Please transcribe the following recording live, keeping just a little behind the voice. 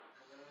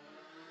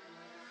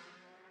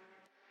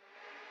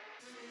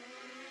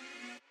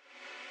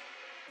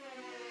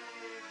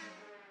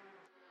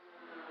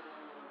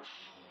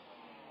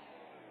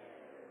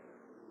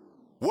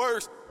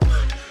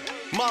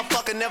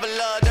Motherfucker never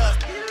loved her.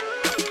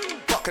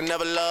 Fucker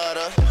never loved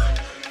her.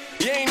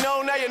 You ain't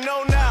know now, you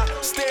know now.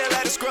 Still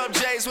at the scrub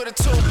J's with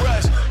a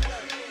toothbrush.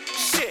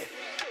 Shit.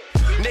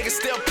 Niggas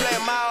still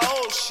playing my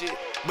old shit.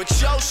 But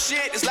your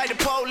shit is like the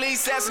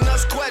police asking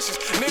us questions.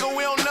 Nigga,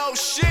 we don't know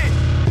shit.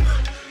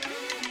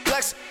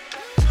 Flex.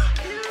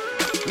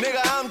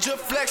 Nigga, I'm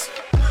just flexing.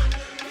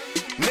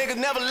 Niggas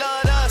never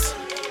loved us.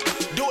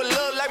 Do it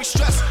look like we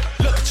stressing.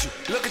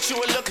 Look at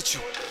you, and look at you.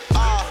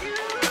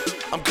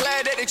 I'm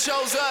glad that they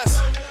chose us.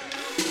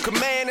 Cause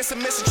man, it's a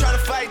mission trying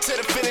to fight to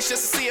the finish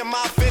just to see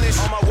my finish.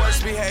 On my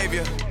worst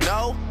behavior,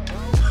 no.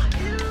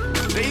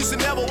 They used to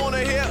never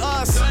wanna hear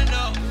us.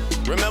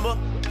 Remember?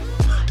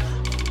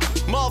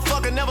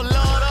 Motherfucker never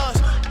loved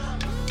us.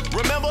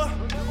 Remember?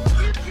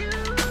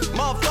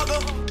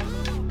 Motherfucker.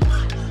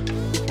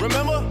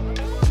 Remember?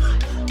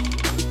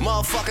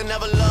 Motherfucker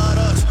never loved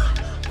us.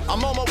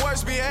 I'm on my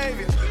worst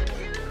behavior.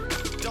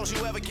 Don't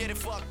you ever get it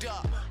fucked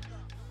up.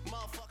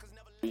 Motherfuckers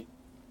never.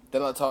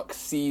 Then I Talk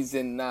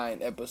Season 9,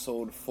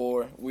 Episode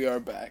 4. We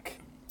are back.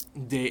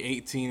 Day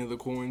 18 of the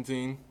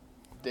quarantine.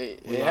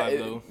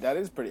 That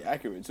is pretty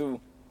accurate, too.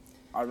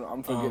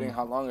 I'm forgetting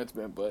how long it's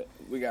been, but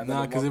we got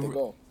another month to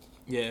go.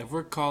 Yeah, if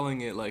we're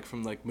calling it, like,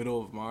 from, like, middle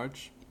of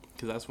March,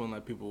 because that's when,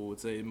 like, people would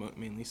say it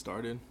mainly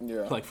started.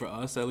 Yeah. Like, for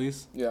us, at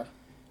least. Yeah.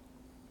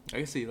 I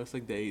can see, that's,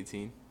 like, day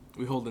 18.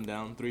 We holding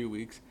down 3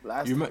 weeks.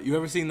 You You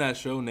ever seen that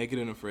show, Naked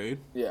and Afraid?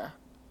 Yeah.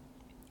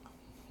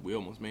 We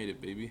almost made it,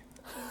 baby.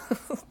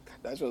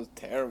 That show's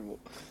terrible.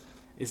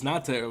 It's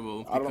not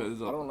terrible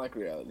because I don't like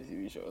reality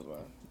TV shows, man.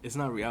 It's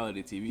not a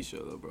reality TV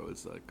show though, bro.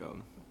 It's like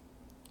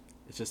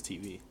it's just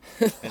TV.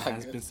 It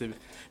has been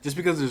just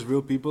because there's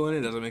real people in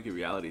it doesn't make it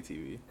reality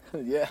TV.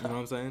 Yeah. You know what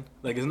I'm saying?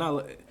 Like it's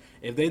not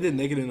if they did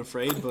Naked and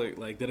Afraid, but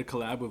like did a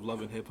collab with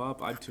Love and Hip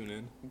Hop, I'd tune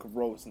in.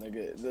 Gross,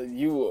 nigga.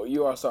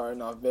 You are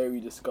starting off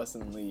very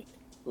disgustingly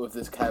with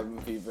this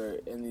cabin fever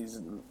in these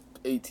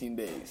 18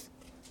 days.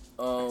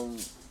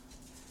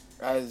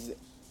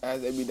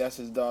 As AB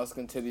Dash's dogs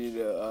continue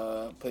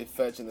to play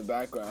fetch in the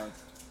background.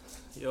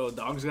 Yo,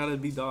 dogs gotta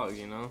be dogs,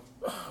 you know?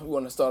 You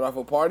want to start off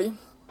a party?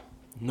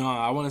 No,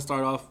 I want to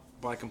start off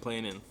by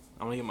complaining.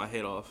 I want to get my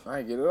head off. All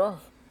right, get it off.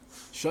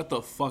 Shut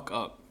the fuck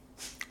up.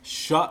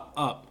 Shut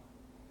up.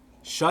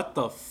 Shut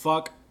the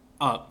fuck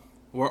up.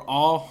 We're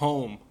all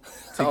home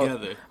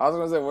together. I was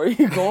going to say, where are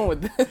you going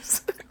with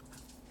this?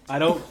 I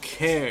don't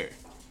care.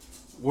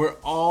 We're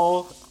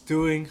all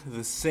doing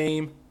the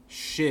same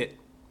shit.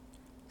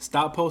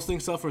 Stop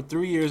posting stuff from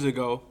 3 years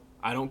ago.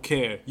 I don't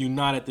care. You're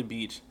not at the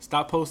beach.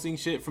 Stop posting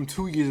shit from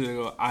 2 years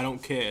ago. I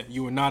don't care.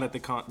 You are not at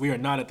the we are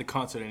not at the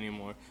concert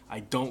anymore. I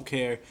don't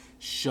care.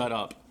 Shut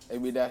up.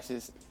 AB Dash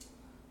is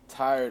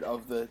tired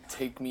of the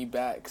take me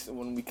backs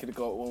when we could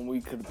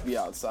be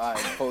outside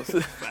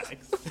posted.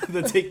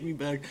 The take me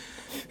back.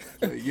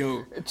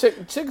 Yo.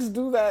 Chicks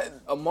do that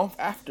a month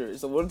after.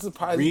 So what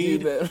surprised you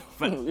that?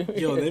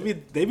 Yo,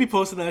 they be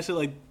posting that shit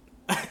like.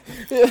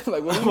 Yeah,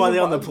 like what while they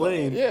on the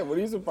plane. Yeah, what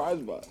are you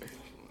surprised by?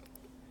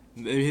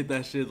 They hit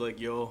that shit like,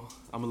 yo,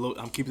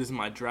 I'm keeping this in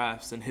my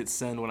drafts and hit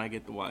send when I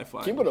get the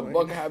Wi-Fi. Keep it a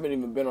buck. I haven't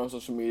even been on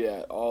social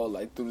media at all,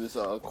 like through this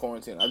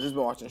quarantine. I just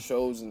been watching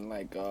shows and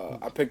like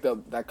I picked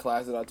up that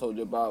class that I told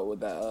you about with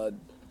that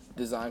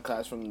design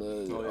class from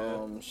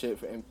the shit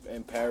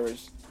in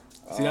Paris.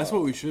 See, that's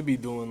what we should be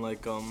doing.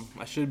 Like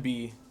I should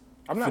be.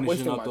 I'm not finishing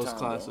wasting up my those time,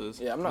 classes.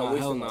 Bro. Yeah, I'm not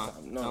wasting my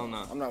time.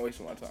 No, I'm not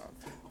wasting my time.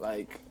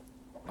 Like.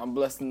 I'm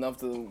blessed enough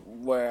to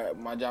where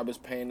my job is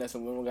paying us,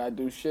 and when we gotta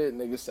do shit,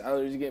 niggas'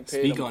 salaries get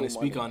paid.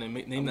 Speak on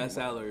it. Name that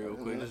salary real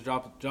quick. Just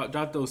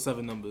drop those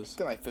 7 numbers. It's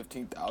like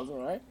 15,000,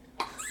 right?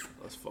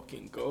 Let's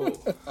fucking go.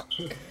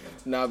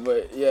 Nah,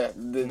 but yeah.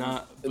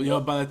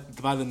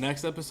 By the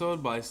next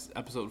episode, by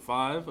episode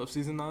 5 of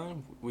season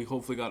 9, we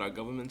hopefully got our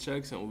government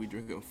checks and we'll be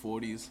drinking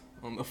 40s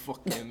on the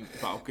fucking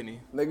balcony.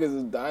 Niggas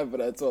is dying for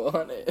that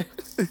 1,200.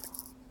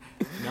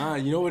 Nah,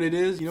 you know what it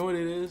is?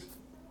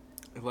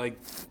 Like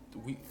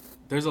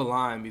there's a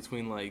line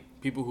between like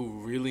people who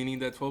really need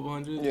that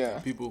 1,200,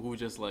 and people who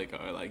just like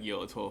are like, yo,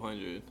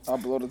 1,200. I'll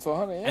blow the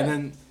 1,200,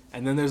 yeah.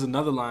 And then there's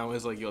another line where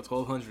it's like, yo,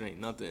 1,200 ain't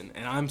nothing,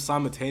 and I'm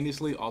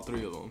simultaneously all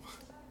 3 of them.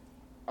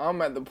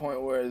 I'm at the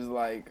point where it's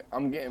like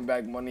I'm getting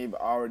back money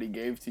I already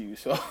gave to you,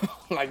 so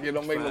like it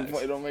don't make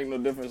no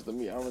difference to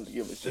me. I don't really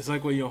give a shit. It's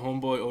like when your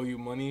homeboy owe you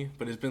money,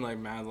 but it's been like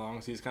mad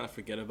long, so you just kind of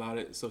forget about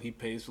it. So he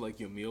pays for like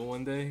your meal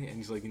one day, and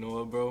he's like, you know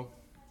what, bro?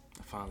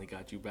 I finally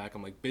got you back.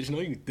 I'm like, bitch, no,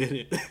 you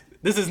didn't.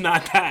 This is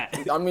not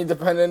that. I mean,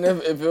 depending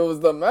if it was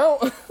the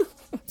amount.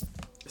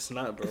 It's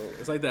not, bro.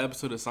 It's like the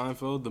episode of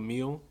Seinfeld, The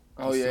Meal.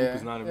 Oh, Soup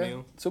is not a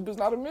meal. Soup is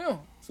not a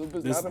meal.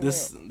 This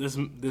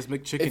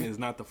McChicken is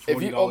not the $40.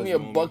 If you owe me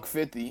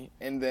 $1.50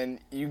 and then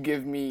you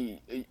give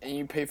me and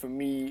you pay for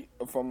me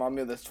for my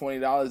meal that's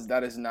 $20,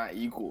 that is not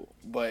equal.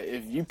 But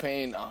if you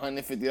paying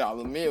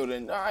 $150 meal,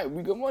 then all right,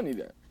 we got money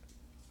then.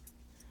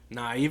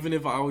 Nah, even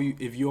if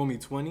you owe me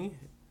 $20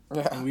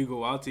 and we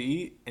go out to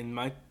eat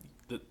and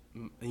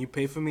you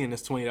pay for me and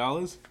it's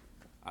 $20,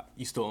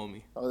 You still owe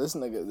me. Oh, this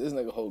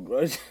nigga hold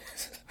grudges.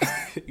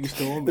 You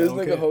still owe me. This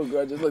nigga hold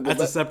grudges. Look,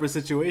 That's a separate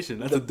situation.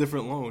 That's a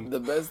different loan. The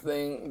best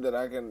thing that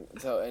I can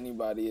tell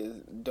anybody is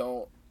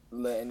don't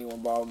let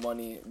anyone borrow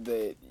money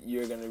that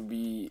you're gonna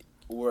be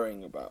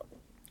worrying about.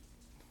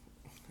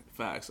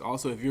 Facts.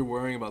 Also, if you're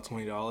worrying about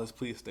 $20,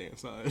 please stay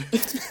inside.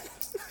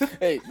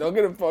 Hey, don't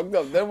get it fucked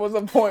up. There was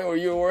a point where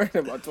you were worrying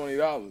about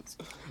 $20.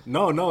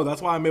 No,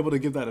 that's why I'm able to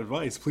give that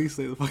advice. Please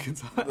stay the fuck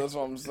inside. That's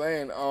what I'm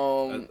saying.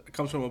 It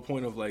comes from a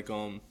point of like,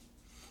 I'm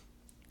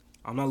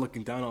not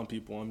looking down on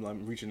people.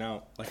 I'm reaching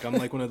out. Like I'm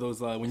like one of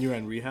those when you're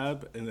in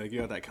rehab and like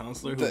you have that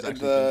counselor who's actually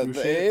been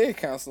through shit. AA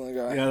counseling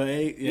guy. Yeah, the AA.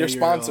 Yeah, your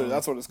sponsor.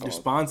 That's what it's called. Your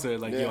sponsor.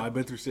 Like Yeah. yo, I've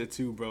been through shit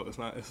too, bro. It's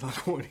not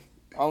corny.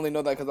 I only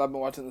know that because I've been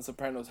watching The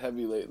Sopranos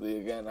heavy lately.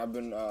 Again,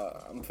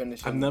 I'm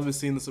finishing. I've never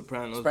seen The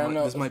Sopranos.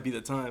 This might be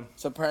the time.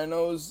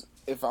 Sopranos.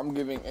 If I'm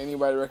giving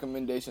anybody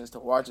recommendations to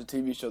watch a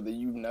TV show that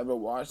you've never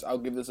watched, I'll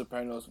give The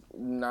Sopranos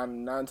 10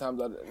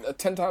 times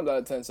out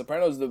of 10.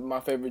 Sopranos is my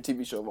favorite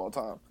TV show of all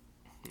time.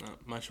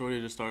 My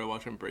shorty just started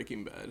watching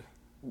Breaking Bad.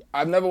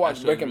 I've never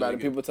watched Breaking really Bad,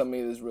 and people tell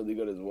me it's really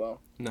good as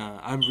well. Nah,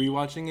 I'm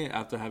rewatching it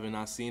after having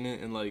not seen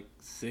it in like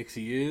 6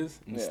 years,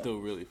 and it's still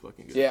really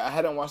fucking good. Yeah, I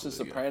hadn't watched The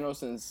Sopranos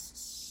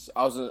since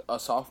I was a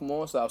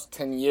sophomore, so that was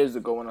 10 years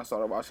ago when I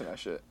started watching that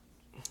shit.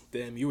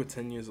 Damn, you were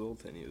 10 years old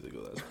 10 years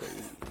ago. That's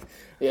crazy.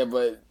 Yeah,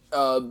 but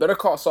Better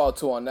Call Saul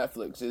 2 on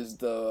Netflix is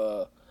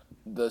the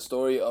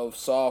story of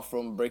Saul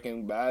from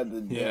Breaking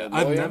Bad. The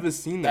I've lawyer. never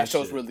seen that. That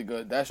show's shit. really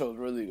good. That show's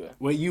really good.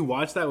 Wait, you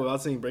watched that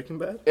without seeing Breaking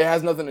Bad? It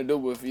has nothing to do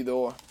with either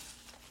or.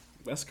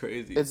 That's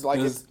crazy. It's like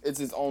it's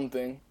its own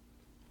thing.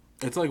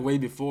 It's like way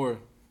before,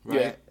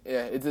 right?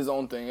 Yeah, it's his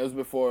own thing. It was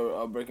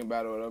before Breaking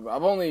Bad or whatever.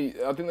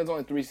 I think there's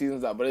only 3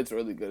 seasons out, but it's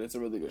really good. It's a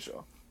really good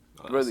show.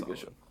 Really good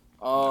show.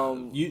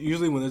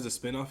 Usually when there's a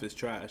spinoff, it's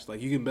trash.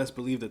 Like you can best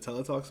believe the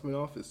Teletalk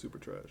spinoff is super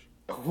trash.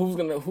 Who's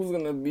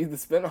gonna be the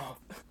spinoff?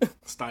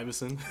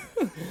 Stuyvesant.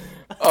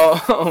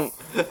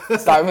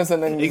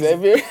 Stuyvesant and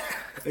Xavier.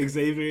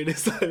 Xavier and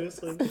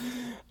Stuyvesant.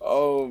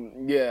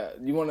 Yeah.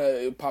 You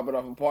wanna pop it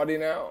off a party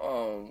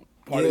now?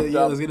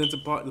 Yeah. Let's get into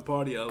the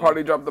party album.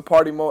 Party dropped the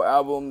Party Mo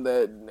album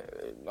that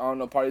I don't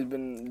know. Party's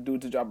been due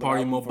to drop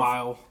Party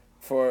Mobile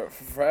for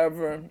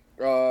forever.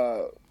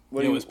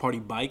 It's Party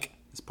Bike.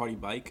 It's Party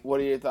Bike. What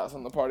are your thoughts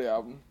on the Party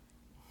album?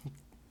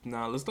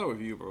 Nah, let's start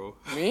with you, bro.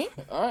 Me?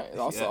 All right,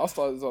 I'll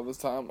start this all this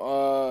time.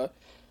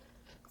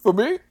 For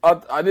me,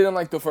 I didn't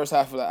like the first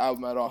half of the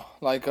album at all.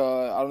 Like,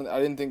 I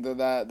didn't think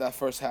that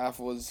first half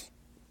was.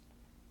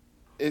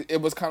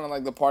 It was kind of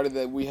like the party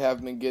that we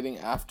have been getting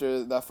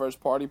after that first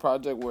Party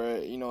project,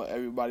 where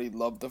everybody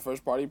loved the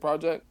first Party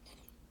project,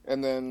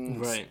 and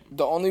then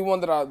the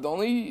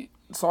only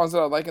songs that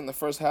I like in the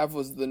first half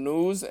was The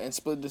News and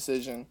Split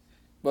Decision.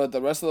 But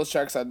the rest of those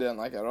tracks I didn't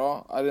like at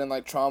all. I didn't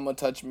like Trauma,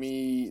 Touch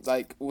Me.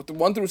 Like, with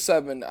 1 through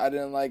 7, I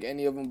didn't like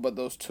any of them but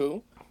those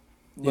 2.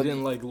 You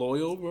didn't like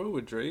Loyal, bro,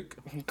 with Drake?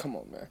 Come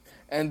on, man.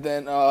 And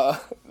then the...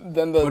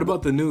 What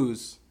about The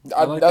News?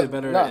 I liked it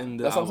better in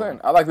the That's album. what I'm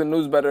saying. I like The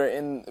News better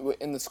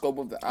in the scope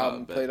of the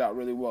album. Played out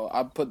really well.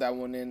 I put that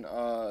one in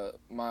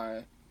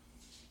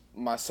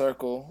my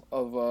circle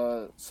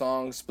of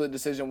songs. Split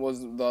Decision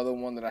was the other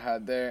one that I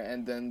had there.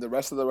 And then the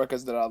rest of the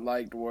records that I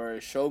liked were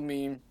Show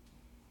Me,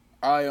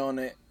 Eye on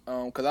It,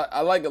 because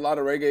I like a lot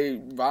of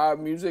reggae vibe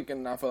music,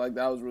 and I feel like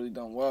that was really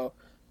done well.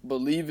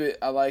 Believe It,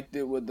 I liked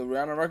it with the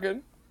Rihanna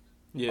record.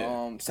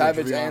 Yeah.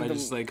 Savage Rihanna Anthem,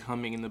 just like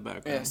humming in the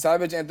background. Yeah,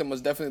 Savage Anthem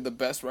was definitely the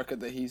best record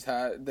that he's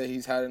had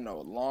in a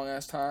long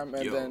ass time.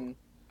 And then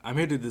I'm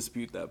here to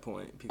dispute that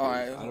point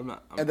because I'm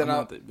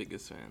not the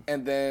biggest fan.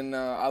 And then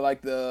I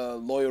like the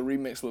Loyal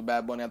remix with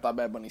Bad Bunny. I thought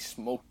Bad Bunny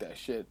smoked that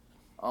shit.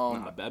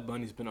 Bad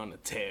Bunny's been on a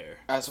tear.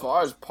 As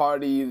far as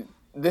Party,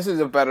 this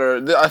is a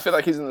better. I feel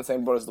like he's in the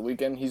same boat as The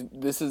Weeknd.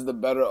 This is the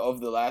better of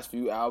the last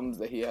few albums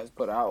that he has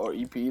put out, or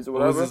EPs or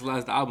whatever. What was his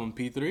last album?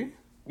 P3?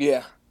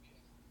 Yeah.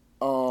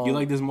 You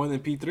like this more than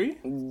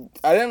P3?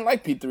 I didn't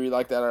like P3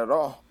 like that at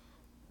all.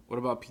 What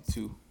about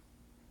P2?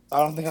 I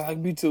don't think I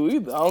like P2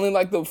 either. I only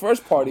like the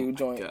first Party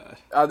joint. God.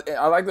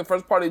 I like the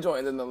first Party joint,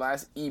 and then the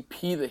last EP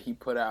that he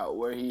put out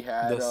where he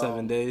had the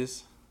 7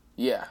 Days.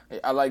 Yeah,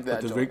 I like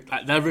that joint.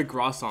 That Rick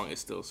Ross song is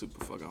still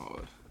super fucking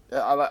hard.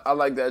 Yeah, I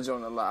like that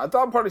joint a lot. I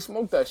thought Party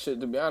smoked that shit,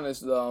 to be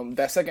honest.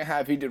 That second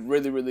half he did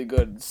really, really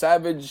good.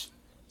 Savage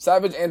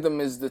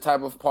Anthem is the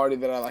type of party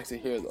that I like to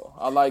hear, though.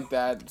 I like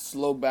that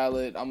slow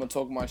ballad, I'm gonna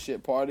talk my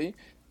shit party.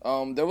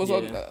 There was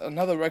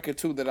another record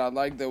too that I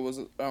liked. There was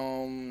it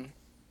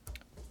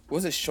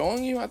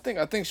Showing You? I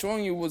think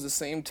Showing You was the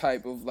same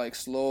type of like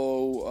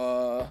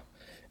slow.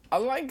 I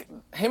like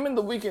him and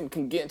The Weeknd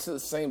can get into the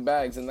same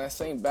bags, and that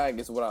same bag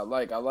is what I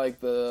like. I like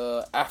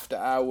the After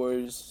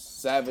Hours,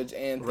 Savage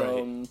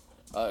Anthem,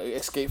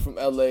 Escape from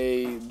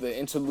LA, the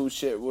interlude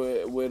shit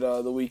with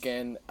The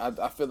Weeknd.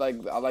 I feel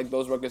like I like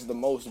those records the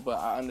most, but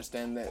I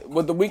understand that.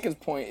 But The Weeknd's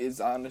point is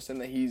I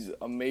understand that he's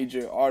a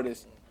major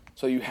artist,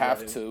 so you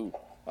have to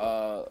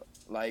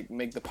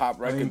make the pop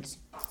records.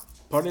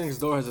 Party Next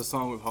Door has a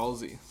song with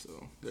Halsey,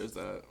 so there's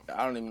that.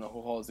 I don't even know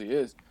who Halsey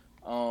is.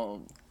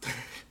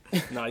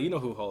 Nah, you know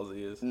who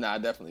Halsey is. Nah, I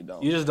definitely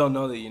don't. You just don't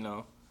know that you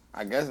know.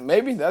 I guess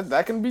maybe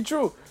that can be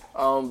true.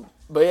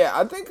 But yeah,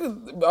 I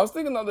was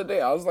thinking the other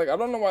day. I was like, I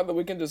don't know why the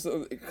Weeknd just,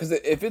 because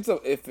if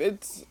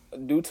it's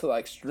due to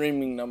like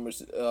streaming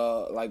numbers,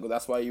 like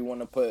that's why you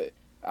want to put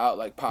out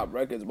like pop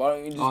records. Why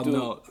don't you just do?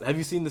 No. Have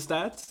you seen the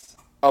stats?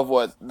 Of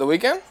what, the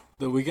Weeknd?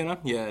 The Weeknd?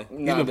 Yeah, he's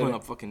Nah, been putting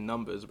up fucking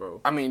numbers,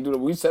 bro. I mean, dude,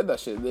 we said that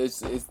shit.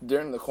 It's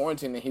during the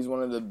quarantine, and he's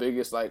one of the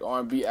biggest like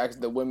R&B acts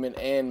that women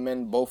and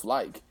men both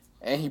like,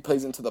 and he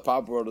plays into the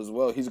pop world as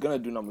well. He's gonna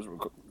do numbers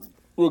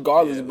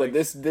regardless. Yeah, but like,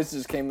 this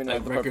just came in Like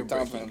at the perfect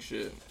time for record-breaking him.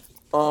 shit.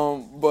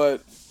 But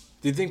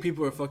Do you think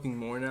people are fucking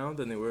more now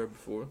than they were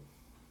before?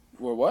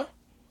 we're what?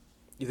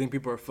 You think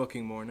people are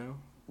fucking more now?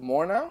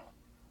 More now?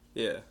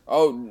 Yeah.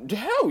 Oh,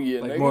 hell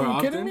yeah, Like nigga. more You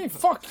kidding often? me?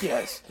 Fuck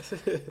yes.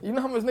 You know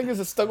how much niggas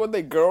are stuck with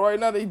their girl right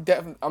now?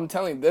 I'm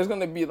telling you, there's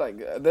gonna be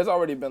like, there's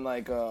already been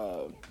like,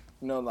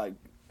 like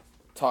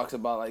talks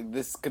about like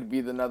this could be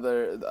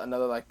another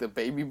like the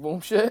baby boom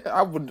shit.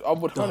 I would The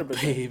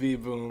 100%. baby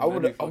boom. I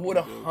would That'd be fucking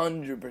dope.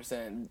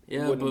 100%.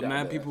 Yeah, wouldn't but doubt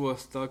mad that. people are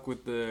stuck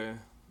with the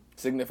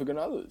Significant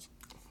others.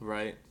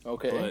 right.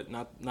 Okay. But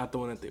not the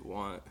one that they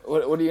want.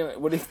 What are you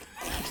gonna?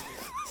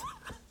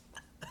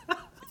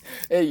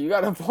 Hey, you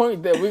got a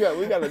point there. We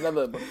got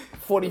another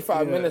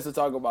 45 Yeah. minutes to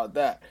talk about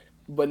that.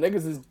 But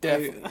niggas is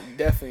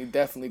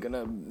definitely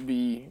gonna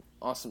be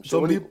on some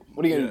shit. What are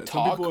you gonna Some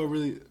talk?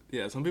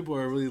 Some people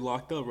are really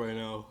locked up right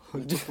now.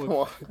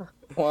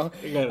 Well,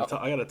 I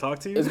gotta talk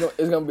to you. it's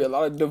gonna be a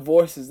lot of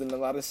divorces and a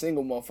lot of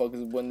single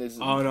motherfuckers when this.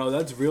 Oh no,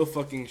 that's real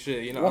fucking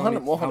shit. You know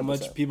 100%. how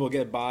much people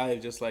get by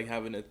just like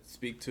having to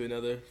speak to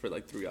another for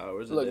like 3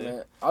 hours a Look, day.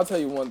 man, I'll tell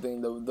you one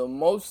thing. The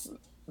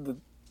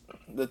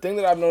thing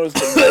that I've noticed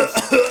the most.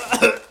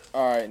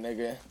 All right,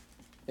 nigga,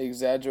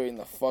 exaggerating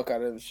the fuck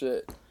out of the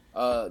shit.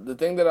 The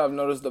thing that I've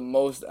noticed the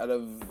most out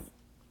of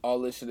all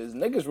this shit is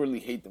niggas really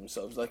hate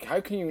themselves. Like, how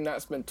can you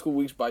not spend 2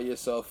 weeks by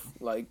yourself?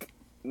 Like,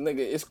 nigga,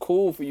 it's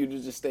cool for you to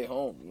just stay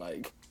home.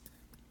 Like,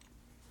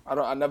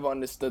 I never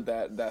understood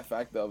that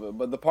fact of it.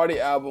 But the Party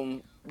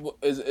album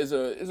is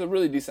a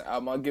really decent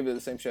album. I'll give it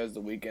the same share as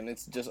The Weeknd.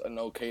 It's just an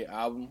okay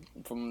album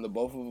from the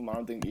both of them. I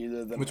don't think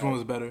either of them. Which one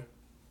was better?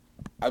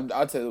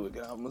 I'd say The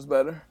Weeknd album was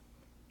better.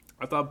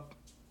 I thought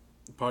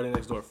Party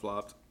Next Door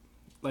flopped.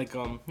 Like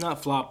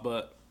not flopped,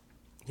 but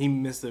he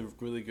missed a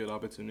really good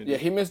opportunity. Yeah,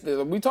 he missed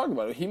it. We talked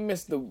about it. He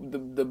missed the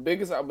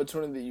biggest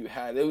opportunity you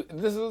had.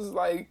 This is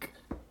like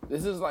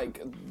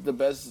the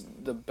best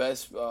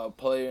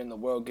player in the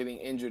world getting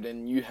injured,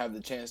 and you have the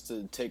chance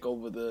to take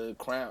over the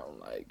crown.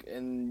 Like,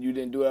 and you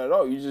didn't do that at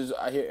all. You just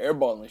out here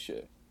airballing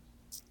shit.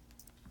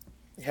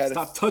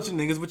 Stop touching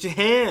niggas with your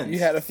hands. You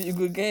had a few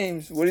good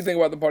games. What do you think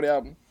about the Party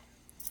album?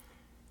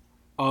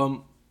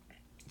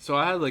 So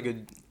I had like a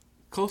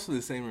close to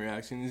the same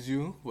reaction as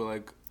you. But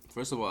like,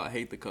 first of all, I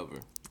hate the cover.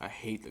 I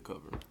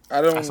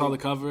saw the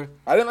cover.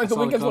 I didn't like the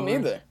saw Weeknd one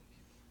either.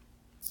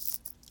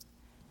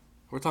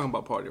 We're talking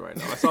about Party right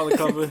now. I saw the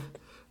cover,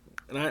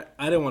 and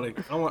I didn't want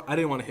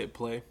to hit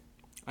play.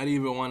 I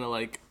didn't even want to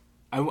like.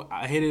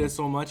 I hated it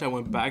so much. I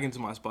went back into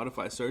my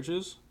Spotify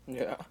searches.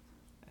 Yeah.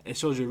 It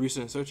shows you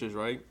recent searches,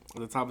 right?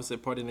 At the top it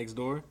said Party Next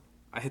Door.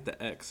 I hit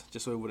the X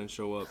just so it wouldn't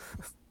show up.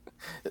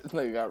 This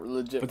nigga got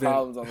legit But then-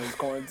 problems on this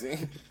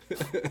quarantine.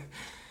 But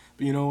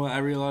you know what? I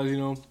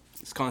realized,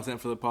 it's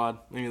content for the pod.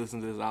 Let me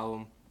listen to this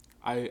album.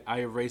 I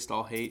erased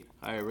all hate.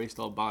 I erased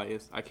all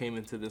bias. I came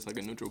into this like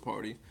a neutral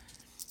party.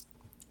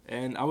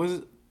 And I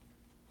was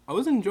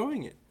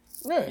enjoying it.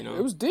 Yeah,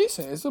 it was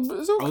decent. It's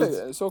okay.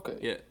 It's okay.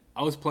 Yeah,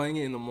 I was playing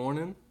it in the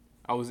morning.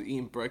 I was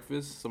eating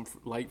breakfast, some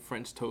light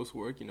French toast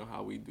work. You know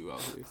how we do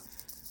out here.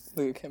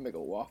 Nigga can't make a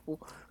waffle.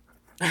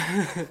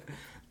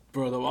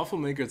 Bro, the waffle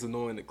maker is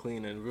annoying to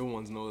clean, and real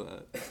ones know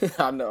that.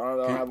 I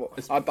know.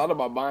 I thought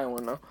about buying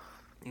one though.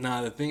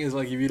 Nah, the thing is,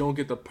 like, if you don't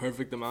get the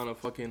perfect amount of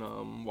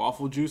fucking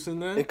waffle juice in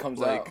there, It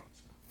comes out.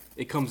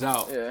 It comes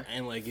out. Yeah.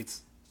 And like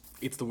it's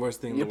the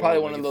worst thing. You're in the probably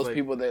world. one of Like, those it's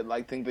people that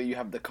like think that you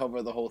have to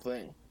cover the whole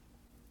thing.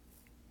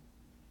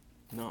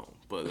 No,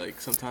 but like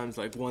sometimes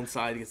like one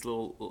side gets a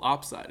little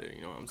lopsided.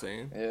 You know what I'm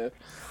saying? Yeah.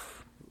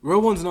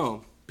 Real ones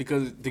know,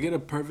 because to get a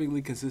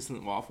perfectly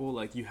consistent waffle,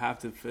 like you have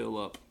to fill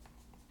up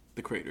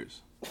the craters.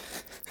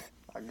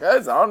 I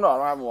guess I don't know. I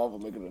don't have a waffle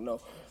maker to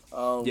know.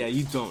 Yeah,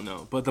 you don't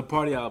know. But the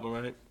Party album,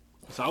 right?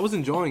 So I was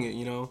enjoying it,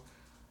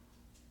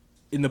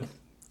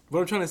 what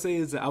I'm trying to say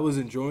is that I was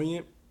enjoying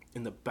it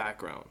in the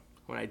background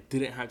when I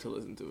didn't have to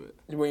listen to it.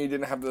 When you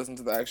didn't have to listen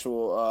to the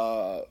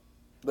actual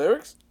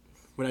lyrics.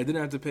 When I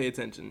didn't have to pay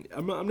attention.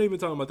 I'm not even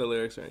talking about the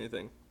lyrics or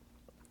anything.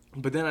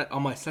 But then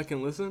on my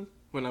second listen,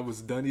 when I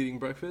was done eating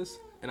breakfast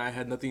and I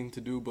had nothing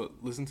to do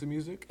but listen to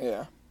music,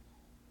 Yeah.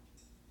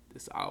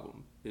 this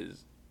album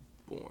is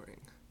boring.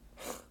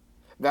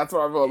 That's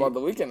what I feel about the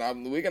Weeknd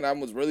album. The Weeknd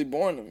album was really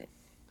boring to me.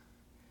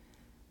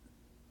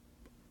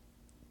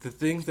 The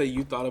things that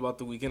you thought about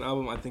the Weeknd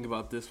album, I think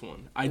about this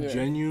one. I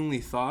genuinely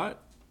thought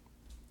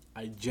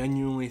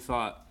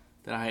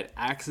that I had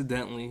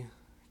accidentally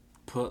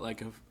put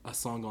like a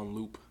song on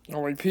loop.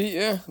 On repeat,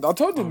 yeah. I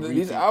told you On these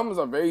repeat. albums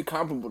are very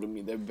comparable to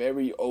me. They're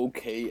very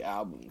okay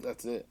albums.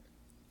 That's it.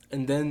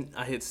 And then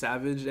I hit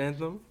Savage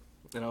Anthem,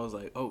 and I was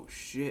like, oh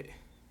shit,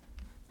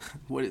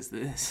 what is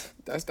this?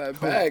 That's that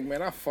bag, man.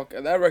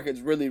 That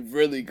record's really,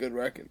 really good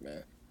record,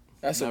 man.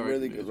 That's That a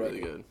really record good is record.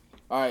 really good.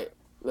 All right,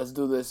 let's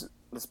do this.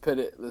 Let's pit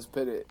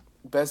it.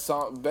 Best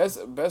song,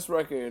 best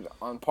record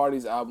on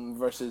Party's album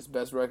versus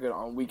best record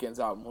on Weeknd's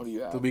album. What do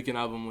you have? The Weeknd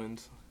album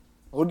wins.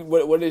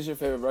 What is your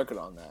favorite record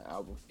on that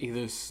album?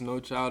 Either Snow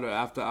Child or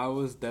After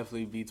Hours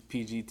definitely beats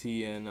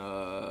PGT and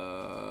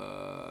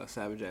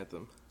Savage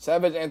Anthem.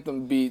 Savage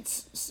Anthem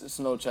beats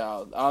Snow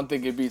Child. I don't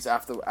think it beats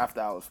After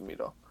Hours for me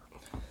though.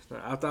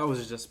 After Hours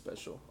is just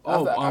special.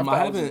 After I Hours is a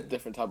haven't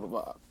different type of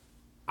vibe.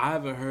 I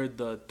haven't heard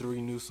the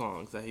 3 new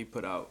songs that he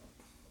put out.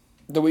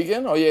 The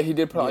Weeknd? Oh yeah, he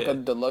did put out like Yeah. a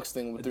deluxe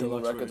thing with A 3 new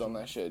deluxe records version.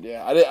 on that shit.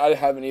 Yeah, I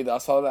haven't either. I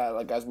saw that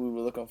like as we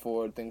were looking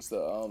forward things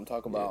to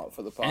talk about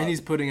for the pod. And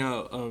he's putting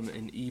out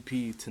an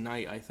EP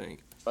tonight, I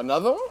think.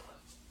 Another one?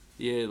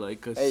 Yeah,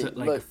 like Hey,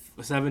 look.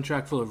 a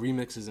 7-track full of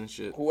remixes and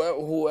shit.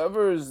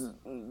 Whoever's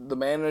the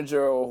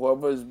manager or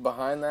whoever's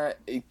behind that,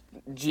 a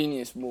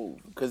genius move.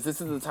 Because this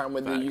is the time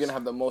when you're Facts. gonna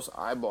have the most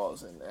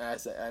eyeballs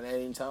at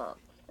any time.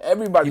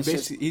 Everybody's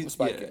He's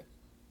spiking.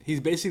 He's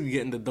basically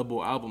getting the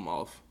double album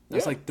off.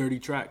 That's Yeah. like 30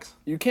 tracks.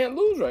 You can't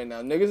lose right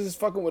now. Niggas is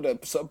fucking with a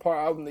subpar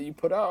album that you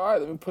put out. All right,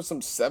 let me put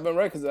some 7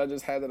 records that I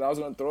just had that I was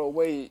gonna throw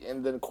away,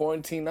 and then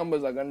quarantine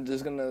numbers are gonna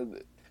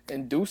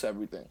induce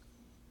everything.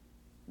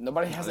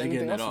 Nobody has They're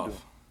anything getting else it to do.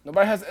 off.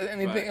 Nobody has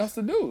anything Facts. else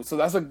to do. So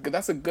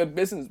that's a good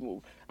business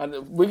move.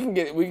 And we can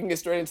get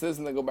straight into this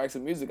and then go back to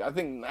music. I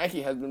think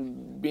Nike has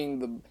been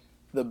being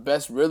the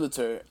best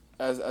realtor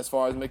as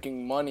far as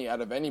making money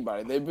out of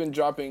anybody. They've been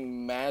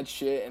dropping mad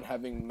shit and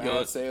having mad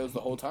Yo, sales the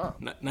whole time.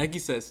 Nike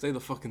said, "Stay the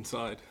fuck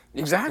inside."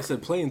 Exactly. They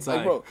said, "Play inside."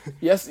 Like, bro,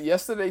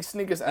 yesterday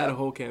Sneakers Had app a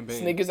whole campaign.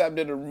 Sneakers app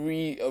did a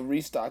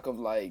restock of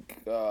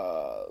like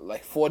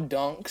 4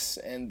 dunks,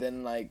 and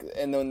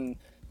then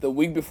the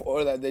week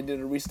before that they did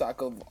a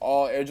restock of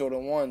all Air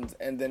Jordan 1s,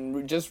 and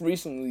then just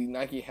recently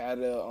Nike had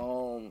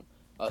a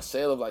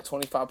sale of like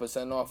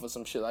 25% off or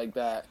some shit like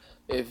that.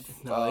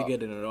 If No, they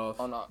getting it off.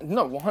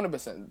 no,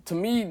 100%. To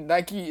me,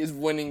 Nike is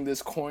winning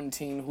this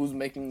quarantine. Who's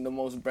making the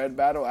most bread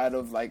battle out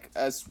of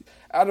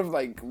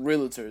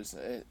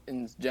realtors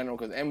in general?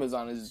 Because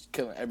Amazon is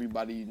killing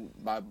everybody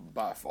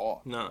by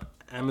far. No,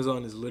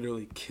 Amazon is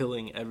literally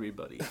killing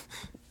everybody.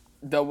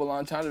 Double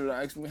entendre.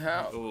 Don't ask me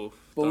how. Oof,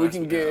 But don't we ask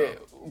can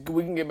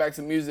me get back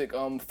to music.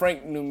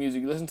 Frank new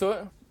music. You listen to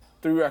it?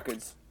 3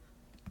 records.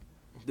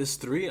 how. This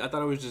 3, I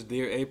thought it was just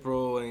Dear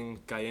April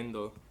and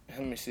Cayendo.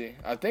 Let me see.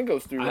 I think it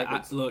was 3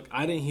 records. Look,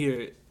 I didn't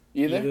hear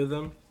Either? either of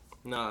them.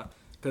 Nah,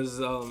 because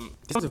these songs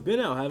have been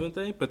out, haven't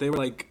they? But they were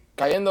like,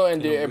 Cayendo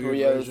and in a Dear April. weird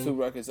Yeah, there's version.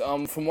 2 records.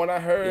 From what I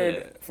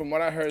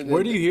heard,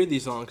 where do you hear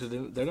these songs?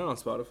 Because they're not on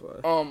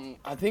Spotify.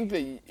 I think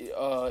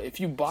that if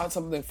you bought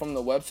something from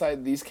the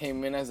website, these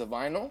came in as a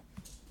vinyl.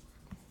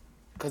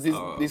 Cause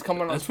these come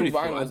in on that's 2 pretty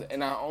cool. vinyls,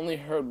 and I only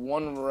heard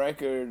 1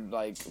 record,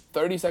 like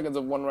 30 seconds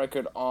of 1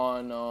 record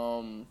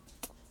on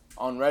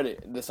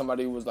Reddit that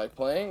somebody was like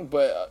playing.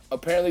 But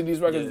apparently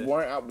these records Yeah.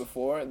 weren't out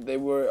before. They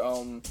were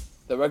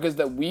the records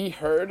that we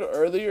heard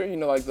earlier. You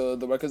know, like the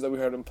records that we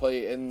heard him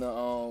play in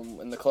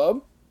the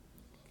club.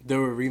 There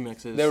were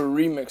remixes. They were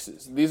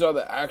remixes. These are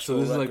the so actual.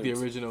 this is like records.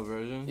 the original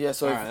version? Yeah,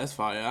 so if- Alright, that's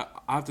fine. I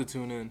have to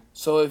tune in.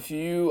 So if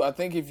you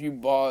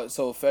bought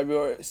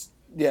February,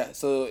 yeah.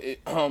 So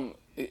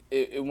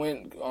it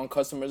went on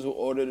customers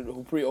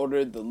who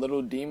pre-ordered the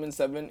Little Demon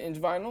 7-inch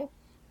vinyl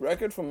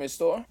record from his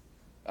store.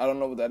 I don't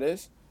know what that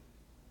is.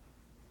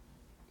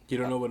 You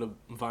don't know what a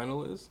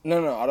vinyl is?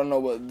 No, I don't know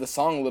what the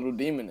song Little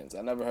Demon is.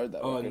 I never heard that.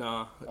 Oh, record.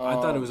 nah. I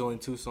thought it was only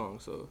 2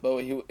 songs, so.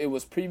 But it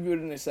was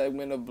previewed in a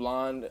segment of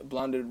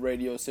Blonded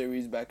radio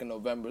series back in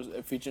November,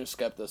 featuring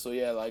Skepta. So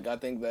yeah, like I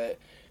think that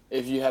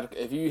if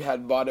you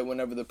had bought it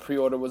whenever the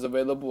pre-order was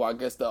available, I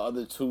guess the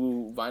other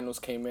 2 vinyls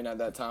came in at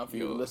that time for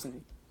you to Yo.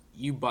 listen.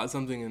 You bought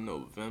something in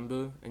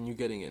November and you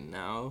getting it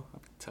now?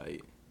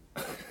 Tight.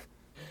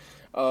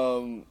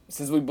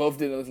 Since we both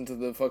didn't listen to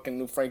the fucking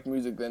new Frank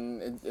music,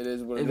 then it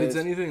is what If it it's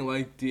is. anything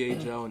like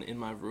DHL and In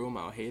My Room,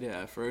 I'll hate it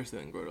at first,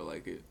 then grow to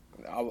like it.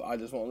 I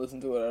just won't listen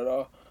to it at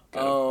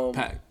all.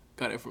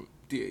 Got it from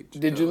DHL.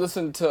 Did you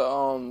listen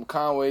to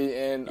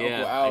Conway and Yeah,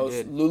 Uncle I Al's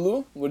did.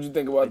 Lulu? What'd you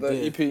think about I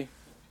the did. EP?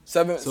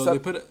 Seven So they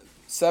put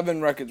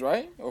 7 records,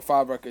 right? Or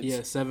 5 records?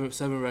 yeah, seven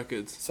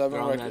records. 7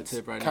 They're on records. that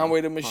tip right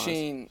Conway now. the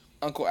Machine,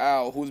 Uncle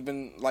Al, who's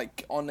been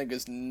like on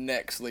niggas'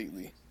 necks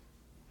lately.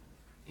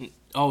 Pause.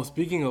 Oh,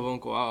 speaking of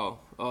Uncle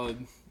Al,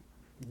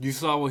 you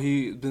saw what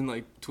he been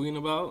like tweeting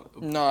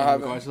about? No, I in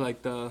haven't. regards to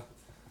like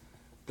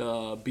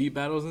the beat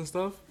battles and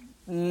stuff.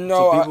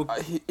 No, So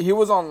people- he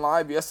was on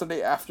live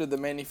yesterday after the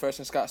Manny Fresh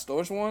and Scott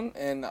Storch one,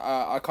 and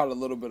I caught a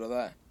little bit of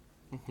that.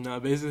 No,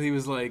 basically he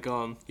was like,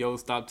 yo,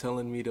 stop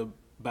telling me to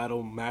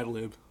battle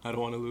Madlib. I don't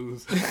want to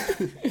lose.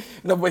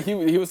 No, but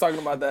he was talking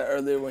about that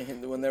earlier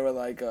when they were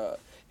like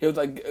he was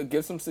like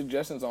give some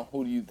suggestions on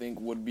who do you think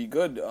would be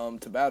good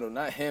to battle,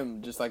 not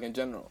him, just like in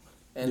general.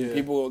 And Yeah.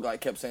 people like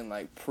kept saying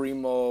like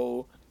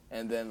Primo,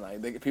 And then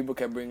like people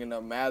kept bringing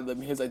up Madlib.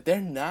 And he was like, they're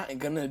not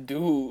gonna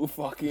do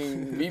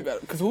fucking beat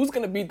battle because who's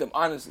gonna beat them?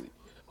 Honestly,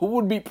 who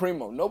would beat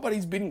Primo?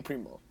 Nobody's beating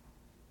Primo.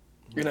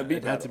 You're gonna beat.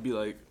 It'd have to be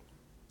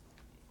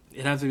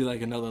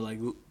like another like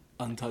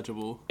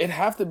untouchable. It'd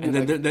have to be.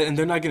 And like, then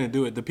they're not gonna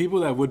do it. The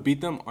people that would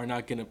beat them are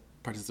not gonna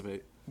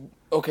participate.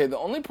 Okay, the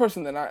only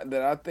person that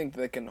I think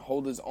that can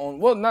hold his own,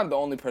 well, not the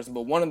only person,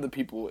 but one of the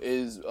people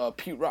is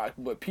Pete Rock.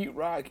 But Pete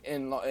Rock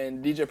and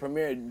DJ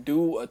Premier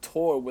do a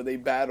tour where they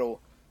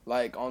battle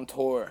like on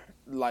tour,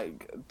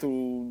 like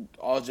through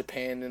all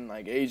Japan and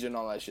like Asia and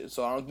all that shit.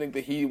 So I don't think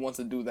that he wants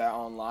to do that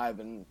on live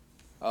and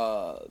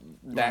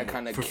that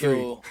kind of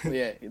kill.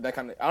 Yeah, that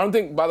kind of. I don't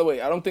think. By the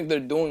way, I don't think they're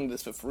doing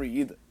this for free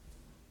either.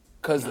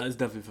 Cause it's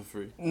definitely for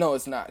free. No,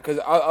 it's not. Cause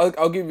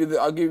I'll give you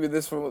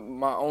this for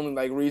my only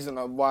like reason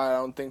of why I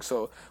don't think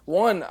so.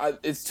 One,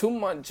 it's too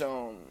much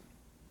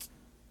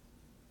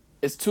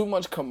it's too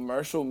much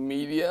commercial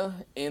media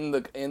in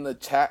the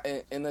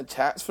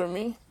chats for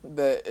me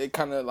that it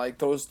kind of like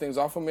throws things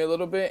off of me a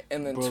little bit.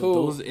 And then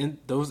two,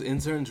 those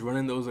interns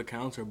running those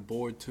accounts are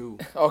bored too.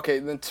 Okay,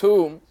 then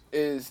two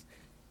is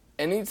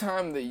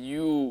anytime that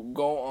you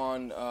go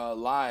on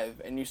live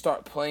and you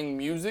start playing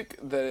music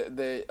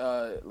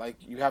that like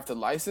you have to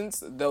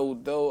license, they'll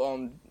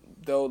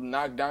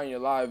knock down your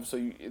live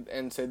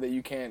and say that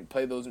you can't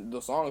play those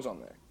songs on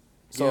there.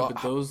 So yeah,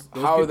 but those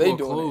how are they doing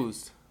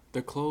closed? It?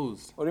 They're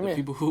closed. What do you mean?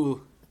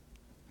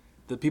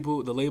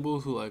 The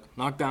labels who like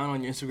knock down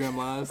on your Instagram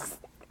lives.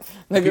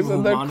 Niggas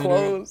said they're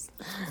closed.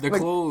 They're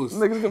closed.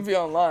 Niggas can be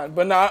online.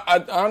 But no,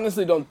 I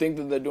honestly don't think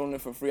that they're doing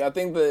it for free. I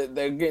think that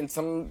they're getting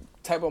some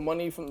type of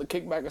money from the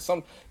kickback or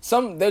some.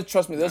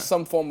 Trust me, there's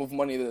some form of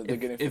money that they're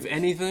getting. If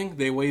anything,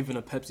 they wave in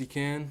a Pepsi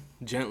can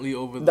gently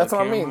over the That's what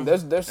camera, I mean.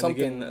 There's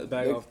something.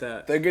 Back off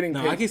that. They're getting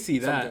paid I can see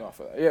that.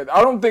 Off of that. Yeah,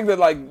 I don't think that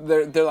like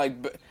they're like.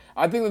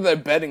 I think that they're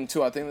betting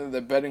too. I think that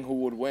they're betting who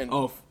would win.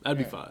 Oh, that'd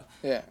be fine.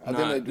 Yeah, I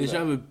think they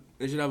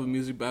should have a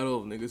music battle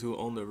of niggas who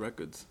own their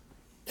records.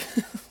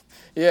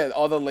 Yeah,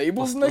 all the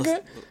labels,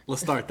 nigga.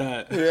 Let's start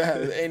that.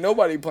 Yeah, ain't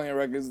nobody playing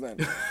records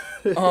then.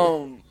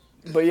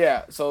 But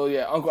yeah, so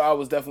yeah, Uncle Al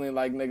was definitely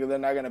like, nigga, they're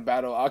not gonna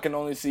battle. I can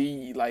only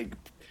see like,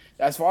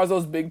 as far as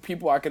those big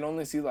people, I can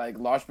only see like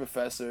Large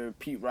Professor,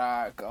 Pete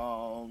Rock,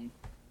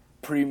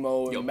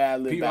 Primo, and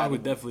Madlib. Pete Rock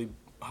would definitely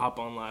hop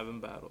on live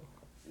and battle.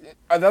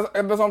 That's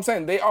what I'm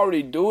saying. They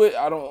already do it.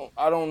 I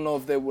don't know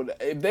if they would.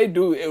 If they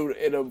do,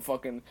 it'll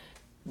fucking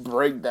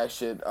break that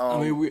shit. I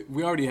mean,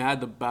 we already had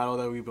the battle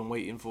that we've been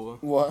waiting for.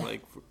 What?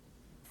 Like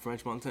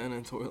French Montana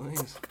and Tory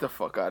Lanez. Get the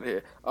fuck out of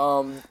here.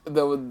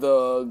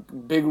 The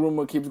big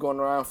rumor keeps going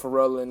around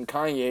Pharrell and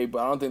Kanye,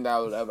 but I don't think that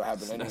would ever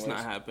happen. Anyways. That's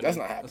not happening. That's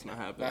not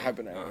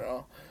happening at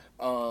all.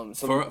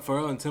 So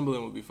Pharrell and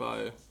Timbaland would be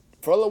fire.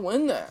 Pharrell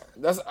win that.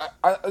 That's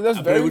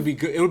but very. It would be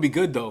good. It would be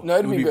good though. No,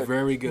 it'd be good.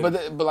 Very good.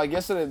 But like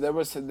yesterday, they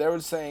were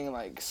saying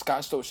like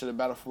Scott Storch should have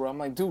battled Pharrell. I'm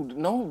like, dude,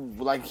 no,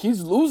 like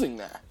he's losing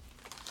that.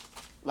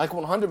 Like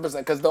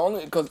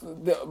 100%. Because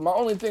my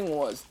only thing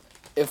was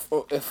if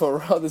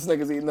Pharrell, this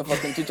nigga's eating the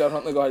fucking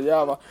chicharrón de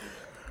guayaba.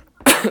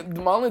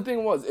 My only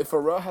thing was if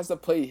Pharrell has to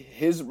play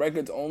his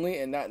records only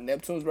and not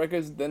Neptune's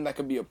records, then that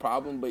could be a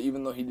problem. But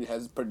even though he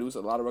has produced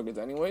a lot of records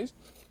anyways.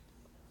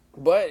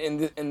 But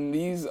in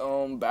these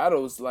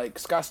battles, like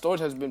Scott Storch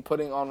has been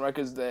putting on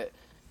records that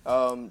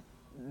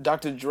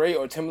Dr. Dre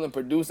or Timbaland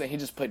produced, and he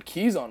just put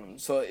keys on them.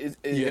 So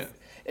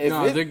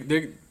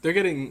they're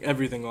getting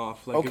everything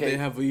off. Like okay. If they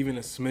have even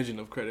a smidgen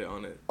of credit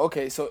on it.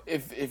 Okay, so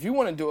if you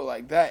want to do it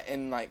like that,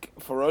 and like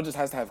Pharrell just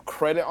has to have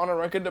credit on a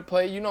record to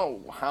play, you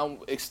know how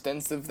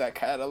extensive that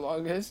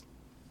catalog is.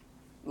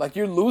 Like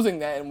you're losing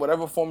that in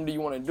whatever form do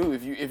you want to do.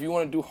 If you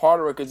want to do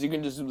harder records, you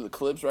can just do the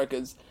Clips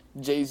records,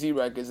 Jay-Z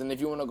records, and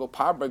if you want to go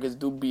pop records,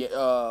 do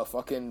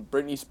fucking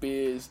Britney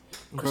Spears,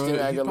 Christina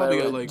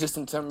Aguilera, like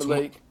Justin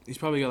Timberlake. He's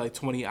probably got like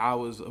 20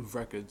 hours of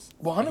records.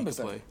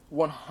 100%.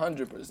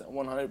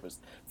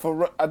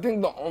 100%. I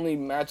think the only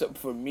matchup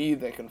for me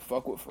that can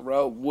fuck with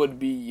Pharrell would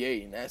be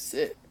Ye, and that's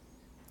it.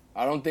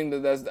 I don't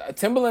think that's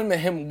Timbaland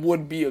and him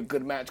would be a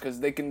good match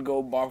because they can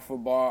go bar for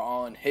bar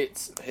on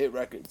hit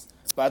records.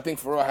 But I think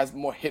Pharrell has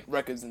more hit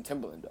records than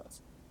Timbaland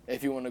does,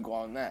 if you want to go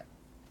on that.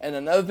 And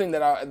another thing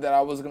that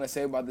I was gonna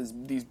say about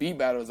these beat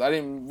battles, I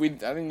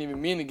didn't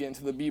even mean to get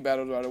into the beat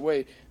battles right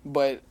away,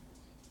 but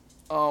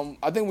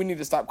I think we need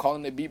to stop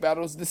calling it beat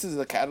battles. This is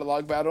a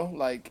catalog battle.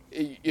 Like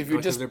if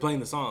you're just they're playing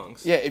the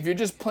songs. Yeah, if you're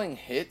just playing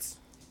hits,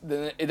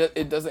 then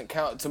it doesn't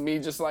count to me.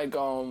 Just like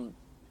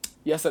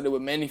yesterday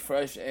with Manny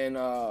Fresh and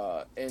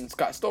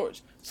Scott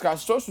Storch. Scott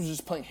Storch was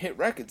just playing hit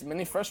records.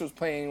 Manny Fresh was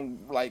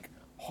playing like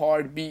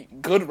hard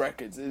beat good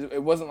records.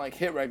 It wasn't like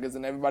hit records,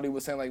 and everybody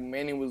was saying like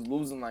Manny was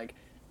losing like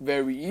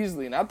very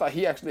easily, and I thought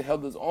he actually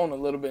held his own a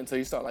little bit until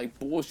he started like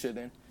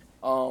bullshitting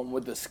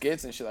with the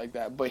skits and shit like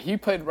that. But he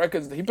played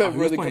records. He played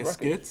really good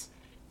records.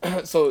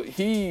 So if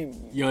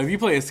you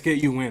play a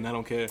skit, you win. I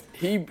don't care.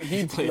 He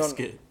played a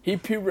skit. He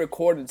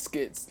pre-recorded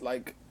skits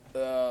like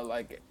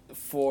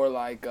for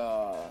one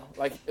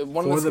of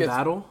the skits,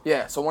 battle.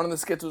 Yeah, so one of the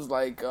skits was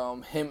like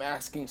him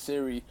asking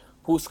Siri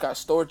who Scott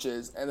Storch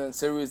is, and then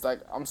Siri's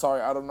like, I'm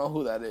sorry, I don't know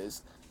who that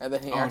is. And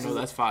then he no,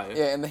 that's fire.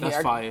 Yeah, and then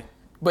that's fire.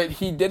 But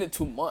he did it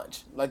too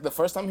much. Like, the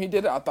first time he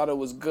did it, I thought it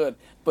was good.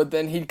 But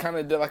then he kind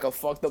of did, like, a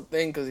fucked up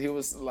thing because he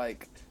was,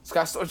 like...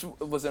 Scott Storch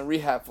was in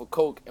rehab for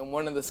coke, and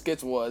one of the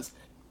skits was,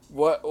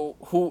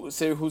 who's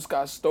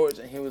Scott Storch?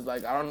 And he was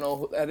like, I don't know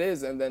who that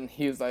is. And then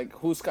he was like,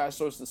 who's Scott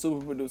Storch, the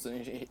super producer?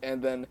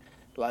 And then,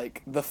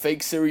 like, the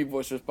fake Siri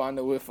voice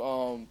responded with,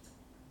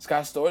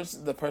 Scott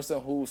Storch, the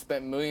person who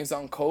spent millions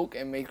on coke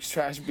and makes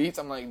trash beats.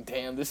 I'm like,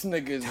 damn, this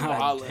nigga is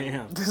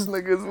wildin'. This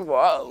nigga is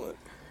wildin'.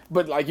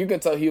 But, like, you can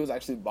tell he was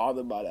actually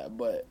bothered by that.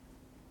 But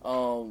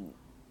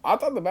I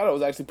thought the battle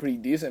was actually pretty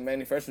decent.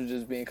 Manny Fresh was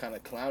just being kind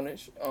of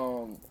clownish.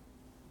 I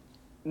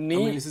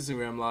mean, it's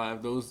Instagram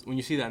Live. When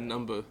you see that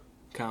number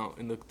count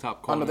in the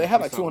top corner. Oh, no, they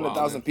had, like,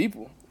 200,000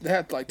 people. They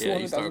had, like,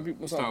 200,000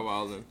 people. Start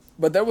wilding.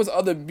 But there was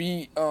other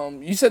beat.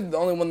 You said the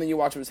only one that you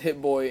watched was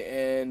Hit Boy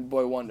and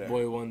Boy Wonder.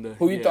 Boy Wonder.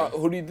 Who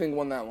do you think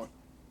won that one?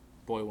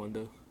 Boy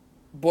Wonder.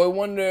 Boy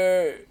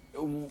Wonder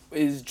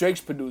is Drake's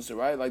producer,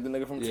 right? Like the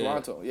nigga from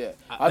Toronto. Yeah.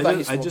 I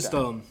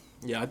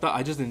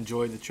just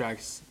enjoyed the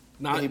tracks.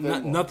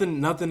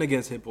 Nothing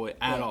against Hit Boy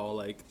at all.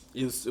 Like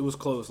it was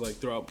close like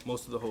throughout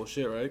most of the whole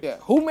shit, right? Yeah.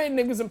 Who made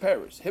Niggas in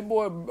Paris? Hit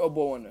Boy or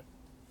Boy Wonder?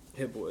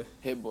 Hit Boy.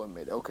 Hit Boy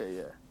made it. Okay,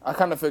 yeah. I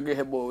kind of figured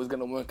Hit Boy was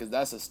gonna win because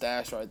that's a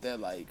stash right there,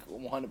 like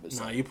 100%.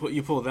 Nah, you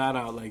pull that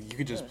out, like you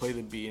could just play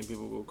the beat and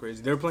people go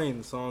crazy. They're playing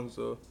the songs,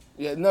 so.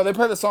 Yeah, no, they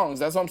play the songs.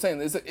 That's what I'm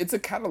saying. It's a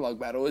catalog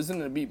battle. It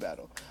isn't a beat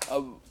battle.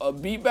 A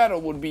beat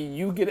battle would be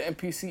you get an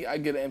MPC, I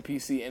get an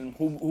MPC, and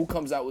who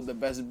comes out with the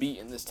best beat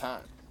in this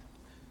time.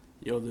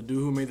 Yo, the dude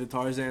who made the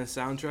Tarzan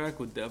soundtrack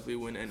would definitely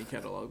win any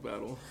catalog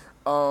battle.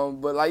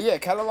 But like, yeah,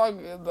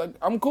 catalog. Like,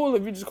 I'm cool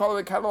if you just call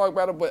it a catalog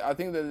battle, but I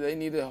think that they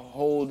need to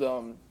hold.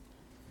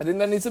 I think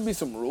there needs to be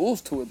some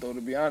rules to it, though.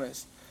 To be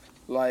honest,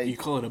 like you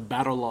call it a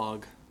battle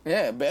log.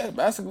 Yeah,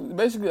 basically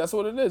that's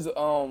what it is.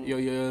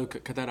 Yo,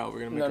 cut that out. We're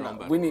gonna make our own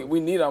battle.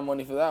 We need our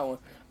money for that one.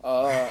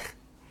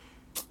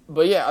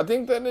 But yeah, I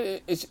think that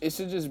it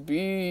should just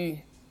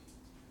be.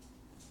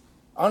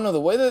 I don't know, the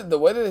way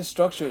that it's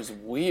structured is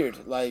weird.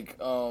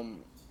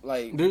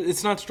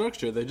 It's not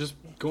structured. They're just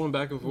going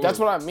back and forth. That's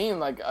what I mean.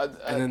 Like,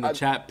 and then the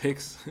chat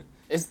picks.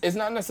 It's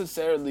not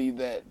necessarily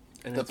that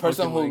the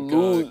person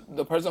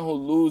who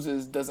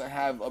loses doesn't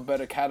have a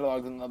better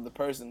catalog than another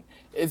person.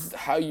 It's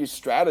how you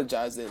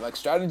strategize it. Like,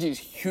 strategy is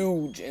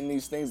huge in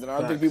these things, and I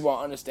don't think people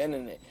are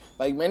understanding it.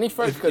 Like, Manny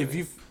Fresh. If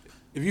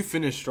you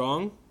finish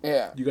strong,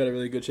 you got a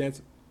really good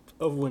chance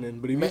of winning.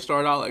 But if you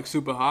start out like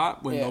super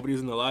hot when nobody's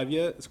in the live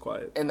yet, it's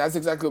quiet. And that's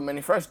exactly what Manny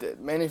Fresh did.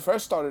 Manny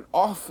Fresh started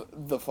off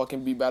the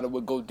fucking beat battle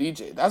with Go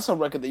DJ. That's a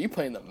record that you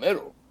play in the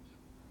middle.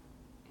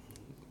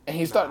 And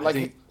he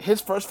started his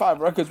first 5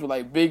 records were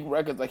like big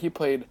records. Like, he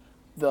played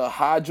the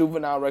High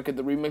Juvenile record,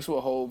 the remix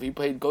with Hove. He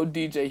played Go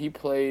DJ. He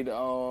played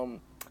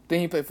then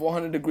he played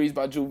 400 Degrees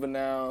by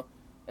Juvenile,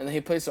 and then he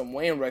played some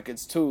Wayne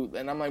records too.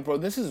 And I'm like, bro,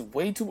 this is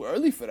way too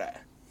early for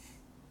that.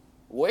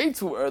 Way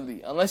too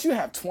early. Unless you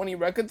have 20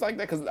 records like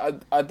that, because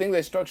I think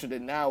they structured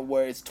it now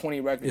where it's 20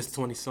 records. It's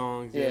 20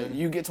 songs. Yeah,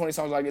 you get 20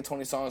 songs, I get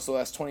 20 songs, so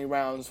that's 20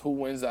 rounds. Who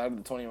wins out of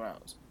the 20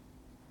 rounds?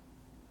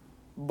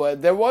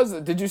 But there was.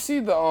 Did you see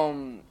the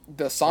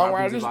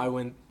songwriters?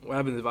 What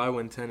happens if I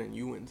win 10 and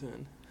you win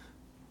 10?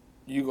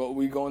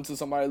 We go until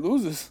somebody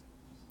loses.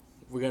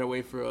 We gotta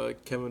wait for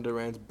Kevin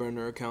Durant's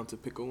burner account to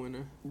pick a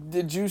winner.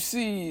 Did you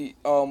see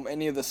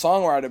any of the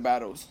songwriter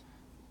battles?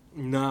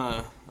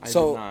 Nah, I did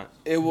not.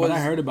 But I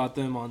heard about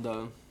them on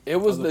the. It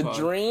was The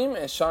Dream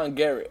and Sean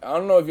Garrett. I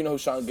don't know if you know who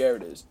Sean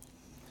Garrett is.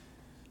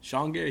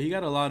 Sean Garrett, he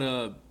got a lot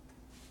of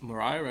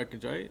Mariah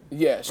records, right?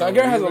 Yeah, Sean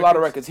Garrett has a lot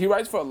of records. He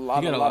writes for a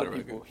lot of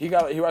people. He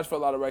writes for a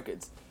lot of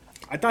records.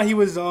 I thought he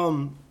was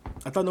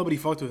I thought nobody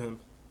fucked with him.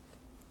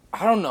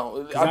 I don't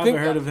know. I haven't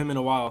heard of him in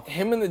a while.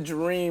 Him and The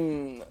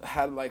Dream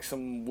had like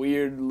some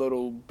weird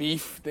little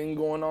beef thing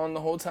going on the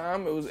whole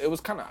time. It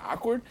was kind of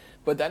awkward.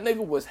 But that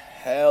nigga was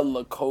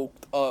hella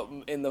coked up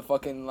in the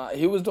fucking line.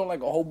 He was doing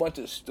like a whole bunch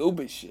of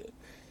stupid shit.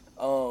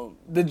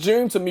 The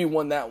Dream to me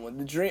won that one.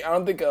 The Dream. I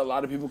don't think a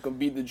lot of people can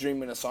beat The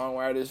Dream in a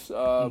songwriters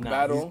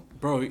battle.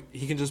 Bro,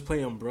 he can just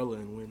play Umbrella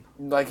and win.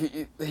 Like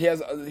he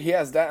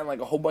has that and like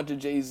a whole bunch of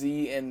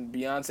Jay-Z and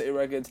Beyonce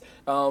records.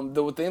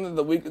 The thing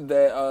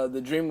that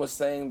The Dream was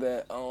saying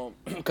that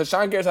because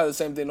Sean Garrett's had the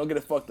same thing. Don't get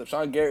it fucked up.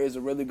 Sean Garrett is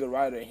a really good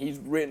writer. And he's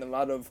written a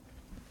lot of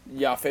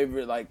y'all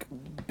favorite like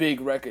big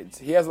records.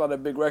 He has a lot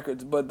of big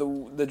records, but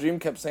the Dream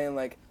kept saying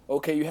like,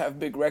 okay, you have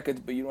big records,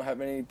 but you don't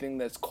have anything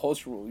that's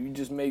cultural. You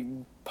just make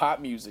pop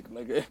music,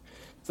 nigga.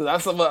 So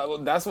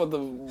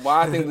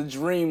why I think The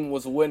Dream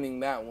was winning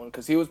that one,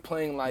 because he was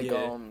playing like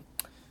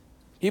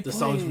the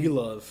songs we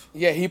love.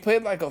 Yeah, he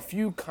played like a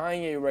few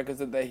Kanye records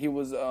that he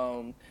was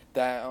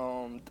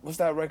what's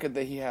that record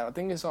that he had? I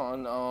think it's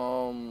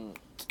on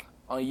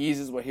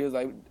Yeezus, where he was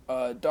like,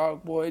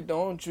 "Dark boy,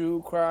 don't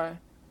you cry."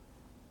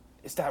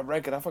 It's that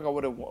record. I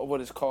forgot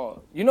what it's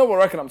called. You know what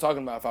record I'm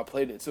talking about if I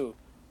played it too.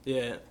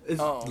 Yeah.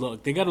 Um,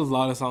 Look, they got a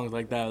lot of songs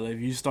like that. Like,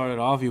 if you started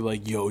off, you're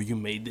like, yo, you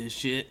made this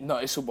shit. No,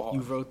 it's super hard.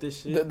 You wrote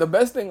this shit. The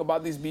best thing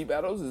about these beat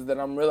battles is that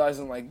I'm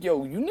realizing like,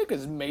 yo, you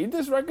niggas made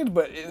this record,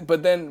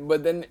 but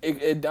then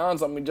it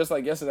dawns on me just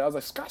like yesterday. I was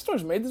like, Scott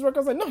Storch made this record.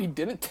 I was like, no, he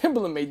didn't.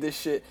 Timbaland made this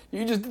shit.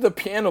 You just did the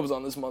pianos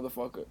on this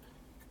motherfucker.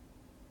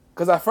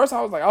 Cause at first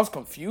I was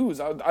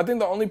confused. I think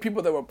the only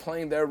people that were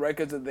playing their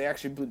records that they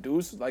actually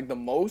produced like the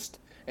most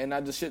and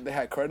not just shit they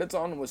had credits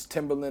on was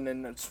Timbaland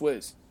and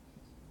Swizz.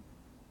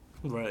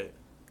 Right.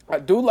 I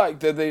do like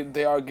that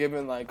they are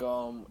giving like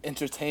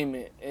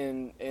entertainment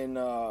in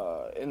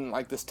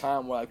like this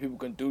time where like people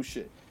can do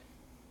shit.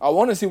 I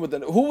want to see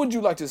who would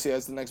you like to see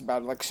as the next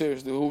battle? Like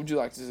seriously, who would you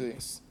like to see?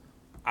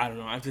 I don't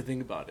know. I have to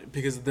think about it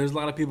because there's a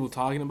lot of people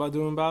talking about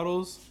doing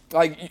battles.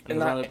 Like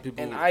people...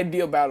 an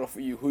ideal battle for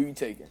you. Who you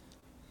taking?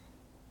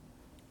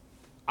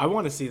 I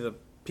want to see the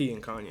P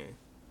and Kanye.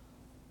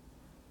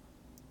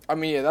 I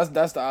mean, yeah,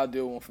 that's the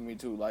ideal one for me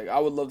too. Like I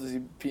would love to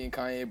see P and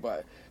Kanye,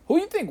 but who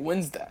you think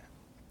wins that?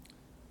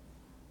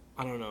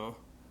 I don't know.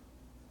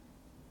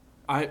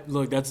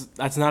 Look,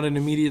 that's not an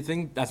immediate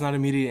thing. That's not an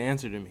immediate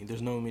answer to me.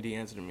 There's no immediate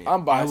anscer to me.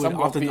 I'm biased. I'm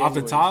going off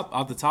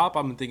the top.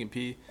 I'm thinking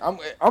P.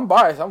 I'm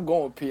biased. I'm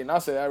going with P, and I'll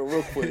say that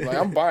real quick. Like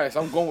I'm biased.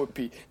 I'm going with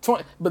P.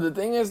 But the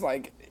thing is,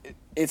 like,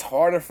 it's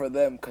harder for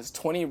them because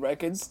 20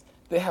 records.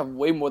 They have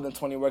way more than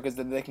 20 records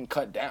that they can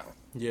cut down.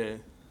 Yeah.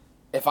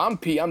 If I'm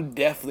P, I'm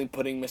definitely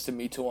putting Mr.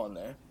 Me Too on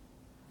there.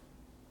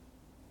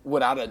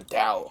 Without a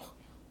doubt.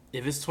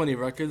 If it's 20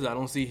 records, I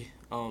don't see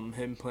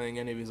him playing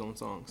any of his own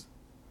songs.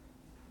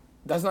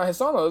 That's not his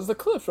song though. It's the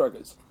Clips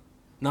records.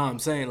 No, I'm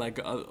saying like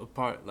a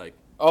part like.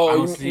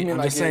 Oh, I'm just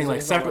saying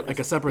like separate, like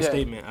a separate yeah.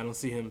 statement. I don't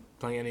see him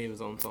playing any of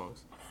his own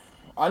songs.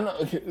 I know,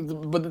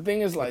 but the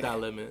thing is like that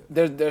limit.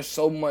 There's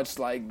so much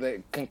like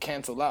that can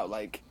cancel out.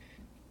 Like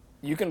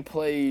you can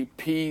play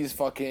P's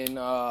fucking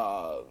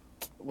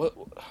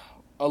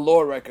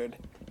Allure record,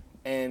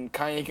 and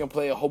Kanye can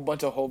play a whole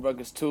bunch of whole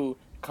records too.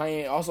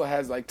 Kanye also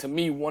has like to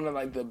me one of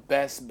like the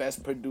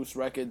best produced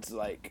records.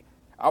 Like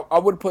I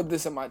would put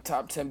this in my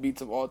top 10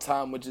 beats of all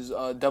time, which is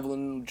Devil in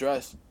a New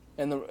Dress.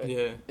 And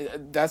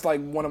that's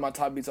like one of my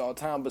top beats of all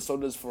time. But so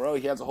does Pharrell.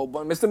 He has a whole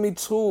bunch. Mr. Me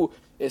Too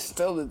is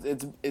still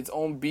its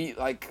own beat.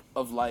 Like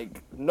of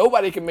like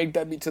nobody can make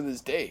that beat to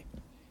this day.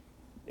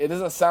 It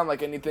doesn't sound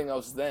like anything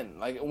else then.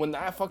 Like when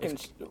that fucking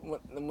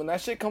when that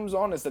shit comes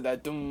on, it's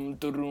that doom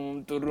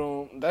doom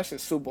doom. That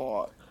shit's super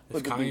hard.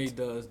 If Kanye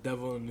does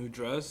Devil in a New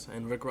Dress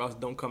and Rick Ross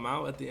don't come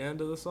out at the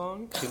end of the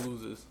song, he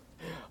loses.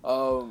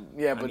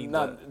 Yeah,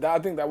 but I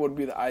think that would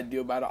be the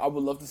ideal battle. I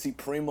would love to see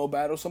Primo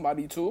battle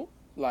somebody too.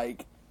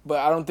 Like, but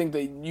I don't think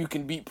that you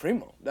can beat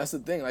Primo. That's the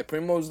thing. Like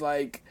Primo's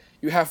like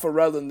you have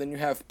Pharrell and then you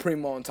have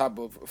Primo on top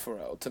of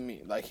Pharrell. To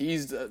me, like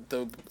he's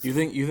the. You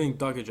think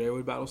Dr. Dre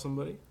would battle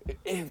somebody?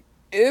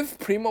 If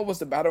Primo was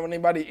to battle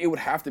anybody, it would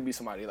have to be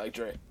somebody like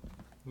Dre.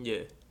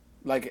 Yeah.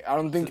 Like I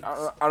don't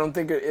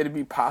think it'd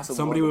be possible.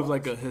 Somebody with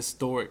like a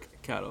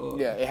historic catalog.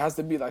 Yeah, it has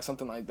to be like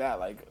something like that.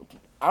 Like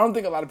I don't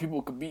think a lot of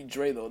people could beat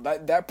Dre though.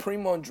 That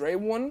Primo and Dre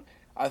one,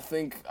 I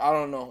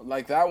don't know.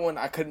 Like that one,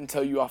 I couldn't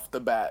tell you off the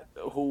bat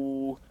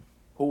who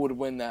would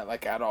win that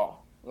like at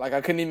all. Like I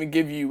couldn't even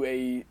give you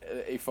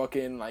a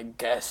fucking like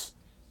guess.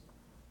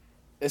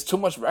 It's too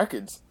much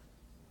records.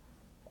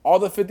 All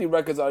the 50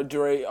 records are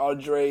Dre.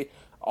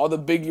 All the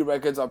Biggie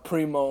records are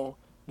Primo.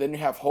 Then you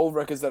have Hov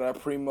records that are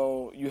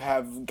Primo. You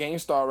have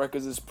Gangstar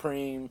records is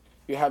Preem.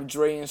 You have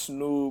Dre and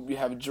Snoop. You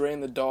have Dre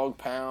and the Dog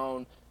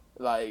Pound.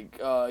 Like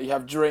you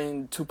have Dre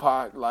and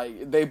Tupac.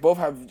 Like they both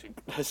have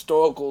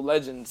historical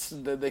legends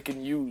that they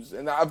can use,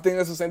 and I think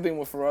that's the same thing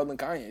with Pharrell and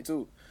Kanye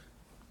too.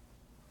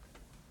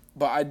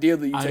 But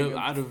ideally, you take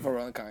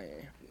Pharrell and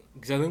Kanye.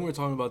 Because I think we're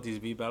talking about these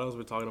beat battles.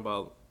 We're talking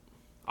about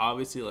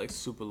obviously like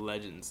super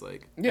legends.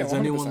 Like, yeah, is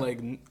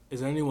 100%. Is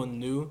there anyone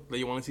new that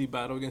you want to see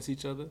battle against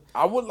each other?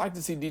 I would like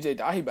to see DJ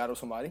Dahi battle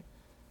somebody.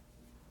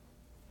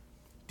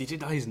 DJ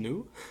Dahi's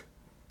new?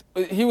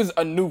 He was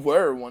a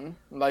newer one.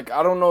 Like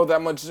I don't know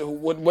that much.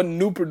 What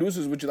new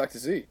producers would you like to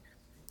see?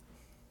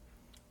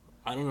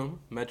 I don't know.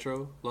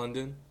 Metro,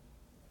 London.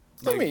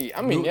 Like,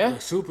 I mean, yeah.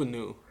 Like super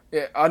new.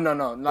 Yeah,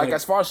 no. Like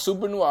as far as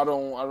super new, I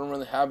don't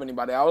really have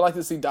anybody. I would like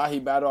to see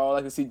Dahi battle. I would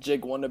like to see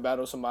Jake Wonder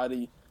battle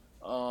somebody.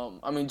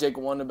 Jake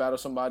Wonder battle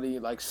somebody.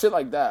 Like shit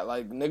like that.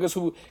 Like niggas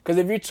who, because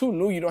if you're too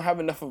new, you don't have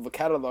enough of a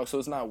catalog, so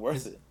it's not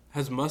worth it.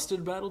 Has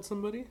Mustard battled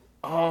somebody?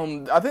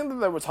 I think that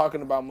they were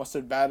talking about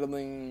Mustard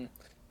battling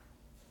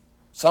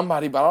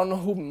somebody, but I don't know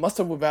who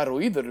Mustard would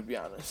battle either. To be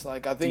honest,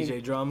 like I think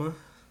DJ Drama.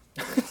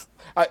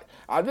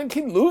 I think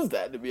he'd lose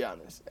that, to be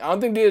honest. I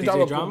don't think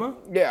DJ Drama.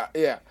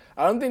 Yeah.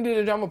 I don't think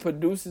DJ Drama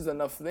produces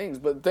enough things.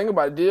 But think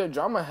about it, DJ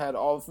Drama had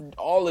all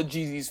of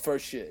Jeezy's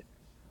first shit.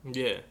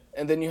 Yeah.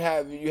 And then you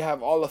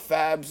have all of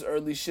Fab's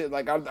early shit.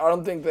 Like I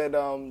don't think that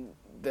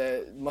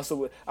that Mustard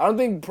would. I don't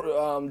think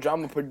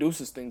Drama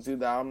produces things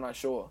either. I'm not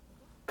sure.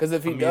 Because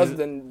if he does,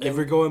 then if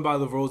we're going by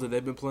the roles that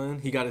they've been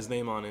playing, he got his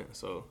name on it.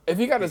 So if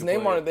he got his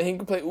name on it, then he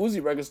can play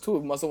Uzi records too.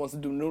 If Mustard wants to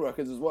do new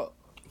records as well.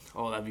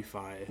 Oh, that'd be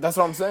fire. That's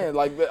what I'm saying.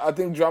 Like, I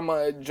think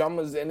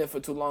drama's in it for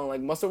too long. Like,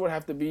 Mustard would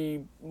have to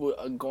be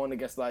going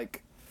against,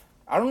 like,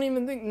 I don't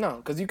even think, no,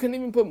 because you couldn't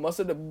even put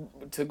Mustard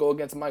to go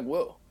against Mike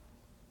Will.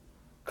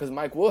 Because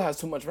Mike Will has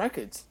too much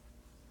records.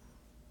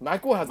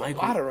 Mike Will has a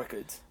lot of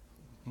records.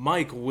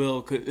 Mike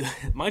Will could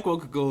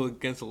go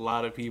against a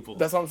lot of people.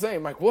 That's what I'm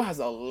saying. Mike Will has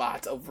a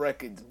lot of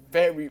records.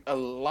 A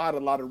lot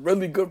of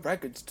really good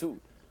records, too.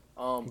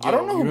 I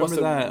don't know who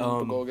Mustard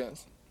would go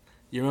against.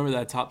 You remember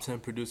that top 10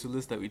 producer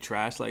list that we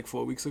trashed like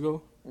 4 weeks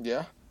ago?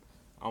 Yeah.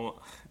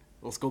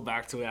 Let's go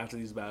back to it after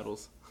these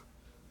battles.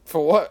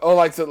 For what?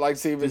 Oh, to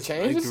see if it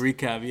changes? Like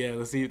recap, yeah.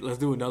 Let's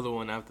do another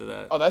one after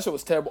that. Oh, that shit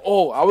was terrible.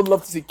 Oh, I would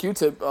love to see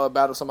Q-Tip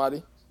battle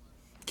somebody.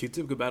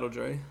 Q-Tip could battle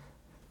Dre.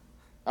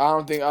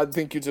 I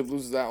think Q-Tip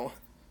loses that one.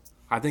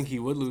 I think he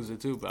would lose it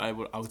too, but I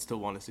would still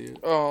want to see it.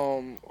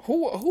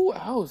 Who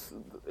else?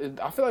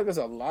 I feel like there's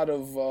a lot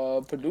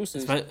of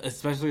producers,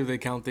 especially if they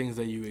count things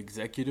that you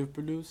executive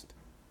produced.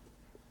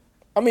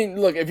 I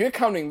mean, look, if you're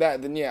counting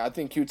that, then yeah, I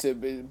think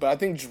Q-Tip is. But I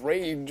think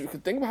Dre.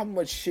 Think about how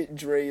much shit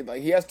Dre.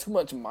 Like, he has too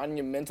much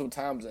monumental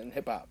times in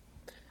hip hop,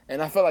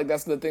 and I feel like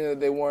that's the thing that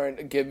they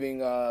weren't giving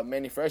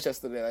Manny Fresh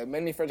yesterday. Like,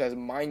 Manny Fresh has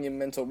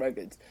monumental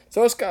records.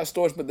 So it's Scott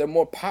Storch, but they're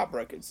more pop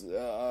records.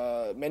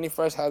 Manny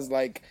Fresh has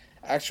like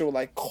actual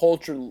like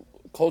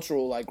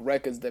cultural like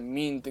records that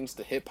mean things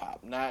to hip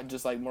hop, not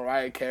just like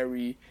Mariah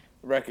Carey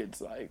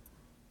records. Like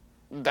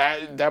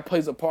that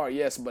plays a part,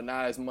 yes, but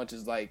not as much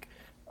as like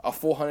a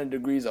 400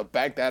 Degrees or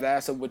Back That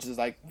Ass Up, which is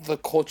like the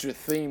culture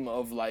theme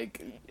of like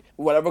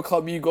whatever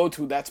club you go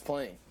to, that's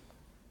playing,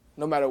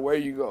 no matter where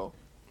you go.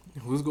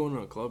 Who's going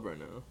to a club right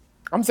now?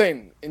 I'm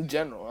saying in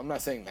general. I'm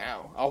not saying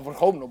now. I would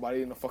hope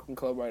nobody in a fucking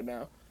club right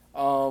now.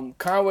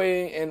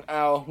 Conway and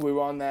Al, we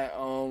were on that.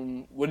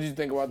 What did you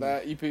think about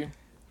that EP?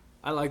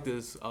 I like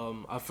this.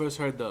 I first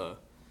heard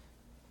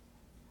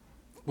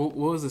what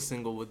was the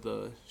single with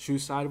the Shoe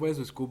Sideways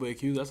with Schoolboy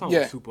Q? That song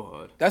was super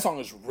hard. That song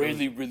is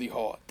really, really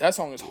hard. That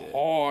song is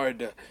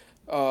hard.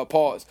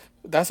 Pause.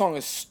 That's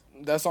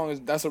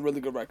a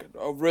really good record.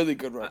 A really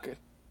good record.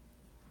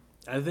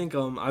 I think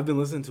I've been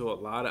listening to a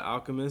lot of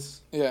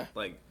Alchemist. Yeah.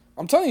 Like,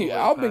 I'm telling you,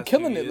 I've been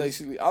killing it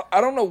lately.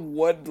 I don't know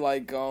what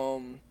like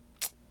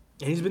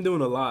he's been doing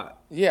a lot.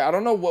 Yeah, I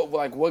don't know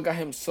what got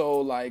him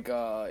so like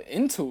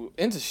into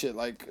shit.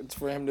 Like, it's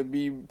for him to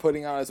be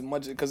putting out as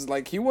much, because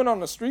like he went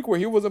on a streak where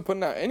he wasn't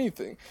putting out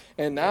anything,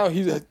 and now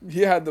he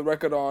had the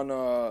record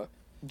on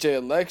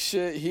JLX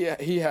shit.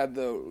 He had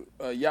the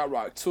Yacht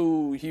Rock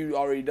 2. He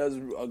already does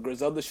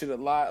Griselda shit a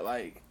lot.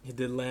 Like, he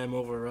did Lamb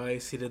Over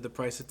Rice. He did The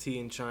Price of Tea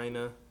in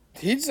China.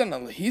 He's done a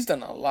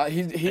lot.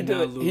 He did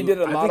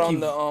a lot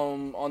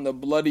on the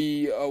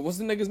bloody what's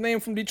the nigga's name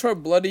from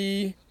Detroit?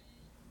 Bloody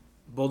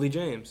Boldy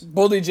James.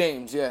 Boldy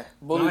James, yeah.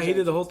 He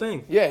did the whole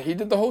thing. Yeah, he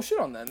did the whole shit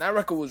on that. And that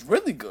record was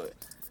really good.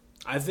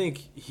 I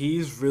think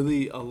he's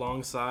really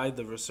alongside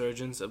the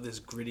resurgence of this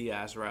gritty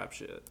ass rap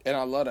shit. And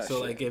I love that shit.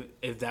 So like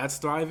if that's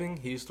thriving,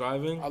 he's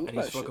thriving, and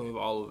he's fucking with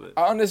all of it.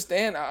 I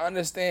understand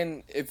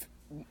if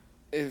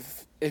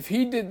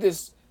he did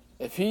this,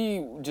 if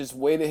he just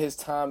waited his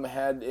time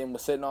and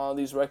was setting all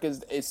these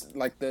records, it's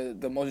like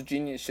the most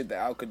genius shit that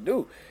Al could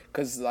do.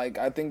 Because like,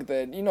 I think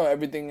that,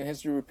 everything in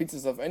history repeats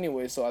itself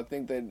anyway, so I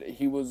think that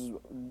he was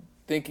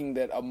thinking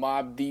that a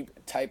Mobb Deep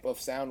type of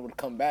sound would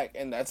come back,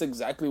 and that's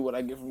exactly what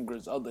I get from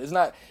Griselda. It's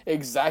not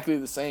exactly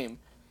the same,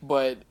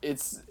 but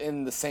it's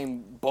in the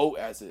same boat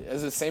as it.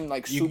 It's the same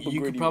like super gritty.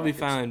 You could probably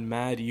find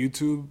mad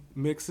YouTube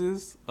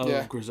mixes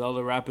of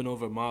Griselda rapping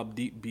over Mobb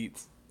Deep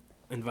beats,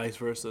 and vice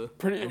versa,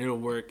 and it'll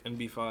work and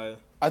be fire.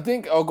 I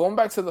think going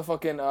back to the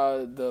fucking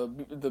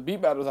the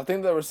beat battles, I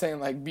think they were saying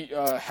like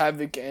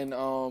Havoc and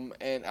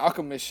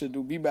Alchemist should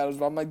do beat battles,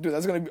 but I'm like, dude,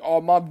 that's gonna be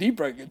all Mobb Deep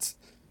records.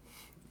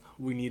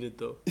 We need it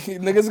though.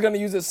 Niggas gonna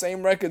use the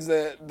same records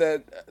that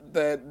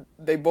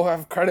they both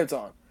have credits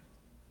on.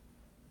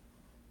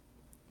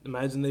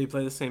 Imagine they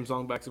play the same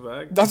song back to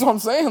back. That's what I'm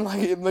saying. Like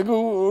nigga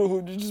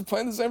who just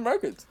playing the same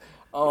records.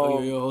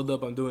 Yo, hold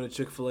up! I'm doing a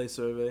Chick-fil-A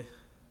survey.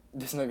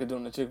 This nigga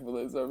doing the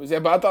Chick-fil-A service. Yeah,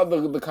 but I thought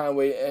the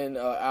Conway and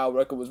Al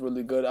record was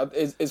really good.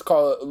 It's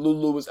called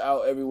Lulu is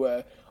Out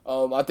Everywhere.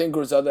 I think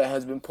Griselda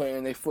has been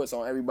putting their foots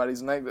on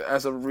everybody's neck.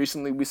 As of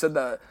recently, we said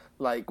that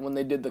like when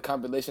they did the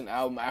compilation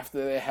album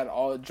after they had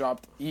all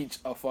dropped each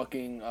a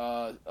fucking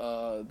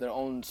their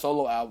own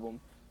solo album.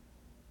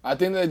 I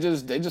think they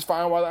just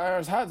find while the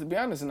iron's hot, to be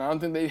honest, and I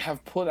don't think they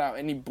have put out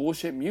any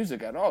bullshit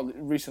music at all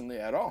recently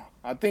at all.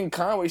 I think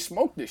Conway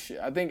smoked this shit.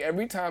 I think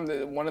every time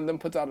that one of them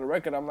puts out a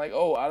record, I'm like,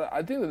 oh,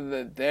 I think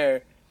that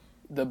they're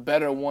the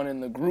better one in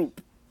the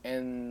group,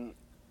 and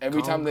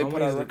every time they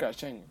put out a record, it's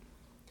changing.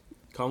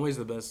 Conway's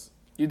the best.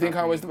 You think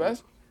Conway's the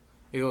best?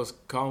 It goes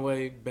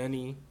Conway,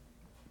 Benny,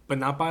 but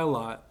not by a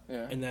lot,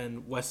 yeah. And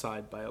then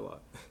Westside by a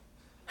lot.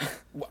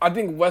 I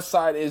think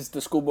Westside is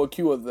the Schoolboy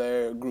Q of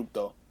their group,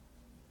 though.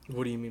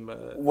 What do you mean by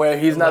that? Where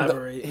he's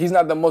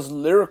not the most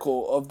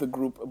lyrical of the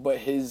group, but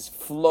his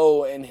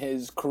flow and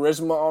his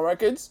charisma on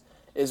records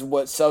is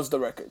what sells the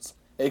records.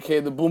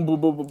 AKA the boom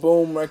boom boom boom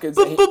boom records.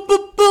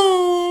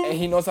 And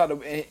he knows how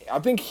to. I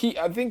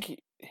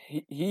think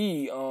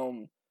he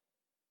hold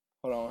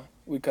on,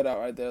 we cut out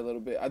right there a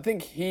little bit. I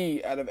think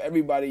he, out of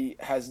everybody,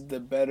 has the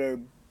better.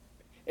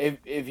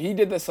 If he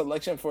did the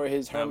selection for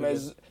his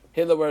Hermes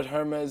Hitler's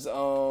Hermes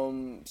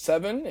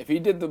 7, if he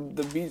did the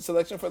beat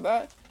selection for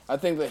that, I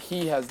think that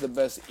he has the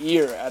best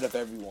ear out of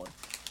everyone.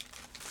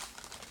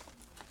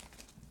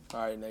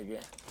 All right,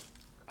 nigga.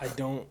 I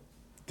don't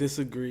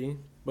disagree,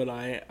 but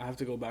I have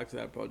to go back to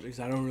that project 'cause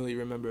I don't really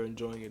remember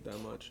enjoying it that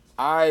much.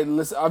 I've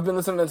been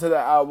listening to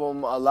that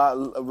album a lot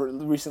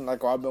recently.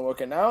 Like while I've been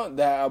working out,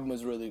 that album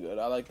is really good.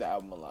 I like the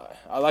album a lot.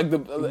 I like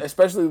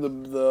especially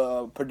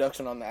the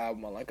production on the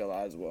album. I like a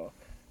lot as well.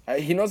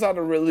 He knows how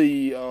to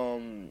really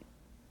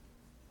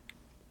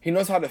he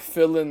knows how to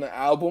fill in the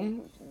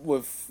album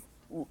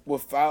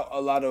without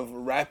a lot of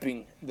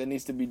rapping that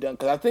needs to be done.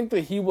 Because I think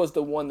that he was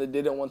the one that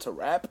didn't want to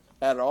rap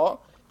at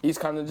all. He's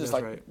kind of just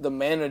the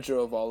manager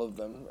of all of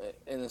them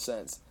in a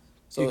sense.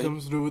 So he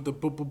comes through with the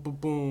boom, boom, boom,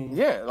 boom.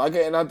 Yeah, like,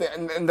 and I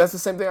think, and that's the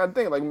same thing I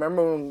think. Like,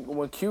 remember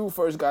when Q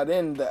first got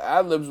in, the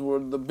ad libs were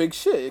the big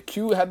shit.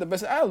 Q had the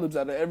best ad libs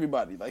out of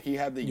everybody. Like, he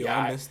had the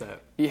I missed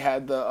that. He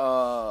had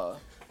the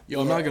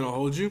I'm not gonna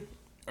hold you.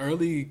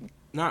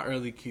 Not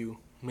early Q.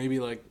 Maybe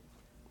like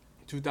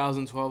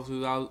 2012,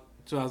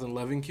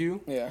 2011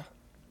 Q. Yeah.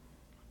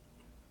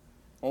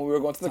 When we were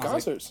going to the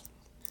concerts.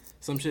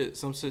 Some shit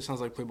sounds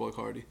like Playboi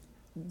Carti.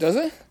 Does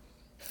it?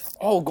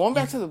 Oh, going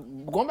back to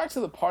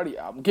the Party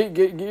album. Get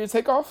your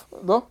take off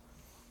though.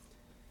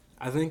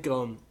 I think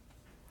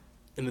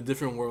in a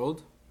different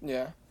world.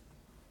 Yeah.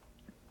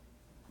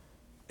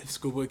 If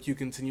Schoolboy Q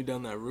continued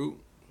down that route,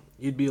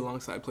 you'd be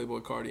alongside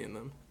Playboi Carti in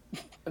them.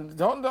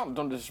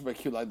 Don't disrespect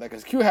Q like that,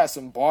 because Q has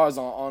some bars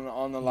on a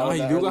lot of that. No,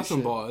 he do got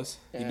some bars.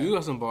 Yeah. He do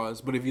got some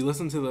bars. But if you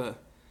listen to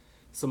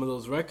some of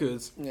those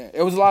records, yeah,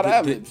 it was a lot of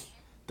ad libs.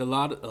 A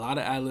lot of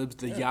ad libs,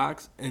 the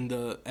yaks and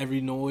the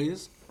every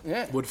noise,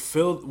 yeah, would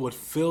fill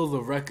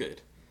the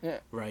record,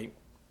 yeah, right,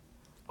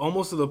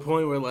 almost to the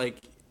point where like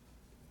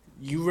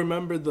you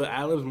remember the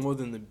ad libs more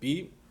than the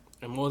beat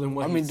and more than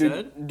what he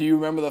said. Do you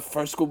remember the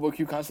first Schoolboy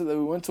Q concert that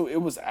we went to?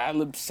 It was ad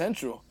lib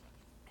central.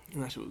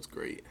 And that shit was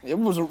great. That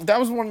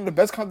was one of the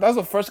best. That was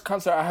the first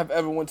concert I have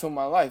ever went to in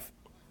my life.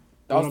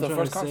 That was the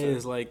first concert. What I'm trying to say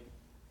is like,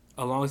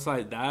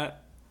 alongside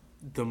that,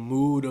 the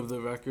mood of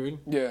the record,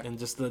 yeah, and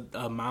just the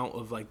amount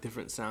of like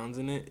different sounds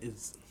in it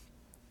is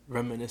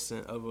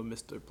reminiscent of a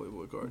Mr.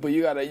 Playboi Carti. But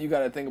you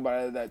gotta think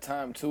about it at that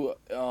time too.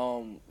 The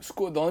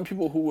only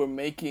people who were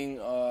making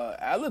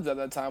ad-libs at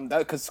that time,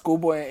 because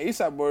Schoolboy and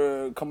ASAP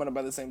were coming up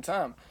at the same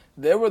time.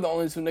 They were the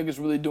only two niggas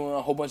really doing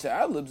a whole bunch of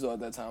ad-libs though at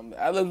that time.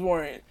 Ad-libs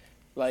weren't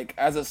like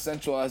as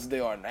essential as they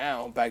are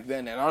now back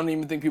then, and I don't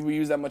even think people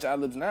use that much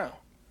ad-libs now.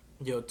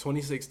 Yo,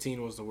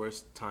 2016 was the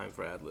worst time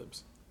for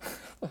ad-libs.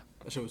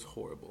 That shit was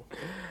horrible.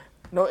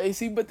 No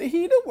AC, but the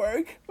heat of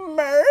work.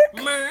 Merc.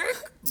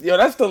 Yo,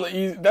 that's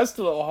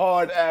still a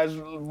hard ass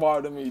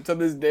bar to me to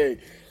this day.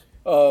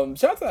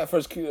 Shout out to that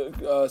first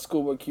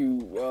Schoolboy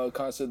Q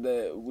concert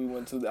that we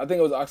went to. I think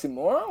it was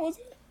Oxymoron, was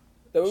it?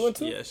 That we went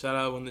to? Yeah, shout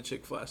out when the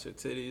chick flashed her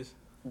titties.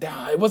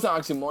 Nah, it wasn't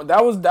Oxymoron.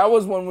 That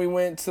was when we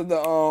went to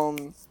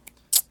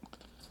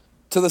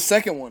the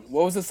second one.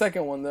 What was the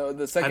second one?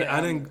 The second.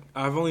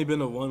 I've only been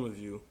to one with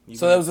you.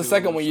 So that was the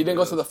second one. You didn't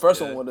go to the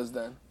first one with us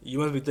then. You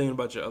must be thinking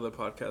about your other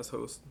podcast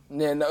host.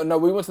 Yeah, no.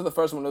 We went to the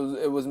first one.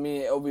 It was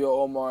me, Elvio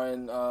Omar,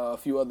 and a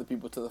few other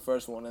people to the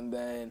first one, and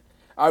then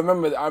I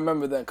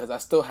remember then because I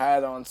still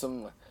had on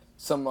some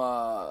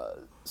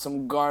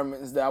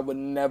garments that I would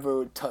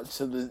never touch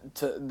to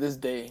this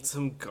day.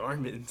 Some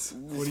garments.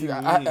 What do you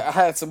mean? I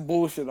had some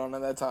bullshit on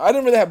at that time. I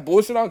didn't really have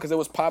bullshit on because it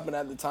was popping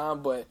at the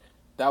time, but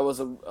that was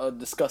a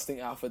disgusting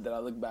outfit that I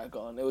look back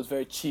on. It was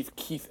very Chief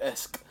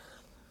Keef-esque.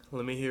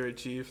 Let me hear it,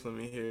 Chief. Let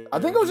me hear it. I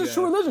think it was just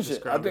True Religion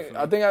shit. I think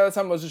at that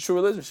time it was just True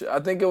Religion shit. I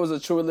think it was a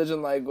True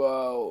Religion like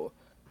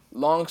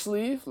long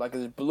sleeve, like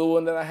this blue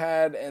one that I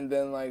had, and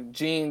then like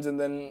jeans, and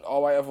then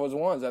all white Air Force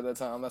Ones at that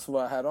time. That's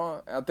what I had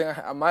on. I think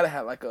I might have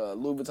had like a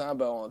Louis Vuitton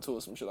belt on too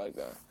or some shit like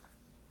that.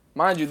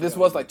 Mind you, this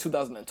was like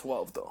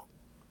 2012 though.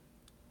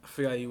 I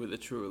forgot you were the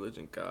True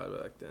Religion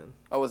god back then.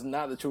 I was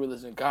not the True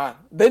Religion god.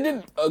 They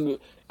didn't.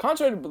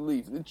 Contrary to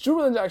belief, the True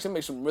Religion actually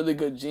makes some really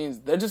good jeans.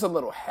 They're just a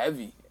little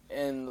heavy,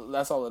 and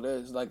that's all it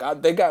is. Like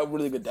they got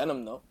really good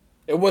denim though.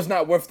 It was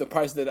not worth the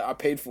price that I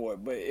paid for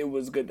it, but it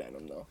was good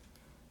denim though.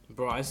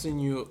 Bro, I seen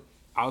you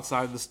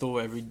outside the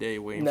store every day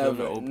waiting for them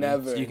to open.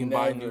 Never, so you can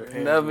buy a new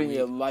pair. Never in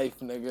your life,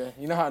 nigga.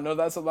 You know how I know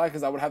that's a lie?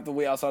 Because I would have to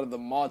wait outside of the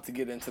mall to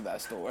get into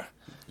that store.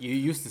 You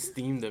used to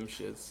steam them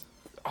shits.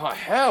 Oh,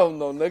 hell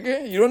no,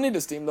 nigga. You don't need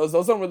to steam those.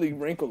 Those don't really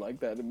wrinkle like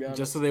that, to be honest.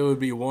 Just so they would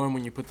be warm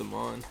when you put them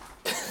on.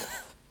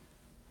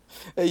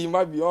 Hey, you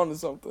might be on to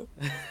something.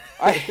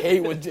 I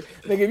hate when...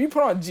 nigga, if you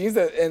put on jeans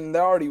and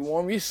they're already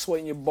warm, you're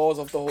sweating your balls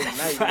off the whole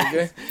night,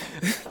 nigga.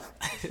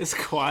 It's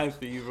quiet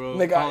for you, bro.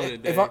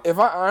 Nigga, if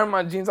I iron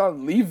my jeans, I'll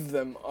leave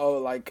them,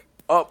 like,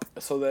 up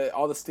so that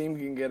all the steam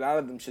can get out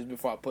of them shits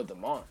before I put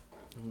them on.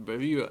 But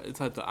if you're the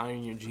type to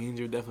iron your jeans,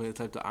 you're definitely the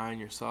type to iron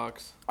your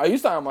socks. I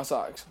used to iron my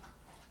socks.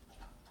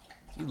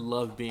 You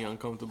love being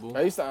uncomfortable.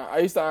 I used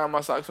to iron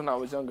my socks when I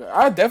was younger.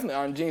 I definitely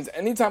iron jeans.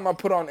 Anytime I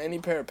put on any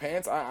pair of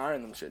pants, I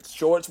iron them shits.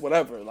 Shorts,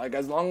 whatever. Like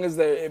as long as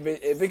if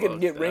it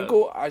could get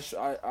wrinkled, I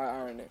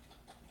iron it.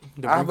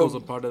 The wrinkles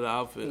are part of the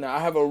outfit. Nah, I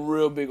have a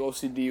real big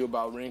OCD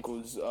about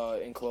wrinkles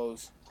in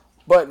clothes.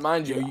 But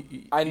mind you,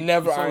 I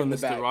never ironed the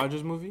back. Mr.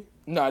 Rogers movie?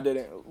 No, I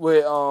didn't.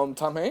 With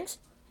Tom Hanks?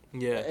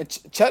 Yeah. And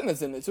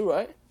Chetnut's in it too,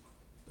 right?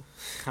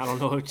 I don't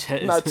know if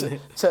Chet is in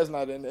it. Chet's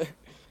not in it.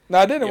 No,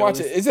 I didn't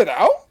watch it. Is it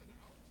out?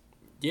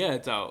 Yeah,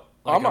 it's out.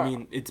 Like, I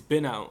mean, it's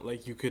been out.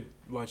 Like, you could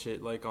watch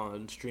it, like,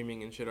 on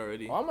streaming and shit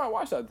already. Well, I might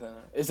watch that then.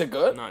 Is it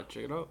good? Nah,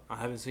 check it out. I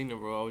haven't seen it,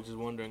 bro. I was just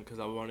wondering because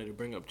I wanted to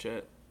bring up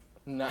Chet.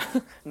 Nah,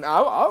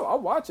 I'll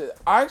watch it.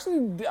 I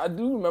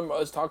do remember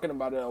us talking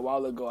about it a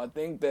while ago. I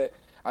think that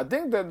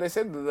they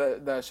said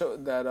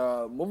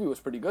that movie was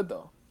pretty good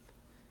though.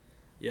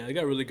 Yeah, it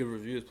got really good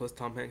reviews. Plus,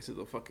 Tom Hanks is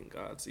a fucking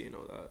god, so you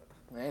know that.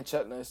 Man,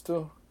 Chetnut is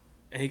too.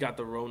 And he got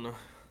the Rona.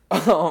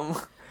 I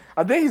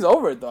think he's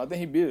over it though. I think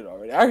he beat it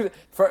already. Actually,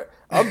 for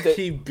update,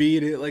 he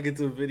beat it like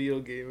it's a video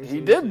game. He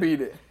did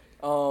beat it.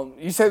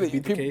 You say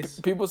that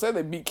people say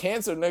they beat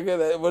cancer,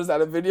 nigga. What is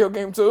that, a video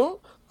game too?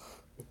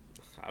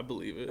 I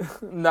believe it.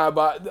 Nah,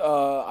 but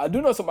I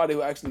do know somebody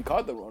who actually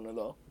caught the Rona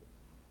though.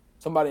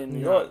 Somebody in New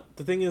York.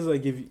 The thing is,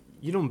 like, if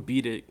you don't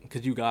beat it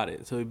because you got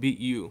it, so it beat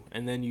you,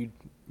 and then you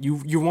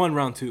won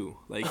round 2.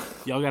 Like,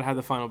 y'all gotta have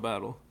the final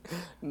battle.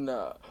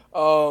 Nah.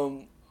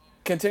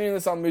 Continuing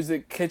this on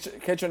music,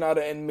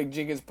 Kitchenada and Mick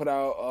Jenkins put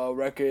out a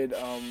record.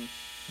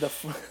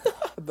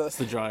 It's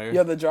the dryer.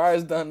 Yeah, the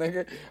dryer's done,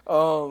 nigga.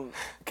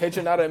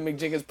 Kitchenada and Mick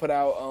Jenkins put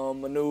out a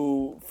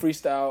new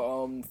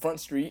freestyle, Front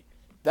Street.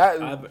 I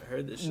haven't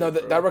heard this shit. No,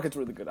 that record's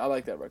really good. I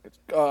like that record.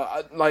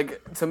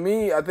 To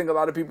me, I think a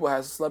lot of people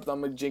have slept on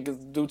Mick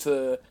Jenkins due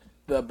to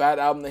the bad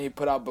album that he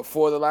put out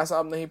before the last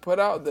album that he put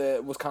out.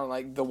 That was kind of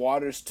like The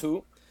Waters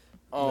too.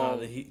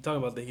 Talking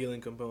about the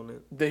healing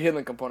component. The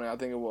healing component, I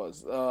think it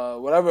was.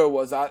 Whatever it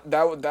was,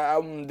 that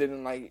album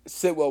didn't like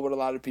sit well with a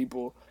lot of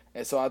people,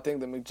 and so I think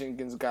that Mick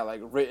Jenkins got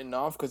like written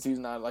off because he's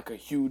not like a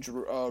huge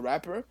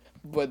rapper.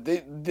 But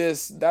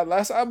that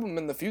last album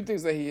and the few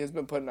things that he has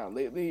been putting out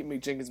lately,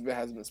 Mick Jenkins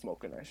has been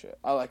smoking that shit.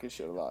 I like his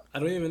shit a lot. I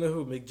don't even know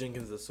who Mick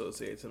Jenkins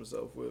associates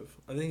himself with.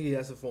 I think he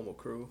has a formal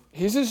crew.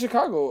 He's a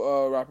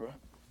Chicago rapper.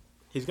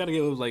 He's got to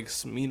get with like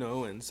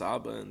Smino and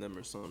Saba and them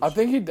or something. I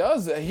think he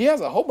does. He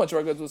has a whole bunch of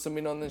records with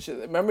Smino and shit.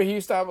 Remember, he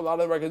used to have a lot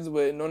of records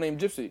with No Name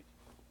Gypsy.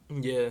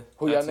 Yeah.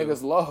 Who y'all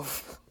niggas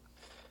love.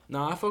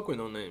 Nah, I fuck with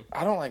No Name.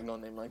 I don't like No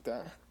Name like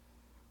that.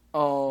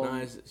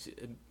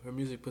 Her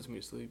music puts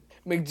me to sleep.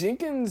 Mick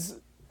Jenkins,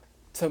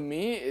 to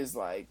me, is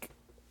like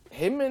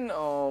him and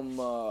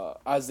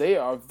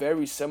Isaiah are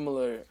very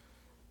similar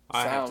sounds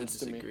I have to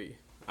disagree. to me.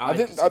 I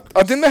think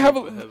they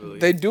have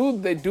they do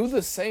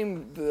the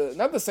same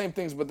not the same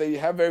things, but they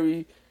have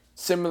very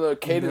similar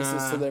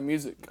cadences to their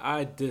music.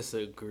 I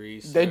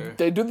disagree, sir.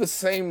 They do the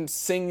same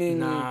singing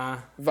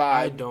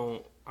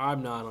vibe.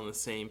 I'm not on the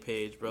same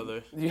page,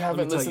 brother. You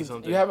haven't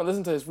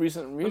listened to his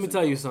recent music. Let me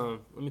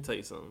tell you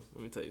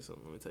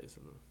something.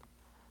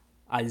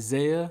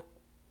 Isaiah,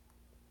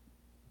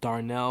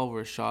 Darnell,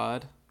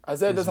 Rashad.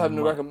 Isaiah does have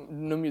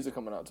new music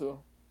coming out too.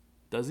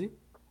 Does he?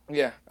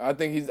 Yeah, I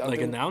think he's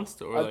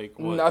announced or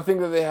what? I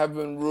think that they have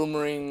been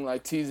rumoring,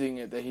 like teasing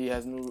it, that he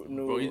has new.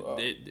 Bro, we've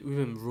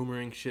been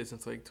rumoring shit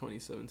since like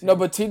 2017. No,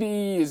 but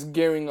TDE is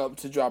gearing up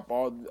to drop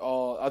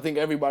all. I think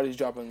everybody's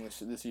dropping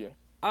this year.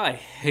 I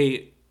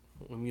hate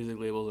when music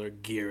labels are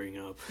gearing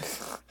up.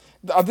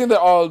 I think they're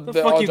all. What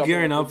the fuck are you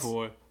gearing up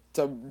for?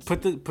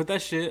 Put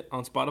that shit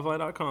on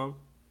Spotify.com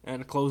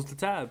and close the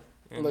tab.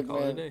 Look,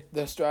 man,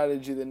 there's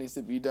strategy that needs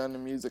to be done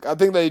in music. I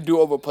think they do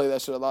overplay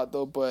that shit a lot,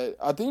 though. But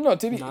I think they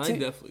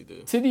definitely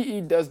do.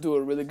 TDE does do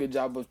a really good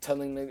job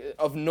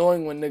of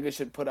knowing when niggas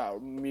should put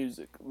out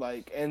music,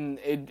 like, and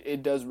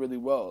it does really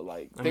well.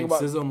 Like,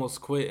 SZA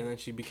almost quit, and then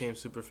she became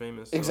super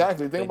famous. So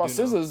exactly. Think about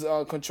SZA's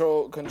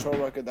control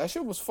record. That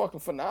shit was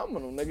fucking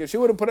phenomenal, nigga. She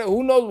would have put out.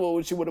 Who knows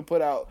what she would have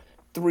put out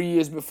 3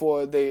 years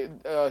before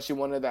she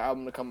wanted the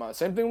album to come out.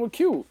 Same thing with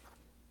Q.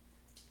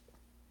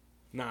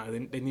 Nah, they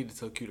need to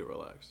tell Q to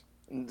relax.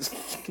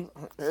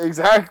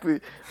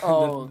 Exactly.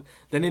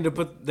 They need to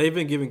put. They've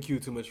been giving Q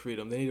too much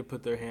freedom. They need to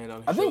put their hand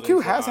on. I think Q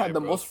has had the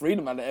most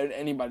freedom out of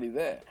anybody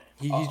there.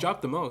 He's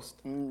dropped the most.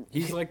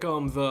 He's like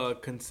the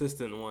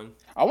consistent one.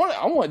 I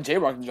want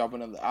J-Rock to drop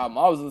another album.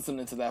 I was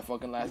listening to that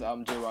fucking last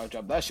album J-Rock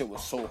dropped. That shit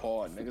was so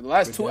hard, nigga. The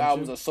last two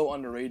albums are so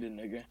underrated,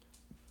 nigga.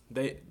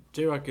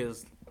 J-Rock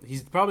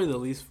he's probably the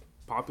least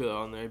popular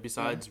on there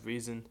besides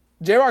Reason.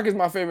 J-Rock is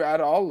my favorite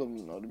out of all of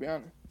them, though, to be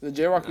honest. That's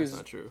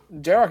not true.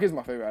 J-Rock is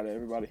my favorite out of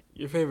everybody.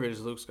 Your favorite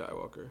is Luke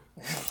Skywalker.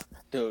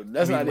 Dude,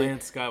 Lance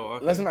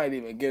Skywalker. Let's not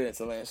even get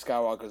into Lance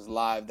Skywalker's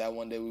live that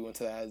one day we went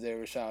to the Isaiah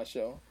Rashad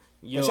show.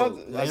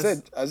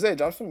 Isaiah,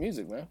 drop some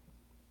music, man.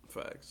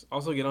 Facts.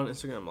 Also, get on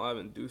Instagram Live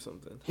and do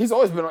something. He's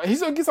always been on. He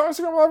gets on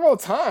Instagram Live all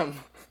the time.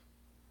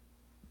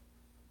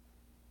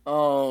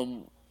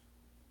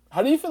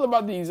 How do you feel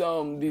about these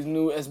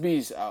new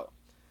SBs out?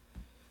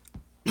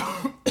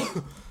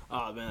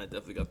 Oh man, I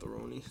definitely got the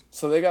Roni.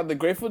 So they got the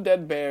Grateful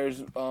Dead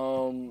Bears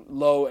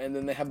low, and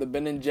then they have the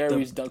Ben and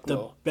Jerry's Dunk The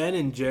Low. Ben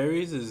and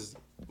Jerry's is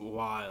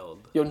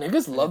wild. Yo,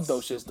 niggas love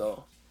those shits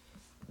though.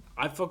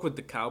 I fuck with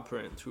the cow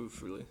print,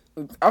 truthfully.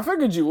 I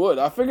figured you would.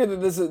 I figured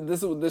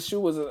that this shoe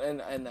was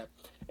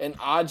an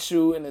odd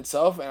shoe in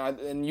itself,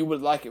 and you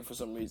would like it for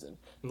some reason.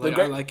 Like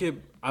I like it.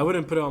 I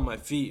wouldn't put it on my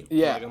feet.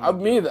 Yeah, like,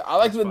 me either. I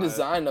like the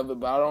design of it,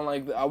 but I don't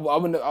like. I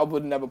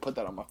would never put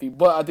that on my feet.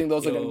 But I think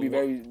those are gonna be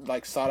very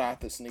like sought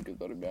after sneakers,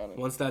 though. To be honest.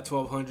 Once that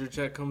 1,200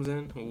 check comes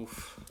in,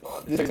 oof.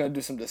 They're gonna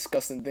do some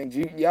disgusting things.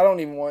 Y'all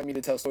don't even want me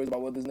to tell stories about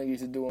what this nigga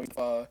used to do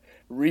on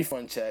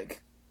refund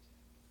check.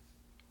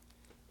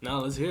 Nah,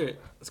 let's hear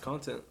it. It's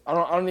content. I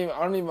don't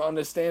even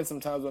understand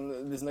sometimes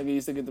when this nigga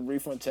used to get the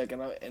refund check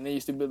and it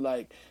used to be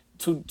like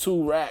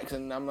two racks,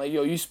 and I'm like,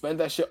 yo, you spent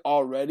that shit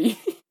already?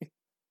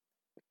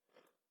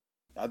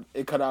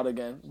 It cut out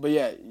again, but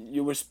yeah,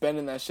 you were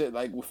spending that shit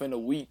like within a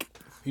week.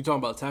 You talking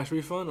about tax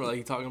refund, or like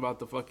you talking about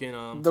the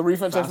fucking the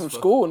refund check from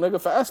school, nigga,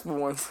 fast for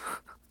once.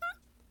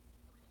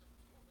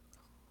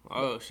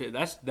 Oh shit,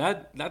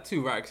 that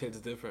 2 racks hits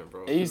different,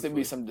 bro. It used to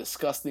be some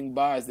disgusting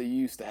buys that you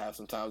used to have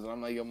sometimes, and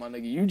I'm like, yo, my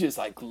nigga, you just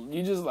like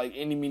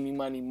any meeny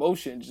miny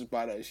motion, just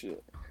buy that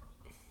shit.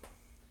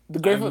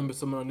 I remember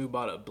someone I knew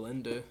bought a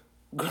blender.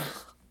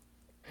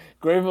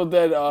 Grateful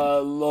Dead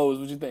lows.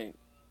 What you think?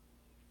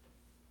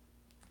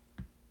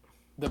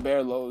 The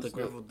Bear lows. The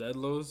Grateful Dead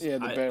lows. Yeah,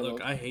 the Bear lows.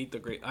 Look, I hate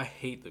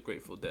the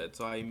Grateful Dead,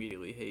 so I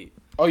immediately hate.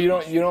 Oh, you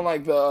don't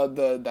like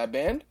that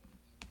band?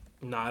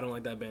 Nah, I don't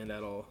like that band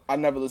at all. I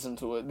never listened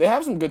to it. They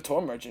have some good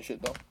tour merch and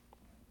shit though.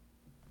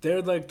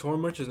 Their like tour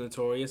merch is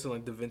notorious in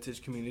like the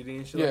vintage community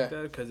and shit like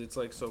that because it's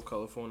like so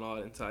colorful and odd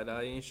and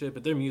tie-dye and shit.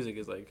 But their music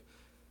is like,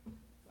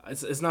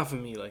 it's not for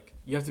me. Like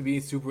you have to be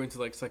super into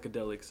like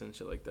psychedelics and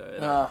shit like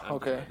that. I'm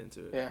okay. not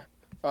into it. Yeah.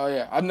 Oh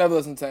yeah, I've never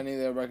listened to any of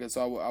their records,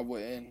 so I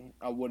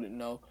wouldn't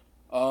know.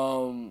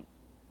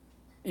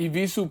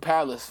 Evisu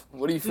Palace.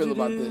 What do you feel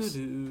about this?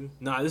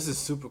 Nah, this is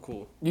super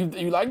cool. You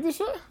like this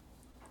shit?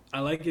 I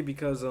like it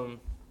because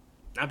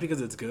not because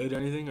it's good or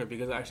anything, or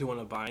because I actually want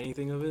to buy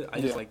anything of it. I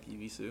just like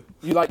Evisu.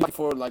 You like it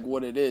for like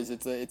what it is.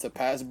 It's a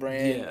past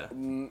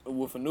brand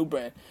with a new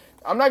brand.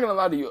 I'm not gonna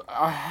lie to you.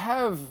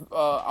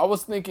 I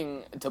was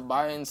thinking to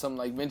buy in some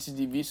like vintage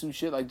Evisu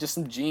shit, like just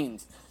some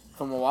jeans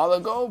from a while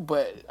ago,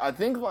 but I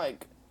think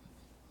like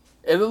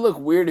it'll look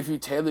weird if you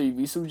tailor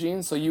Evisu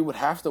jeans, so you would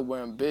have to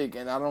wear them big,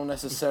 and I don't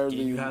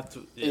necessarily. You have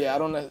to. Yeah, I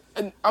don't.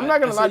 And I'm not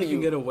gonna lie to you. You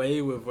can get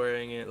away with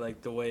wearing it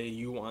like the way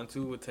you want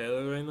to with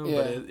Taylor right now,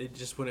 but it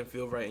just wouldn't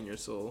feel right in your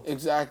soul.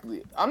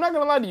 Exactly. I'm not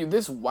gonna lie to you.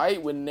 This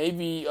white with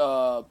navy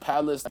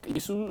Palace like,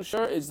 Evisu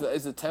shirt is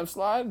the temp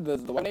slide, the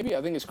white navy.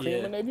 I think it's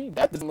cream and navy.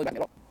 That doesn't look like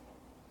it at all.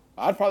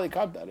 I'd probably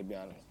cop that, to be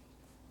honest.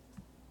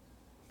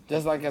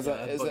 Just like as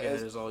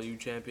all you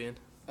champion.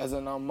 As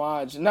an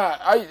homage.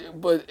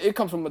 But it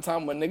comes from a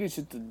time when niggas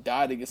used to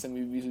die to get some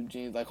Evisu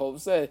jeans. Like Hope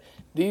said,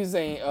 these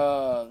ain't,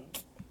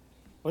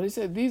 what he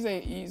said, these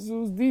ain't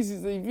Evisus, these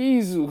is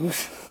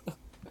Evisus.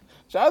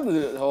 Shout out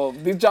to Hope.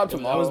 These dropped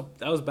tomorrow.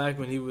 That was back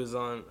when he was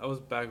on,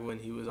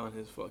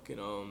 his fucking,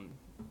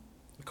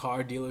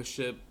 car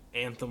dealership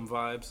anthem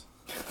vibes.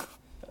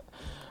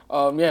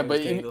 But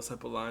getting those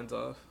type of lines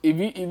off.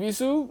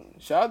 Evisu,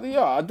 shout out to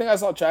y'all. I think I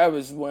saw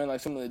Travis wearing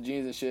like some of the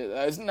jeans and shit.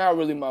 It's not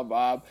really my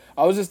vibe.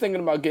 I was just thinking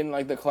about getting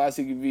like the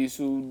classic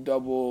Evisu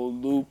double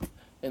loop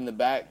in the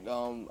back. I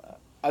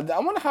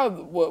wonder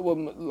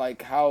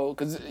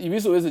because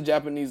Evisu is a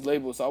Japanese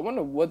label, so I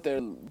wonder what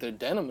their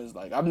denim is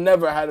like. I've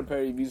never had a pair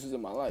of Evisus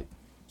in my life,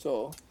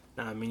 so.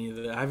 Nah, me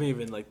neither. I haven't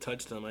even like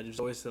touched them. I just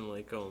always been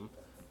like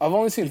I've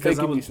only seen fake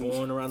Evisus. Because I was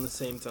born around the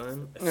same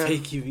time. Yeah.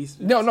 Fake Evisus.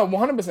 No,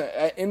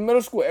 100%. In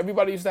middle school,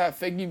 everybody used to have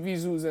fake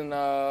Evisus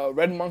and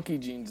Red Monkey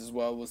jeans as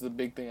well was the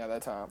big thing at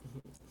that time.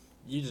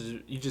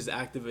 You just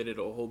activated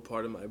a whole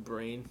part of my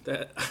brain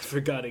that I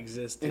forgot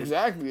existed.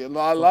 Exactly. A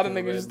lot of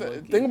niggas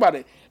think about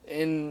it.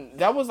 And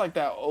that was like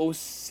that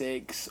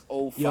 06,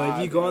 05. Yo,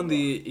 if you go on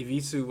the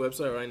Evisu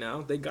website right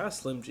now, they got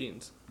slim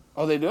jeans.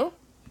 Oh, they do?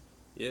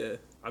 Yeah.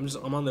 I'm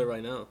on there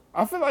right now.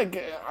 I feel like,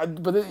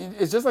 but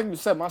it's just like you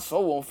said, my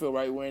soul won't feel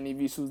right wearing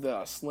Evisus that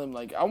are slim.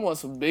 Like I want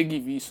some big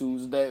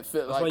Evisus that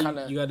fit. That's like kind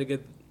of. You got to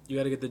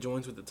get the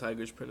joints with the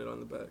tigers printed on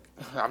the back.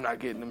 I'm not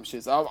getting them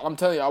shits. I'm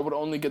telling you, I would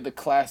only get the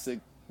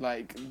classic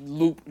like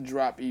loop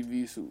drop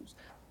Evisus.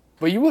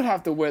 But you would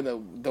have to wear the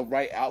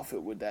right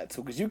outfit with that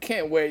too, because you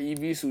can't wear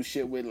Evisu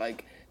shit with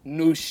like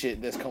new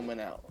shit that's coming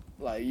out.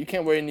 Like you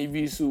can't wear an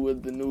Evisu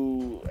with the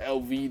new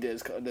LV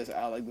that's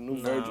out, like the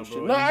new Virgil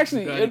shit. No,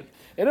 actually,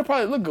 it'll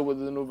probably look good with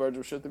the new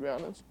Virgil shit. To be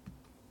honest,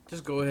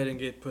 just go ahead and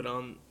get put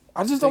on.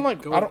 I just don't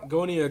like.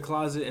 Go into your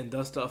closet and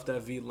dust off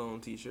that V-Lone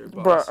t-shirt,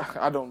 boss.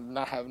 Bruh, I don't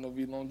not have no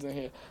V-Lones in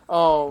here.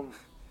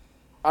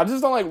 I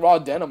just don't like raw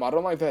denim. I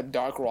don't like that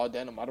dark raw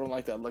denim. I don't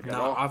like that look at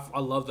all. I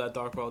love that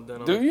dark raw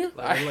denim. Do you?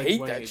 I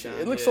hate that shit.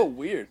 It looks so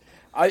weird.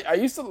 I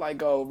used to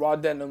like raw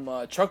denim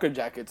trucker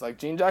jackets, like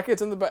jean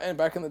jackets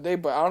back in the day,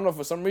 but I don't know,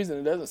 for some reason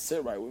it doesn't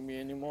sit right with me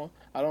anymore.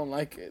 I don't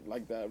like it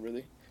like that,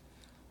 really.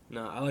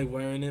 Nah, I like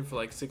wearing it for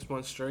like 6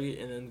 months straight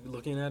and then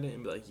looking at it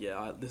and be like,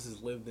 yeah, this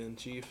is lived in,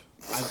 chief.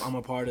 I'm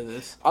a part of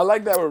this. I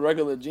like that with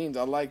regular jeans.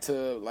 I like to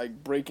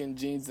like break in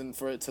jeans and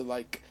for it to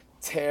like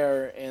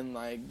tear and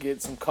like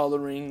get some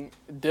coloring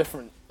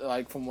different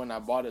like from when I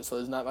bought it, so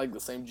it's not like the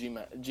same jean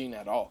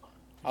at all.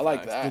 I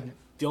like that.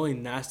 The only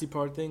nasty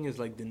part thing is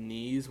like the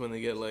knees when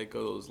they get like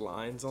those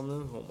lines on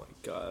them. Oh my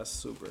god, that's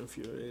super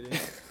infuriating.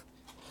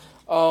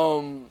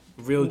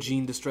 Real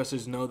jean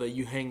distressors know that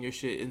you hang your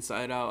shit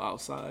inside out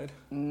outside.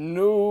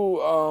 New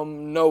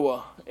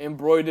Noah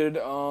embroidered.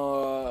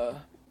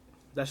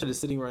 That shit is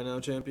sitting right now,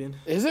 champion.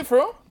 Is it for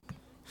real?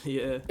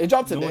 Yeah. It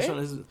dropped today?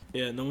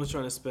 No one's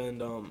trying to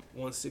spend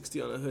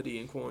 $160 on a hoodie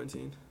in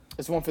quarantine.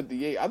 It's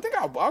 $158. I think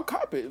I'll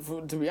cop it.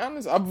 To be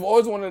honest, I've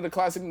always wanted the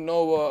classic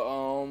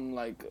Noah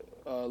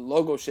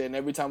logo shit, and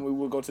every time we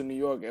would go to New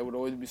York, it would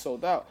always be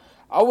sold out.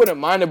 I wouldn't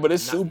mind it, but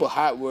it's super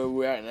hot where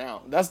we're at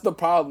now. That's the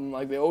problem.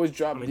 Like they always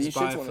drop these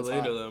shits when it's hot.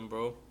 Later then,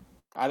 bro.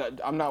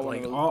 I'm not one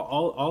of those.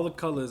 All the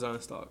colors are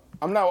in stock.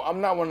 I'm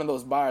not one of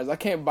those buyers. I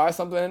can't buy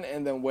something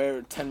and then wear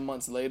it 10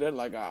 months later.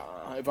 Like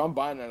if I'm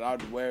buying it,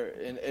 I'd wear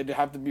it, and it'd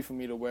have to be for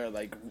me to wear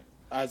like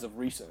as of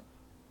recent.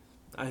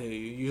 I hear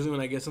you. Usually when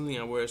I get something,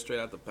 I wear it straight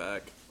out the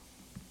pack.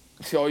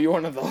 So you're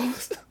one of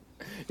those.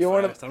 You're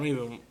one of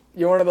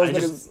those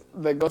niggas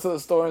that go to the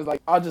store and is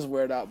like, I'll just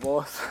wear it out,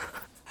 boss.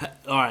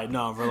 All right,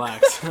 no,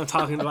 relax. I'm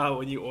talking about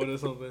when you order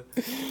something.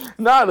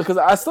 Nah, because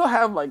I still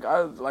have like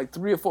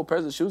 3 or 4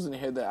 pairs of shoes in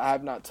here that I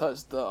have not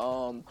touched.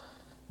 The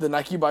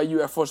Nike by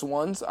You Air Force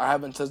Ones, I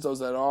haven't touched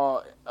those at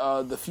all.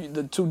 The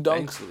 2 dunks,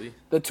 Thankfully.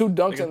 the 2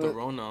 dunks and the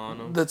Rona on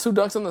them. The 2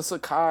 dunks and the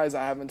Sakai's,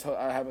 I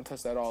haven't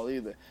touched at all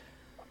either.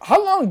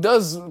 How long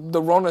does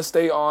the Rona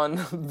stay on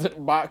the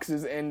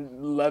boxes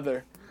and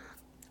leather?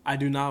 I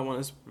do not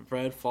want to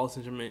spread false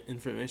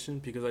information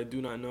because I do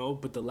not know,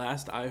 but the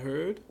last I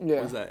heard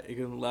was that it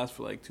can last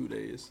for like 2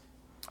 days.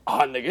 Oh,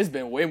 nigga, it's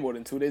been way more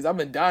than 2 days. I've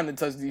been dying to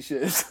touch these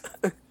shits.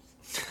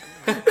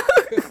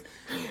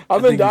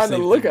 I've been dying to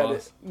look at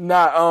it.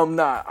 Nah.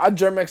 I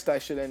Germex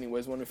that shit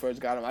anyways when we first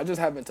got them. I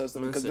just haven't touched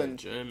them because then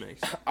Germex.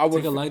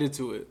 Take a lighter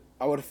to it.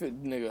 I would have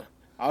nigga.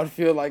 I would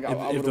feel like I would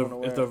want to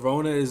wear it. If the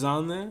Rona is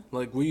on there,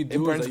 like what you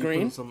do is that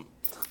green?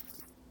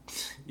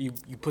 You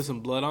put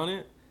some blood on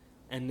it,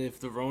 and if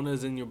the Rona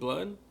is in your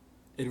blood,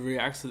 it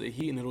reacts to the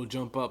heat and it'll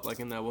jump up like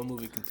in that one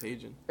movie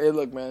Contagion. Hey,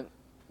 look, man.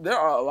 There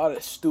are a lot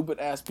of stupid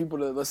ass people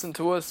that listen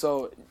to us.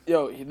 So,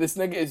 yo, this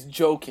nigga is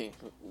joking,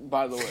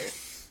 by the way.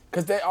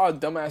 Because they are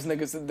dumbass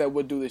niggas that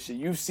would do this shit.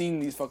 You've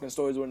seen these fucking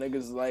stories where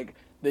niggas, like,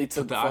 they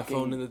took the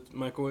iPhone in the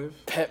microwave?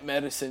 Pet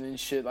medicine and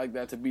shit like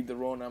that to beat the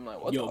Rona. I'm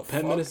like, what the fuck? Yo,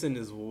 pet medicine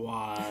is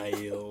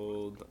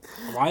wild.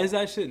 Why is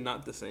that shit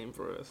not the same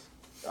for us?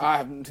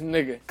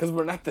 Nigga, because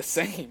we're not the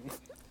same.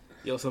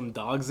 Yo, some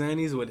dog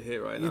Xannies would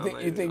hit right now.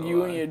 You think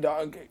you and your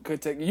dog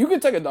could take... You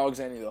could take a dog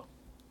Xanny, though.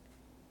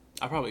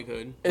 I probably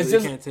could. It's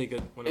just, can't take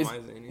one of my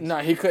Xannies. Nah,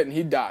 he couldn't.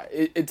 He'd die.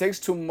 It takes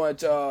too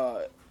much...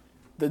 the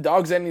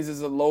dog Xannies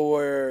is a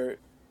lower...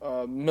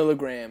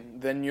 milligram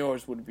than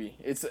yours would be.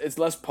 It's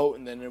less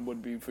potent than it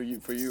would be for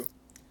you.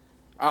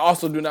 I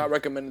also do not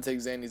recommend to take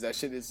Xannies. That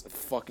shit is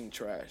fucking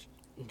trash.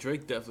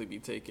 Drake definitely be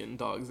taking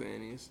dog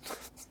Xannies.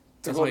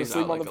 To go to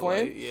sleep on the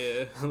plane?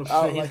 Yeah.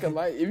 Out like a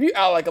light. If you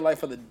out like a light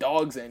for the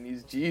dog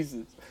Xannies,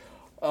 Jesus.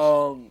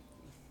 Well,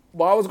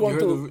 I was going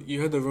through...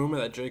 You heard the rumor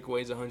that Drake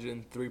weighs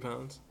 103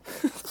 pounds?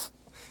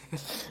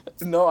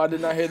 No, I did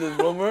not hear this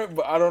rumor,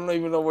 but I don't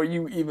even know where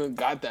you even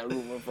got that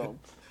rumor from.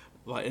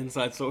 By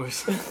inside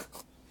source.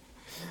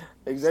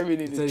 Xavier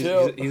need to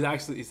chill. He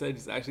said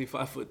he's actually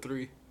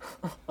 5'3",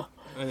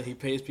 and he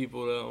pays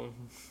people to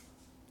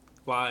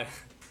fly.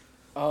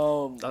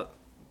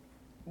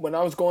 When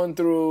I was going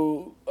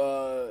through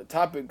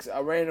topics, I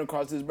ran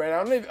across this brand.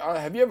 I don't know.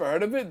 Have you ever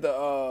heard of it?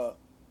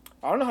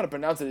 I don't know how to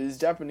pronounce it. It's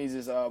Japanese.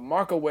 It's a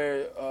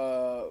Markaware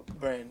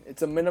brand.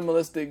 It's a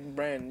minimalistic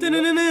brand.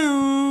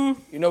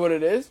 You know what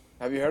it is?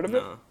 Have you heard of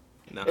it?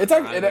 No, it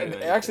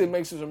actually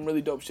makes some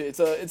really dope shit.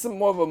 It's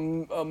more of a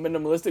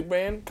minimalistic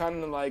brand,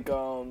 kind of like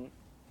some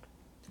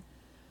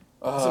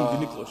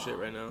Uniqlo shit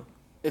right now.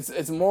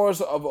 It's more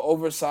of an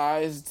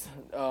oversized.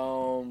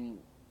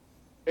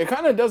 It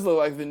kind of does look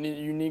like the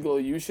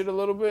Uniqlo U shit a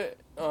little bit.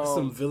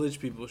 Some Village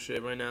People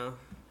shit right now.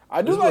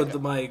 I do like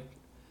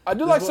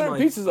certain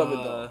pieces of it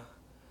though.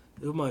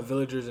 This is my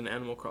villagers in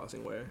Animal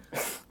Crossing wear.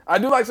 I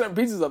do like certain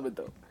pieces of it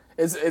though.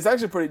 It's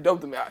actually pretty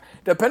dope to me.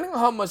 Depending on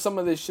how much some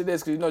of this shit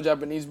is, because you know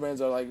Japanese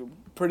brands are like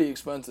pretty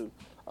expensive.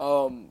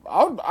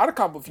 I'd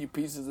cop a few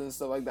pieces and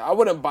stuff like that. I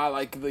wouldn't buy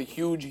like the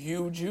huge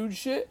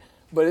shit,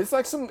 but it's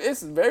like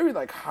it's very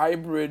like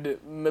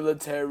hybrid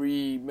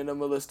military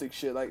minimalistic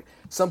shit. Like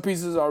some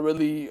pieces are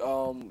really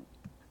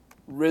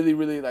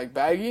really like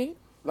baggy.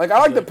 Like I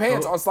like the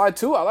pants on slide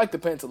 2. I like the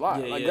pants a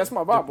lot. That's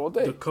my vibe all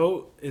day. The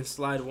coat in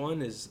slide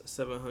 1 is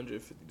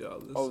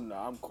 $750. Oh no,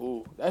 I'm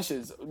cool. That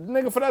shit's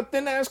nigga for that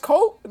thin ass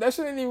coat. That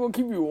shit ain't even gonna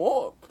keep you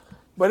warm.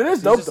 But it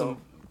is dope though.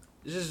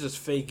 This is just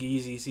fake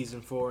Easy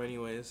season 4,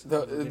 anyways.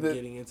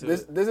 Getting into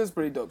this it. this is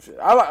pretty dope shit.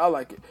 I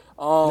like it.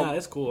 Nah,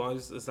 it's cool.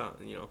 It's not,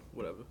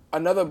 whatever.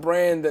 Another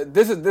brand that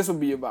this will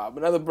be about.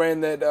 Another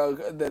brand that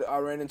I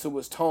ran into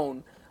was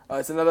Tone.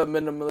 It's another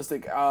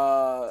minimalistic.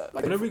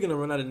 When are we gonna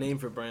run out of name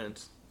for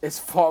brands? It's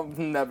fall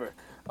never.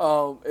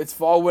 It's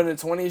fall winter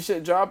 20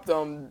 shit dropped.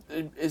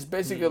 It's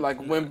basically like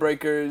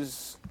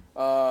windbreakers,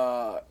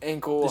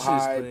 ankle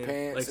high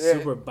pants, like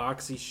super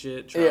boxy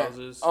shit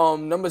trousers. Yeah.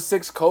 Number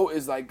 6 coat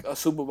is like a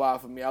super buy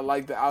for me. I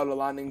like the outer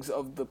linings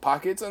of the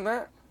pockets on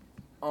that.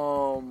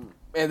 And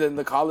then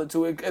the collar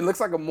too. It looks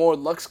like a more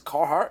luxe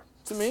Carhartt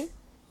to me.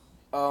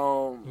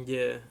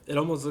 Yeah, it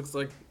almost looks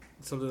like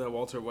something that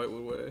Walter White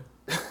would wear.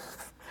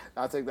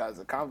 I'll take that as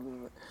a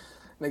compliment.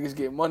 Niggas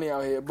get money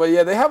out here. But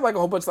yeah, they have like a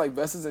whole bunch of like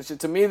vests and shit.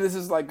 To me, this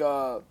is like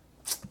I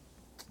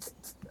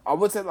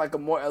would say like a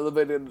more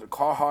elevated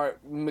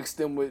Carhartt mixed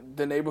in with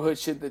the neighborhood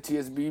shit that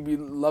TSB be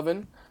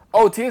loving.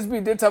 Oh,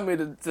 TSB did tell me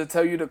to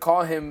tell you to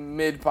call him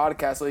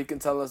mid-podcast so he can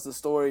tell us the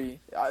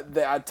story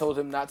that I told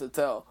him not to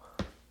tell.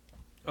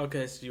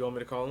 Okay, so you want me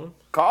to call him?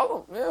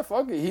 Call him. Yeah,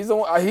 fuck it. He's the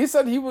one, he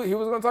said he was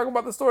going to talk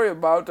about the story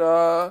about,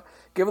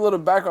 give a little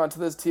background to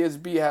this.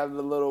 TSB had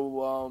a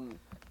little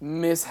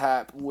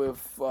mishap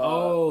with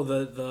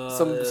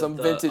some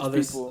vintage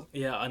people.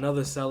 Yeah,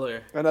 another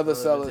seller. Another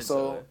seller.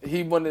 So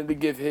he wanted to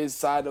give his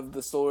side of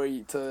the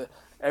story to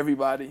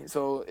everybody.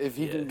 So if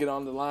he can get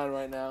on the line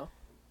right now,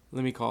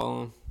 let me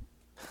call him.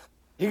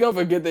 He's gonna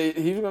forget that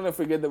he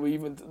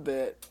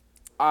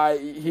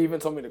even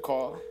told me to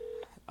call.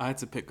 I had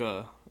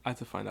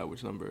to find out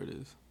which number it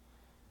is.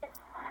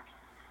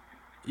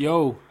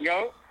 Yo.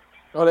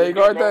 Oh, there you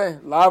go right there.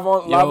 Live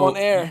on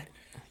air.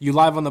 You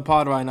live on the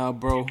pod right now,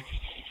 bro.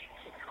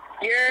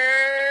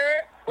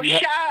 Yeah. What's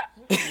up?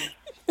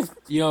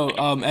 Yo,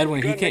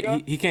 Edwin,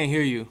 he can't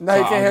hear you. No,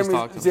 he can't hear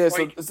me. Yeah,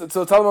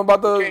 so tell him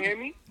about the. You can't hear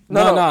me?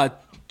 No.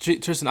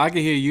 Tristan, I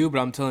can hear you, but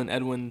I'm telling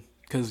Edwin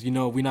because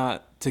we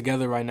not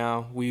together right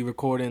now. We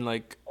recording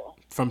like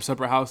from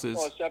separate houses.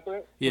 Oh,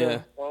 separate?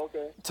 Yeah. Oh,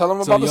 okay. Tell him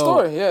about the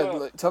story. Yeah,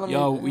 like, tell him.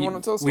 We want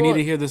to tell the story. We need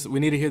to hear this. We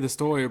need to hear the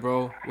story,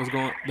 bro. What's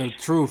going? The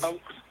truth.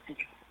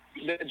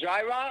 The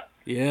dry rot?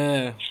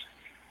 Yeah.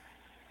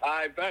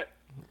 I bet.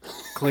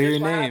 Clear your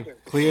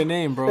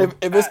name, bro. If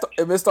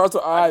it starts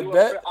with I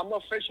bet. I'm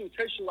official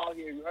tissue out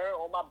here. You heard?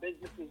 All my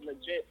business is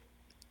legit.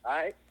 All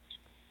right.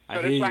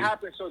 So this is what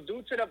happened. So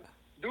due to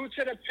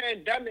the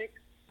pandemic,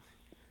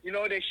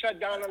 they shut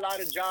down a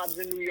lot of jobs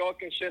in New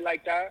York and shit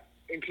like that,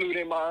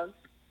 including mine.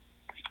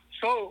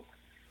 So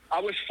I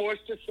was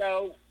forced to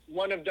sell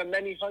one of the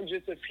many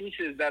hundreds of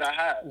pieces that I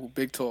had. Ooh,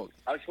 big talk.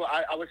 I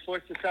was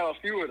forced to sell a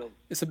few of them.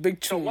 It's a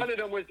big tune. So one of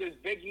them was this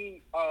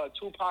Biggie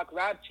Tupac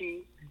rap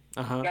tee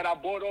that I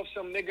bought off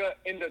some nigga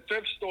in the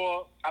thrift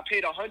store. I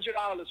paid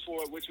 $100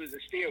 for it, which was a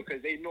steal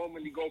because they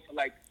normally go for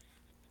like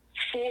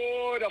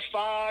 4 to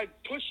 5,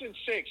 pushing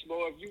 6,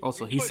 bro. If you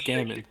he's push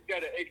scamming. 6, you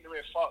get an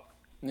ignorant fuck.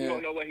 Yeah. You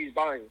don't know what he's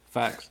buying.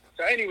 Facts.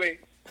 So anyway,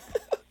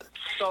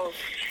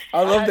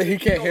 I love that he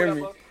can't hear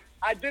me.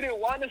 I didn't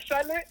want to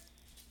sell it,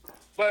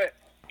 but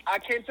I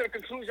came to the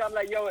conclusion, I'm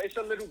like, yo, it's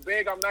a little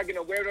big. I'm not going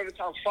to wear it all the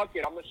time. Fuck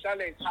it. I'm going to sell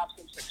it and top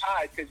some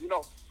Sakai's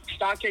because,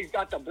 StockX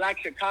got the black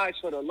Sakai's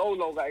for the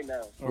low right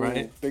now.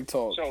 Right. Big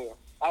talk. So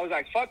I was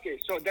like, fuck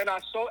it. So then I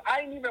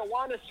didn't even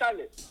want to sell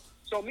it.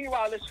 So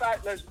meanwhile,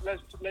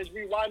 let's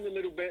rewind a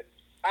little bit.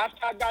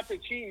 After I got the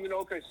tee,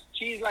 because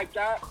tees like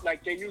that,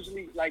 like they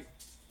usually, like,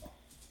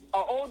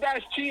 an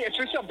old-ass tee, if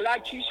it's a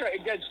black T-shirt,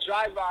 it gets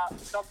dry rot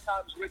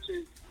sometimes, which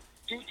is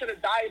due to the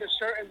dye of the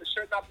shirt and the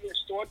shirt not being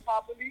stored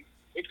properly.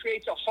 It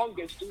creates a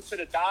fungus due to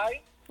the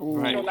dye.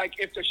 Right. So, like,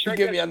 if the shirt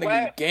gets gets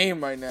wet,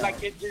 game right now.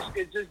 like, it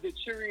just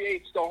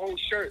deteriorates the whole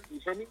shirt. You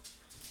feel me?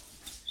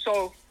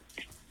 So,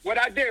 what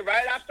I did,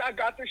 right after I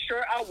got the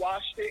shirt, I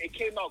washed it. It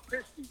came out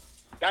crispy.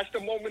 That's the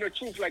moment of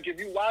truth. Like, if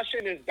you wash it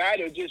and it's bad,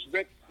 it'll just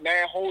rip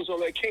mad holes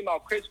or it came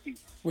out crispy.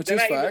 Which then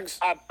is facts.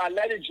 I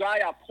let it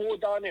dry. I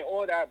pulled on it,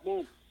 all that,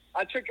 boom.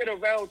 I took it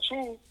around,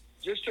 too,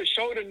 just to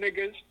show the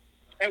niggas.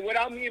 And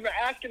without me even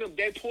asking them,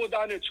 they pulled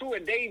on it, too,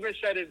 and they even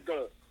said it's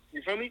good.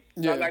 You feel me?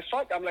 Yeah. I'm like,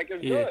 fuck. I'm like,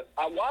 it's good.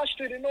 I washed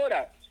it and all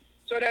that.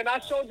 So then I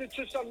sold it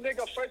to some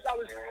nigga.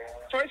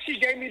 First he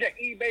gave me the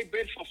eBay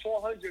bid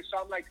for $400. So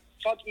I'm like,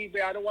 fuck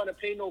eBay. I don't want to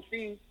pay no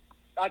fee.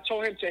 I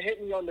told him to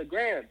hit me on the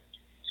gram.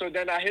 So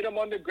then I hit him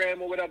on the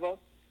gram or whatever.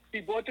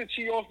 He bought the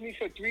tee off me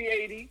for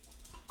 $380.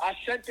 I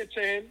sent it to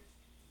him.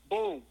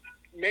 Boom.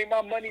 Made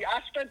my money.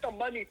 I spent the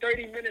money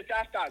 30 minutes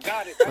after I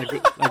got it.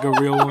 Like a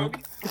real one?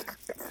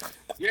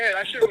 Yeah,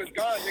 that shit was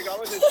gone, nigga. I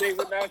wasn't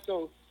saving that.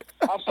 So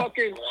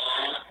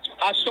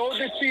I sold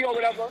the tee or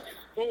whatever.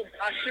 Boom.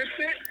 I shipped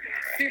it.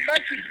 He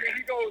messaged me.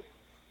 He goes,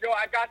 yo,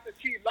 I got the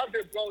tee. Love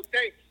it, bro.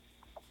 Thanks.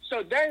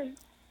 So then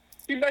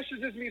he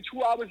messages me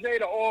 2 hours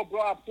later. Oh,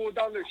 bro, I pulled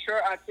down the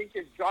shirt. I think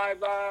it's dry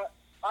rot.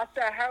 I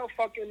said, hell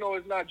fucking no,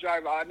 it's not dry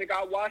rot. Nigga,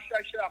 I washed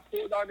that shit. I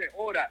pulled on it,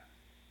 all that.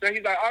 Then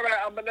he's like, all right,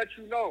 I'm going to let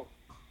you know.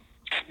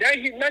 Then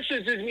he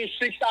messages me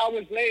 6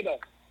 hours later.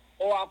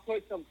 Oh, I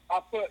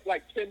put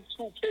like 2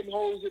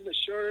 pinholes in the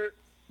shirt.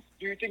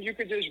 Do you think you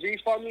could just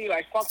refund me?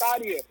 Like, fuck out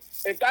of here.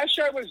 If that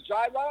shirt was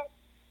dry rot,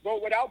 bro,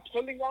 without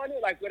pulling on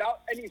it, like,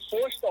 without any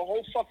force, the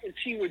whole fucking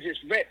tee would just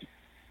rip.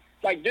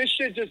 Like, this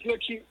shit just look,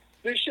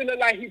 this shit look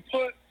like he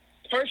put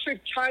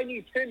perfect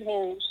tiny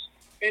pinholes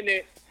in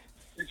it.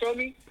 You feel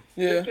me?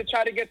 Yeah. Just to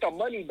try to get the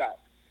money back.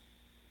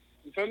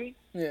 You feel me?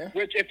 Yeah.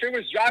 Which, if it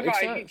was dry rot Makes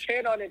and he sense.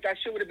 tan on it, that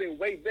shit would have been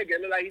way bigger.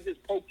 It looked like he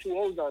just poked 2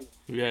 holes on it.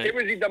 Yeah. It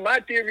was either, my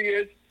theory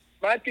is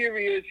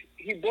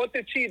he bought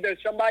the tee to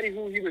somebody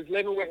who he was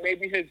living with,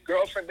 maybe his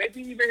girlfriend,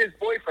 maybe even his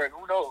boyfriend.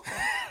 Who knows?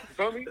 You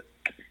feel me?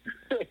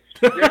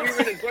 Maybe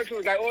even his boyfriend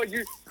was like, oh,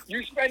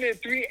 you spending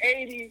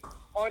 $380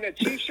 on a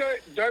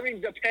T-shirt during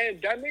the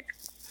pandemic,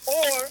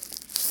 or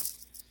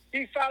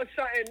he found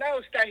something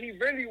else that he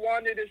really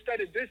wanted instead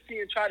of this tee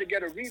and try to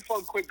get a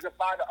refund quick to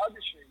buy the other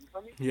shit. You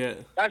feel me? Yeah.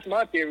 That's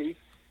my theory.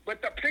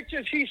 But the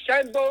pictures he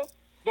sent, bro,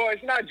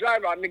 it's not dry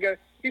rot, nigga.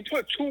 He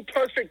put 2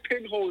 perfect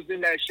pinholes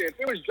in that shit.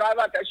 If it was dry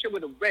rot, that shit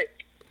would have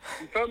ripped.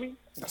 You feel me?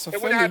 That's a It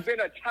would Philly. have been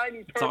a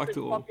tiny, Talk perfect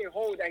to him. fucking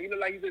hole that he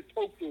looked like he just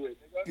poked through it,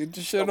 nigga. Get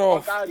your shit The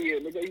off. fuck out of here,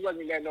 nigga. He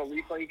wasn't getting no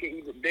refund. He can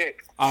eat a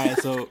dick. All right,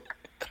 so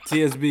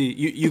TSB,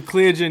 you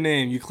cleared your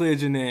name. You cleared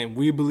your name.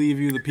 We believe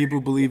you. The people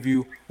believe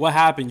you. What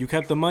happened? You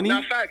kept the money?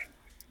 Not fact.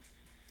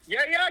 Yeah,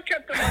 I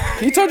kept the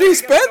money. He told you he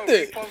ain't got spent no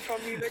it. refund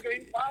from me, nigga. He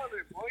filed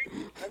it,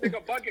 boy. That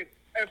nigga bucket.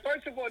 And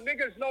first of all,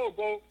 niggas know,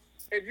 bro.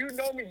 If you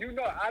know me, you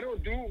know I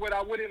don't do what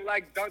I wouldn't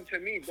like done to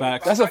me. Bro.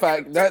 Facts. That's a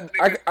fact. That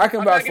I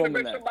can vouch for him I'm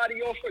in not gonna rip that.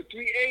 somebody off for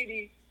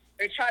 $380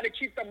 and try to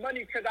keep the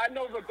money because I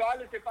know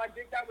regardless if I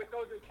did that with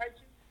those intentions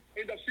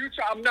in the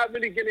future, I'm not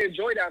really gonna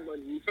enjoy that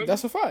money. You feel me?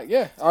 That's a fact.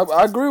 Yeah,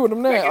 I agree with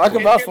him there. Like, I can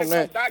it's vouch for gonna him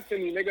there. come back to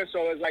me, nigga. So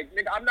it's like,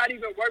 nigga, I'm not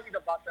even worried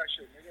about that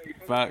shit, nigga. You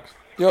feel me? Facts.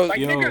 Yo, Like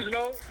Yo. niggas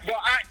know, but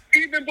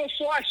even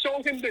before I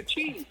showed him the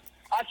cheese,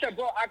 I said,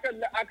 bro, I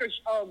could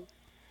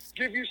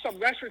give you some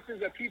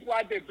references of people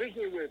I did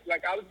business with.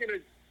 Like I was gonna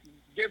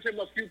give him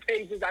a few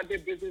pages I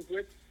did business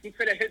with. He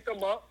could have hit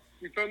them up.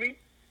 You feel me?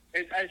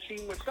 And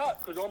seen what's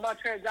up, cause all my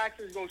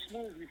transactions go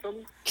smooth. You feel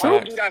me? True. I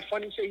don't do that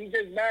funny shit. He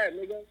just mad,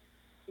 nigga.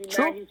 He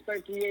True. mad. He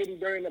spent $380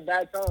 during a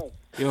bad time.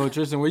 Yo,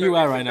 Tristan, where you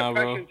at right now,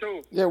 bro?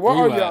 Depression, too. yeah, where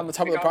Where are you you at? on the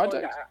top of the Nigga,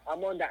 project?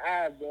 I'm on the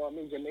Ave, bro. I'm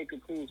in Jamaica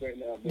Queens right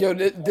now. Bro. Yo,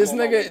 this I'm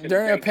on my way to nigga the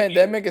during a bank.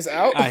 pandemic is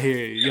out. I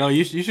hear you. Yo,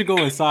 you should go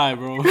inside,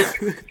 bro.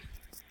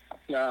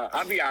 Nah,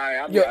 I'll be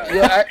alright. Yo,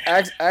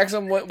 ask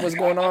him what was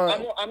going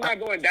on. I'm not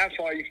going that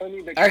far. You feel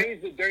me? The Ask-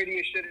 Queens the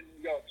dirtiest shit in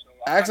New York. So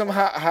Ask him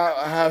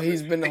how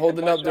he's been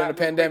holding up during the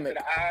pandemic.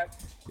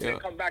 Then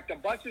come back. The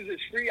buses is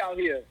free out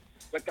here,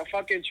 but the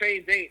fucking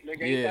trains ain't.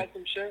 Nigga, ain't Yeah. that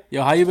some shit?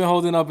 Yo, how you been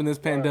holding up in this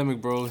pandemic,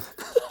 bro?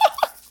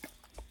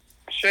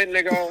 Shit,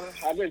 nigga.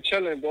 I've been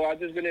chilling, bro. I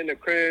just been in the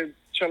crib,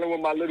 chilling with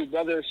my little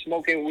brother,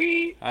 smoking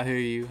weed. I hear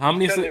you. How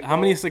many Chilling, how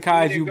many bro.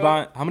 Sakai's We you didn't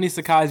buy? How many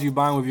Sakai's you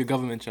buying with your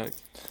government check?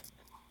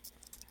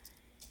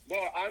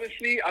 Bro,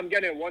 honestly, I'm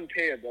getting one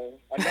pair, bro.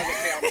 Another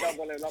pair, I'm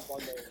doubling up on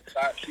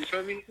those. You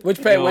feel me?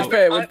 Which pair? Yo. Which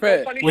pair? Which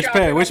pair? Funny Which shit,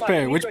 pair? I been Which on my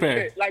pair? Which sneaker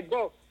pair? shit. Like,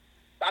 bro,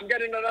 I'm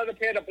getting another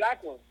pair, the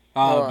black one.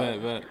 Oh,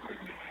 Alright. bet.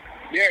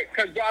 Yeah,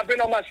 because, bro, I've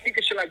been on my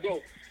sneaker shit. Like, bro,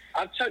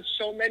 I've touched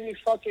so many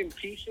fucking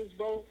pieces,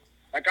 bro.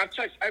 Like, I've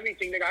touched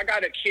everything, nigga. I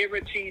got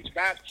Akira tees,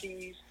 Rap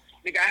tees.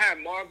 Nigga, I had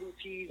Marvel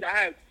tees.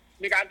 I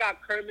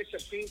got Kermit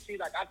Supreme tees.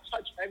 Like, I've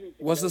touched everything.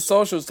 What's bro. the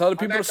socials? Tell the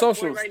people I'm the at the point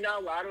socials. right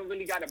now where I don't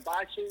really got to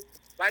buy shit.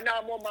 Right now,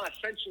 I'm on my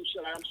essential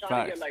shit. Like, I'm trying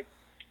Facts. to get,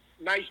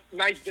 like,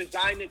 nice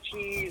designer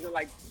tees and,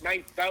 like,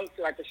 nice belts,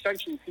 like,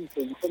 essential pieces.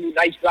 You feel me?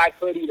 Nice black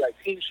hoodie, like,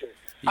 pink shirt.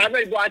 I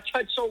mean, bro, I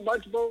touched so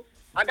much, bro.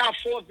 I got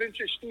 4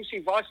 vintage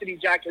Stussy varsity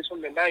jackets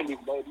from the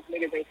 90s, bro. These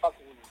niggas ain't fucking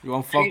with me. You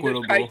won't fuck with Jesus him,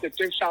 bro. Christ, the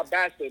thrift shop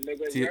bastard,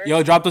 nigga. You heard?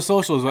 Yo, drop the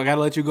socials. I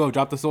gotta let you go.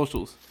 Drop the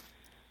socials.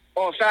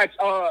 Oh, facts.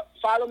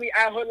 Follow me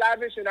at Hood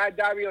Lavish and at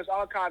Dario's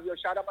Archive. Yo,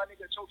 shout out my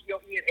nigga Tokyo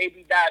E and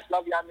AB Dash.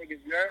 Love y'all niggas,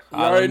 you heard? You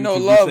already know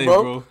keep love, safe,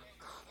 bro.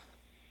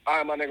 All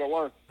right, my nigga,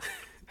 one.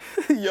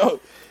 Yo,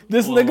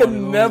 this Well, nigga well,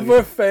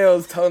 never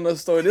fails telling a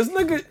story. This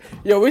nigga,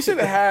 yo, we should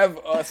have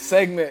a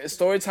segment,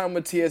 story time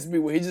with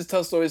TSB, where he just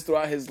tells stories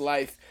throughout his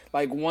life,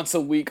 like once a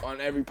week on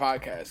every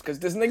podcast. Cause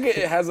this nigga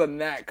has a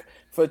knack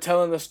for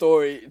telling a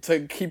story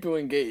to keep you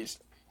engaged.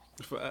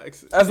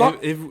 Facts. As long-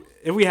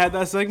 If we had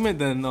that segment,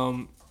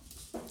 then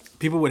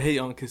people would hate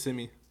on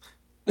Kissimmee.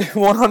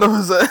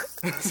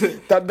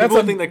 100%. That's People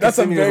a, think that that's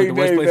a Kissimmee is very, like the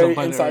worst very, place on very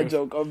planet inside Earth.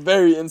 joke. A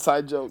very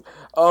inside joke.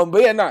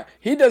 But yeah, nah,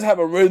 he does have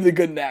a really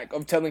good knack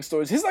of telling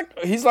stories. He's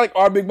like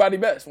our Big Body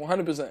Best,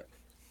 100%.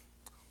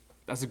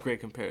 That's a great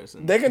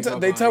comparison. They can He's up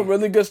they tell behind.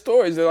 really good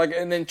stories. They're like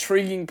an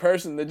intriguing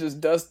person that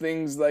just does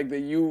things like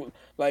that you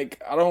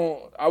like.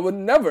 I would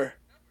never.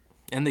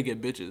 And they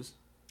get bitches.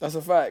 That's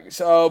a fact.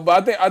 So,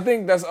 but I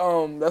think that's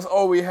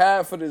all we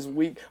have for this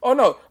week. Oh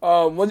no,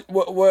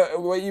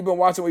 what you've been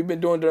watching? What you've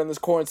been doing during this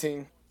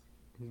quarantine?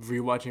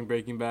 Rewatching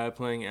Breaking Bad,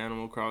 playing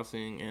Animal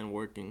Crossing, and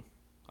working.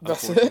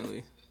 That's it?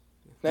 Unfortunately.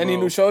 Any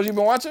Bro. new shows you've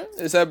been watching?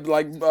 Except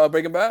like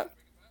Breaking Bad.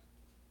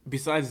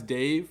 Besides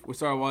Dave, we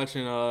started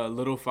watching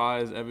Little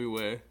Fires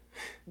Everywhere.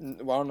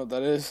 Well, I don't know what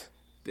that is.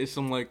 It's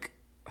some like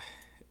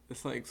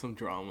It's like some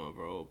drama,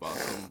 bro, about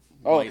some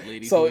Oh, white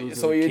lady. so who loses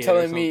so a you're kid or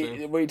telling me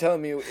something. what you're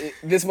telling me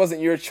this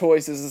wasn't your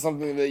choice. This is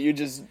something that you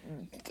just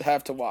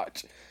have to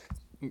watch.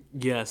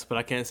 Yes, but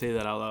I can't say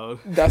that out loud.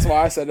 That's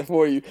why I said it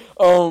for you.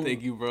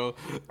 Thank you, bro.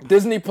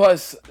 Disney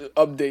Plus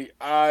update.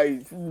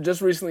 I just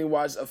recently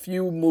watched a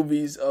few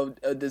movies of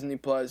Disney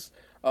Plus.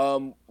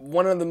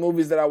 One of the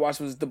movies that I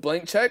watched was The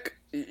Blank Check.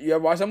 You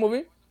ever watch that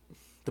movie?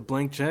 The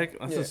Blank Check.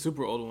 That's Yeah. a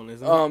super old one,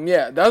 isn't it?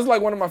 Yeah, that was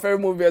like one of my favorite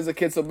movies as a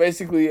kid. So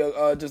basically,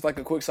 just like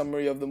a quick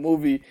summary of the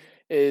movie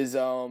is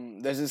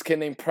there's this kid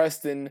named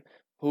Preston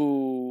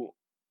who,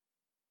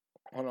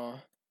 hold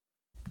on,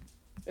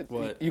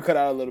 What? you cut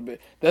out a little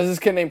bit. There's this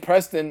kid named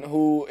Preston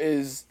who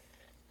is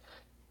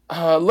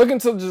looking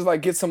to just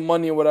like get some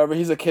money or whatever.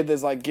 He's a kid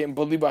that's like getting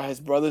bullied by his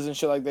brothers and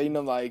shit like that. You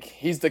know, like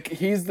he's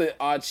the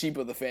odd sheep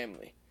of the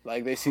family.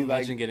 Like they see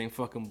Imagine like getting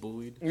fucking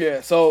bullied.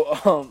 yeah,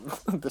 so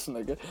this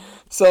nigga.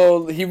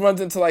 So he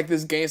runs into like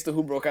this gangster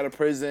who broke out of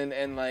prison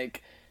and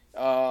like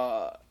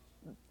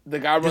the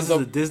guy This runs is a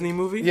over Disney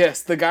movie.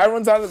 yes, the guy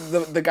runs out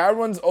of the guy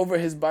runs over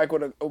his bike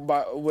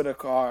with a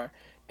car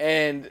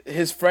and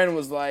his friend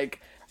was like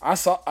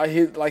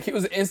he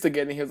was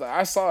instigating. He was like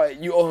I saw it.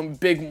 You owe him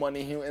big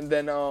money. And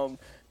then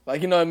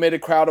like you know it made a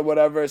crowd or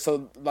whatever.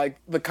 So like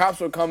the cops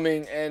were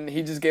coming and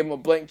he just gave him a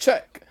blank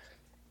check.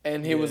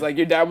 And he was like,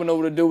 your dad would know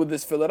what to do with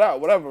this, fill it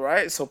out, whatever,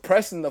 right? So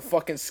Preston, the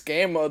fucking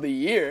scammer of the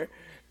year,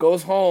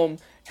 goes home,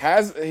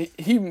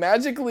 he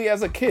magically,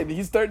 as a kid,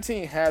 he's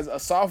 13, has a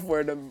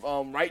software to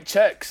write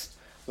checks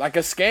like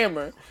a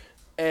scammer.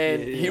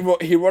 And he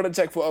wrote a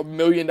check for $1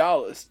 million.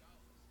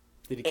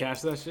 Did he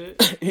cash that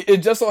shit?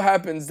 It just so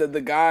happens that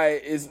the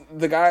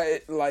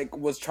guy like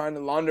was trying to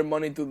launder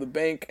money through the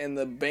bank, and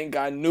the bank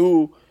guy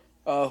knew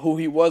who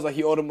he was, like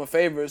he owed him a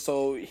favor,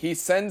 so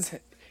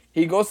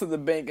he goes to the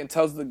bank and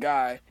tells the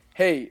guy,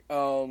 hey,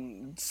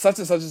 such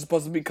and such is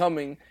supposed to be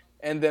coming.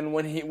 And then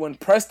when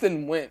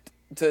Preston went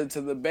to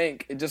the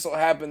bank, it just so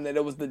happened that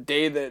it was the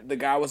day that the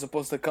guy was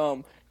supposed to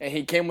come, and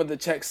he came with the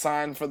check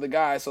signed for the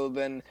guy. So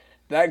then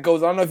that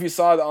goes, I don't know if you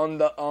saw it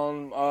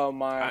on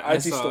my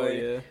IG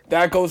story. Yeah.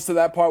 That goes to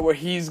that part where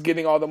he's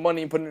getting all the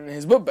money and putting it in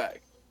his book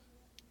bag.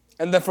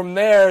 And then from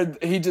there,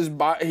 he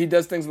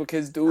does things with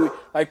kids, dude.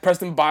 Like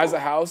Preston buys a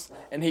house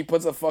and he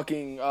puts a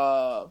fucking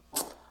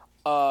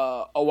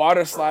a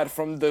water slide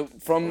from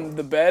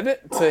the bed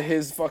to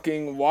his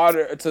fucking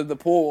water to the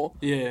pool.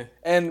 Yeah.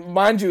 And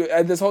mind you,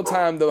 at this whole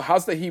time, the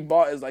house that he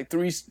bought is like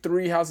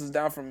three houses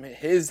down from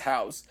his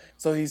house.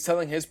 So he's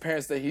telling his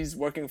parents that he's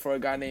working for a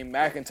guy named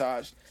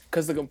Macintosh,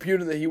 because the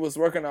computer that he was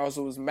working on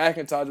was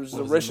Macintosh, which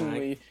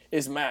originally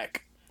is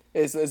Mac.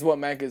 Is what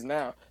Mac is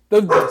now.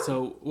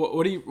 So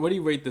what do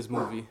you rate this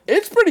movie?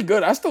 It's pretty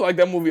good. I still like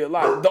that movie a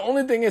lot. The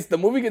only thing is the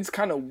movie gets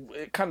kind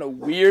of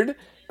weird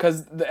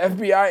because the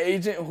FBI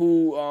agent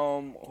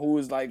who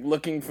is like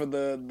looking for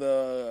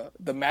the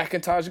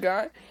Macintosh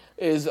guy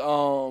is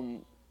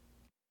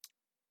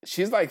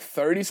she's like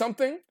 30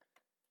 something,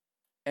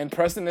 and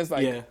Preston is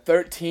like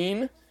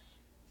 13,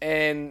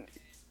 and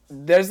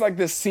there's like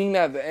this scene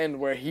at the end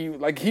where he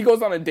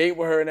goes on a date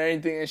with her and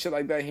everything and shit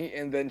like that.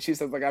 And then she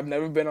says like, I've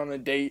never been on a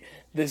date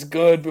this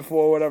good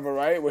before, or whatever,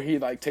 right? Where he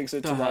like takes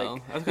her to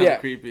like, that's kind of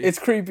creepy. It's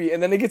creepy.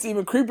 And then it gets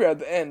even creepier at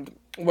the end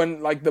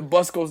when like the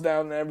bus goes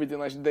down and everything.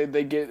 Like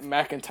they get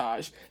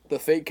Macintosh, the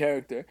fake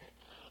character.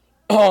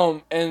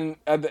 And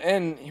at the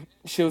end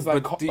she was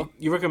like,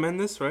 you recommend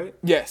this, right?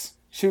 Yes.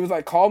 She was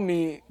like, call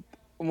me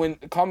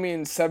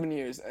in 7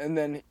 years. And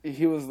then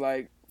he was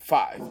like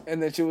 5.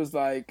 And then she was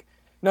like,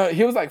 no,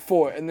 he was like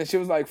 4, and then she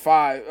was like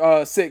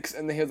 6,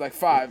 and then he was like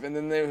 5, and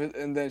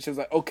then she was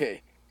like,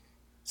 okay.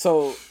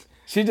 So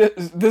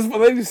this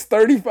lady's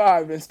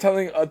 35 and is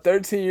telling a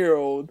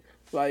 13-year-old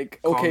like,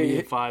 okay, call me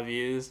in 5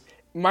 years,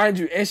 mind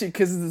you, and she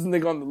kisses this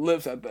nigga on the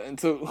lips at the end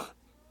too.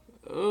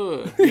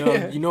 Ugh.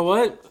 Yo, you know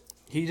what?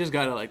 He just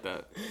got it like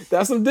that.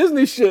 That's some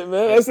Disney shit,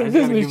 man. That's some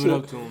Disney shit. Give it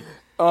up to him.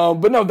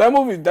 But no, that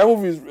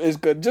movie is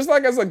good. Just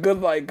like it's a good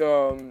like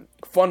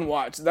fun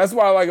watch. That's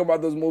what I like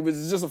about those movies.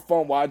 It's just a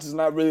fun watch. It's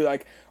not really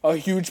like a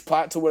huge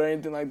plot to it or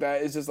anything like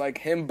that. It's just like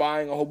him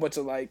buying a whole bunch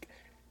of like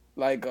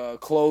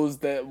clothes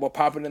that were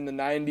popping in the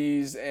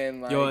 90s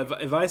and like. Yo,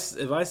 if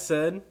I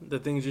said the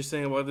things you're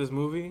saying about this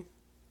movie,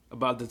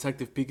 about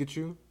Detective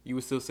Pikachu, you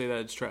would still say that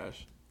it's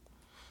trash.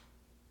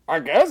 I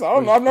guess I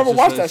don't know. I've never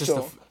watched that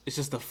show. It's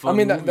just a fun. I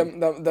mean,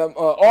 movie.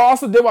 I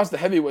also did watch The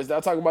Heavyweights. Did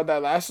I talk about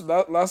that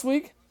last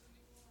week?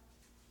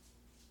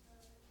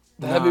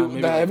 The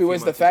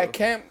Heavyweights, the Fat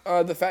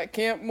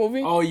Camp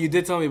movie. Oh, you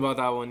did tell me about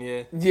that one,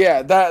 yeah.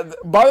 Yeah, that.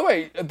 By the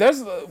way,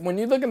 when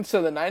you look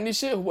into the '90s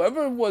shit,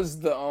 whoever was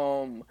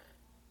the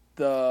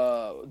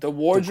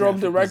wardrobe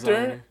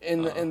director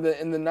in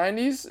the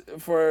 '90s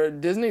for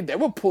Disney, they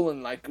were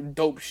pulling like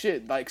dope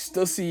shit. Like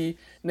Stussy,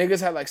 niggas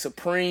had like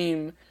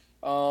Supreme.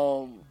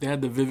 They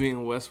had the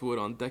Vivian Westwood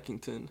on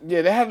Deckington.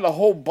 Yeah, they had a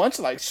whole bunch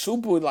of like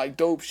super like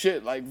dope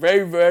shit, like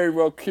very very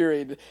well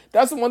curated.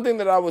 That's the one thing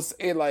that I would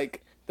say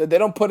like. That they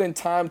don't put in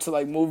time to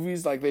like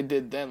movies like they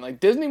did then. Like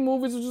Disney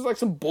movies were just like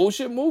some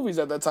bullshit movies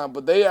at that time,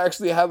 but they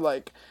actually had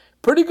like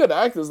pretty good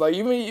actors. Like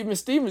even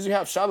Stevens, you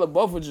have Shia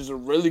LaBeouf, which is a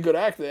really good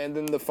actor, and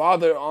then the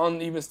father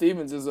on Even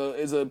Stevens is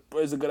a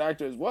good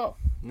actor as well.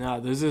 Nah,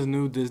 there's this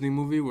new Disney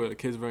movie where the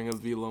kid's wearing a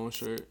V Lone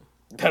shirt.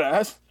 That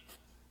ass?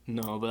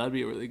 No, but that'd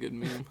be a really good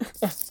meme.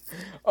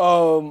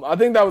 I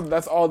think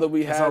that's all that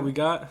we had. That's all we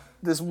got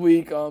this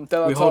week.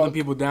 We're holding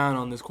people down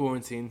on this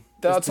quarantine.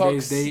 What's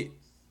today's date?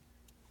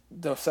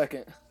 The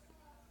 2nd.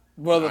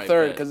 Well, the 3rd,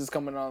 bet. because it's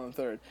coming out on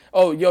the 3rd.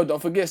 Oh, yo,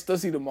 don't forget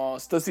Stussy tomorrow.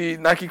 Stussy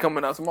Nike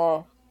coming out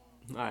tomorrow.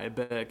 I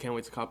bet. Can't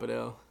wait to cop it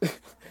L.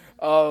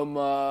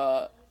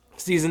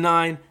 Season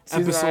 9,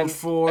 episode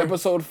 4.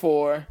 Episode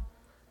 4.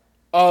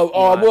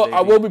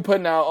 I will be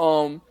putting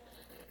out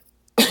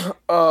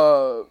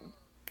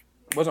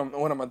what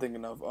am I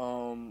thinking of?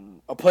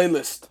 A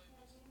playlist.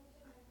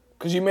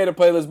 Cause you made a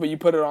playlist, but you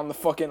put it on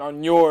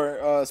on your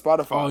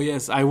Spotify. Oh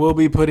yes, I will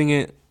be putting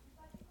it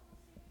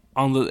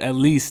on the at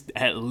least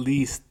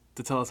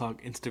the Teletalk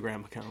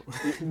Instagram account.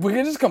 We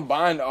can just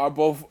combine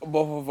both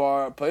of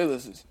our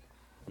playlists.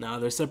 Nah,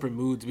 they're separate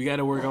moods. We got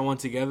to work on one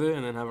together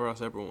and then have our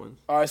separate ones.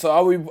 All right, so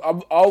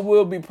I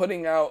will be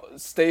putting out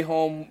Stay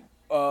Home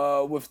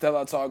with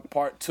Teletalk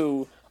Part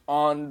 2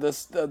 on the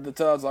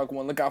Teletalk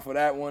one. Look out for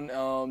that one.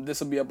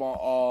 This will be up on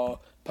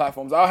all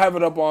platforms. I'll have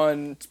it up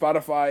on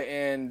Spotify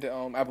and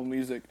Apple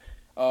Music.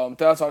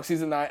 Teletalk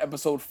Season 9,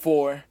 Episode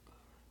 4.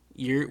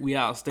 We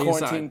out. Stay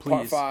Quarantine inside,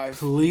 please. Part 5.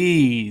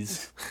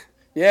 Please.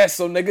 Yeah,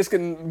 so niggas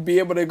can be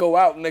able to go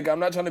out, nigga. I'm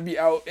not trying to be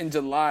out in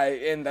July,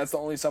 and that's the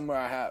only summer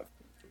I have.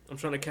 I'm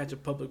trying to catch a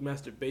public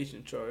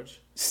masturbation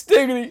charge.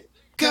 Stiggity.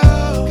 Go,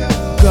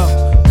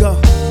 go, go,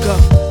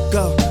 go,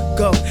 go,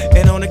 go.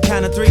 And on the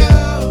count of 3.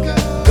 Go,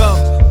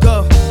 go,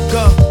 go,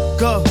 go,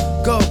 go,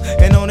 go.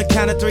 And on the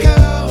count of 3. Go,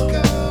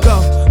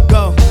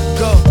 go,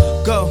 go,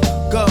 go,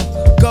 go,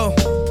 go.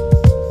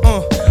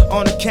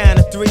 On the count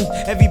of 3,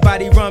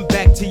 everybody run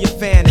back to your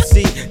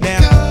fantasy.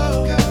 Now,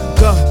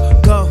 go,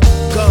 go,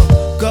 go,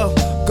 go,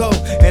 go.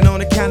 And on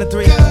the count of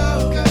 3. Go,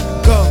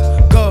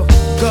 go,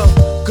 go,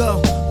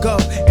 go, go.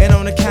 And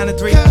on the count of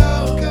 3. Go,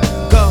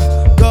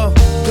 go,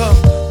 go,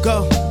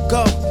 go,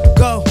 go,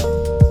 go.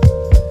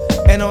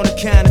 And on the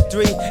count of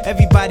 3,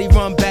 everybody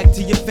run back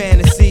to your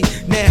fantasy.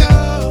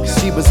 Now,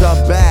 she was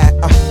up bad,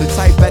 the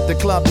type at the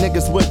club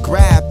niggas would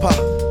grab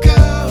her.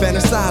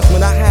 Fantasize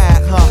when I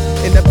had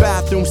her in the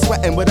bathroom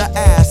sweating with her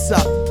ass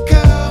up.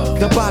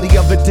 The body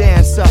of a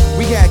dancer,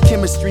 we had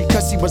chemistry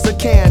cause she was a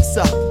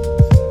cancer.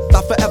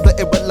 Thought forever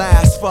it would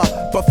last for,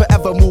 but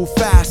forever move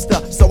faster,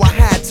 so I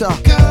had to.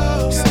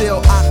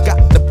 Still I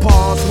got the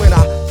pause when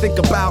I think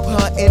about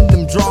her in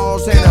them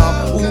drawers. And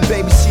ooh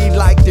baby she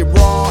liked it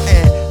raw,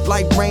 and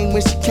like rain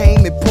when she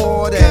came it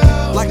poured.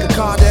 And like a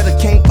car that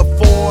I can't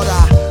afford,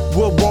 I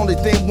would want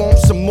it, then want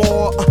some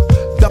more.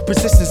 The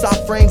positions our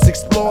frames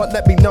explored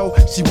let me know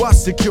she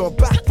was secure.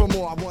 Back for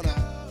more, I wanna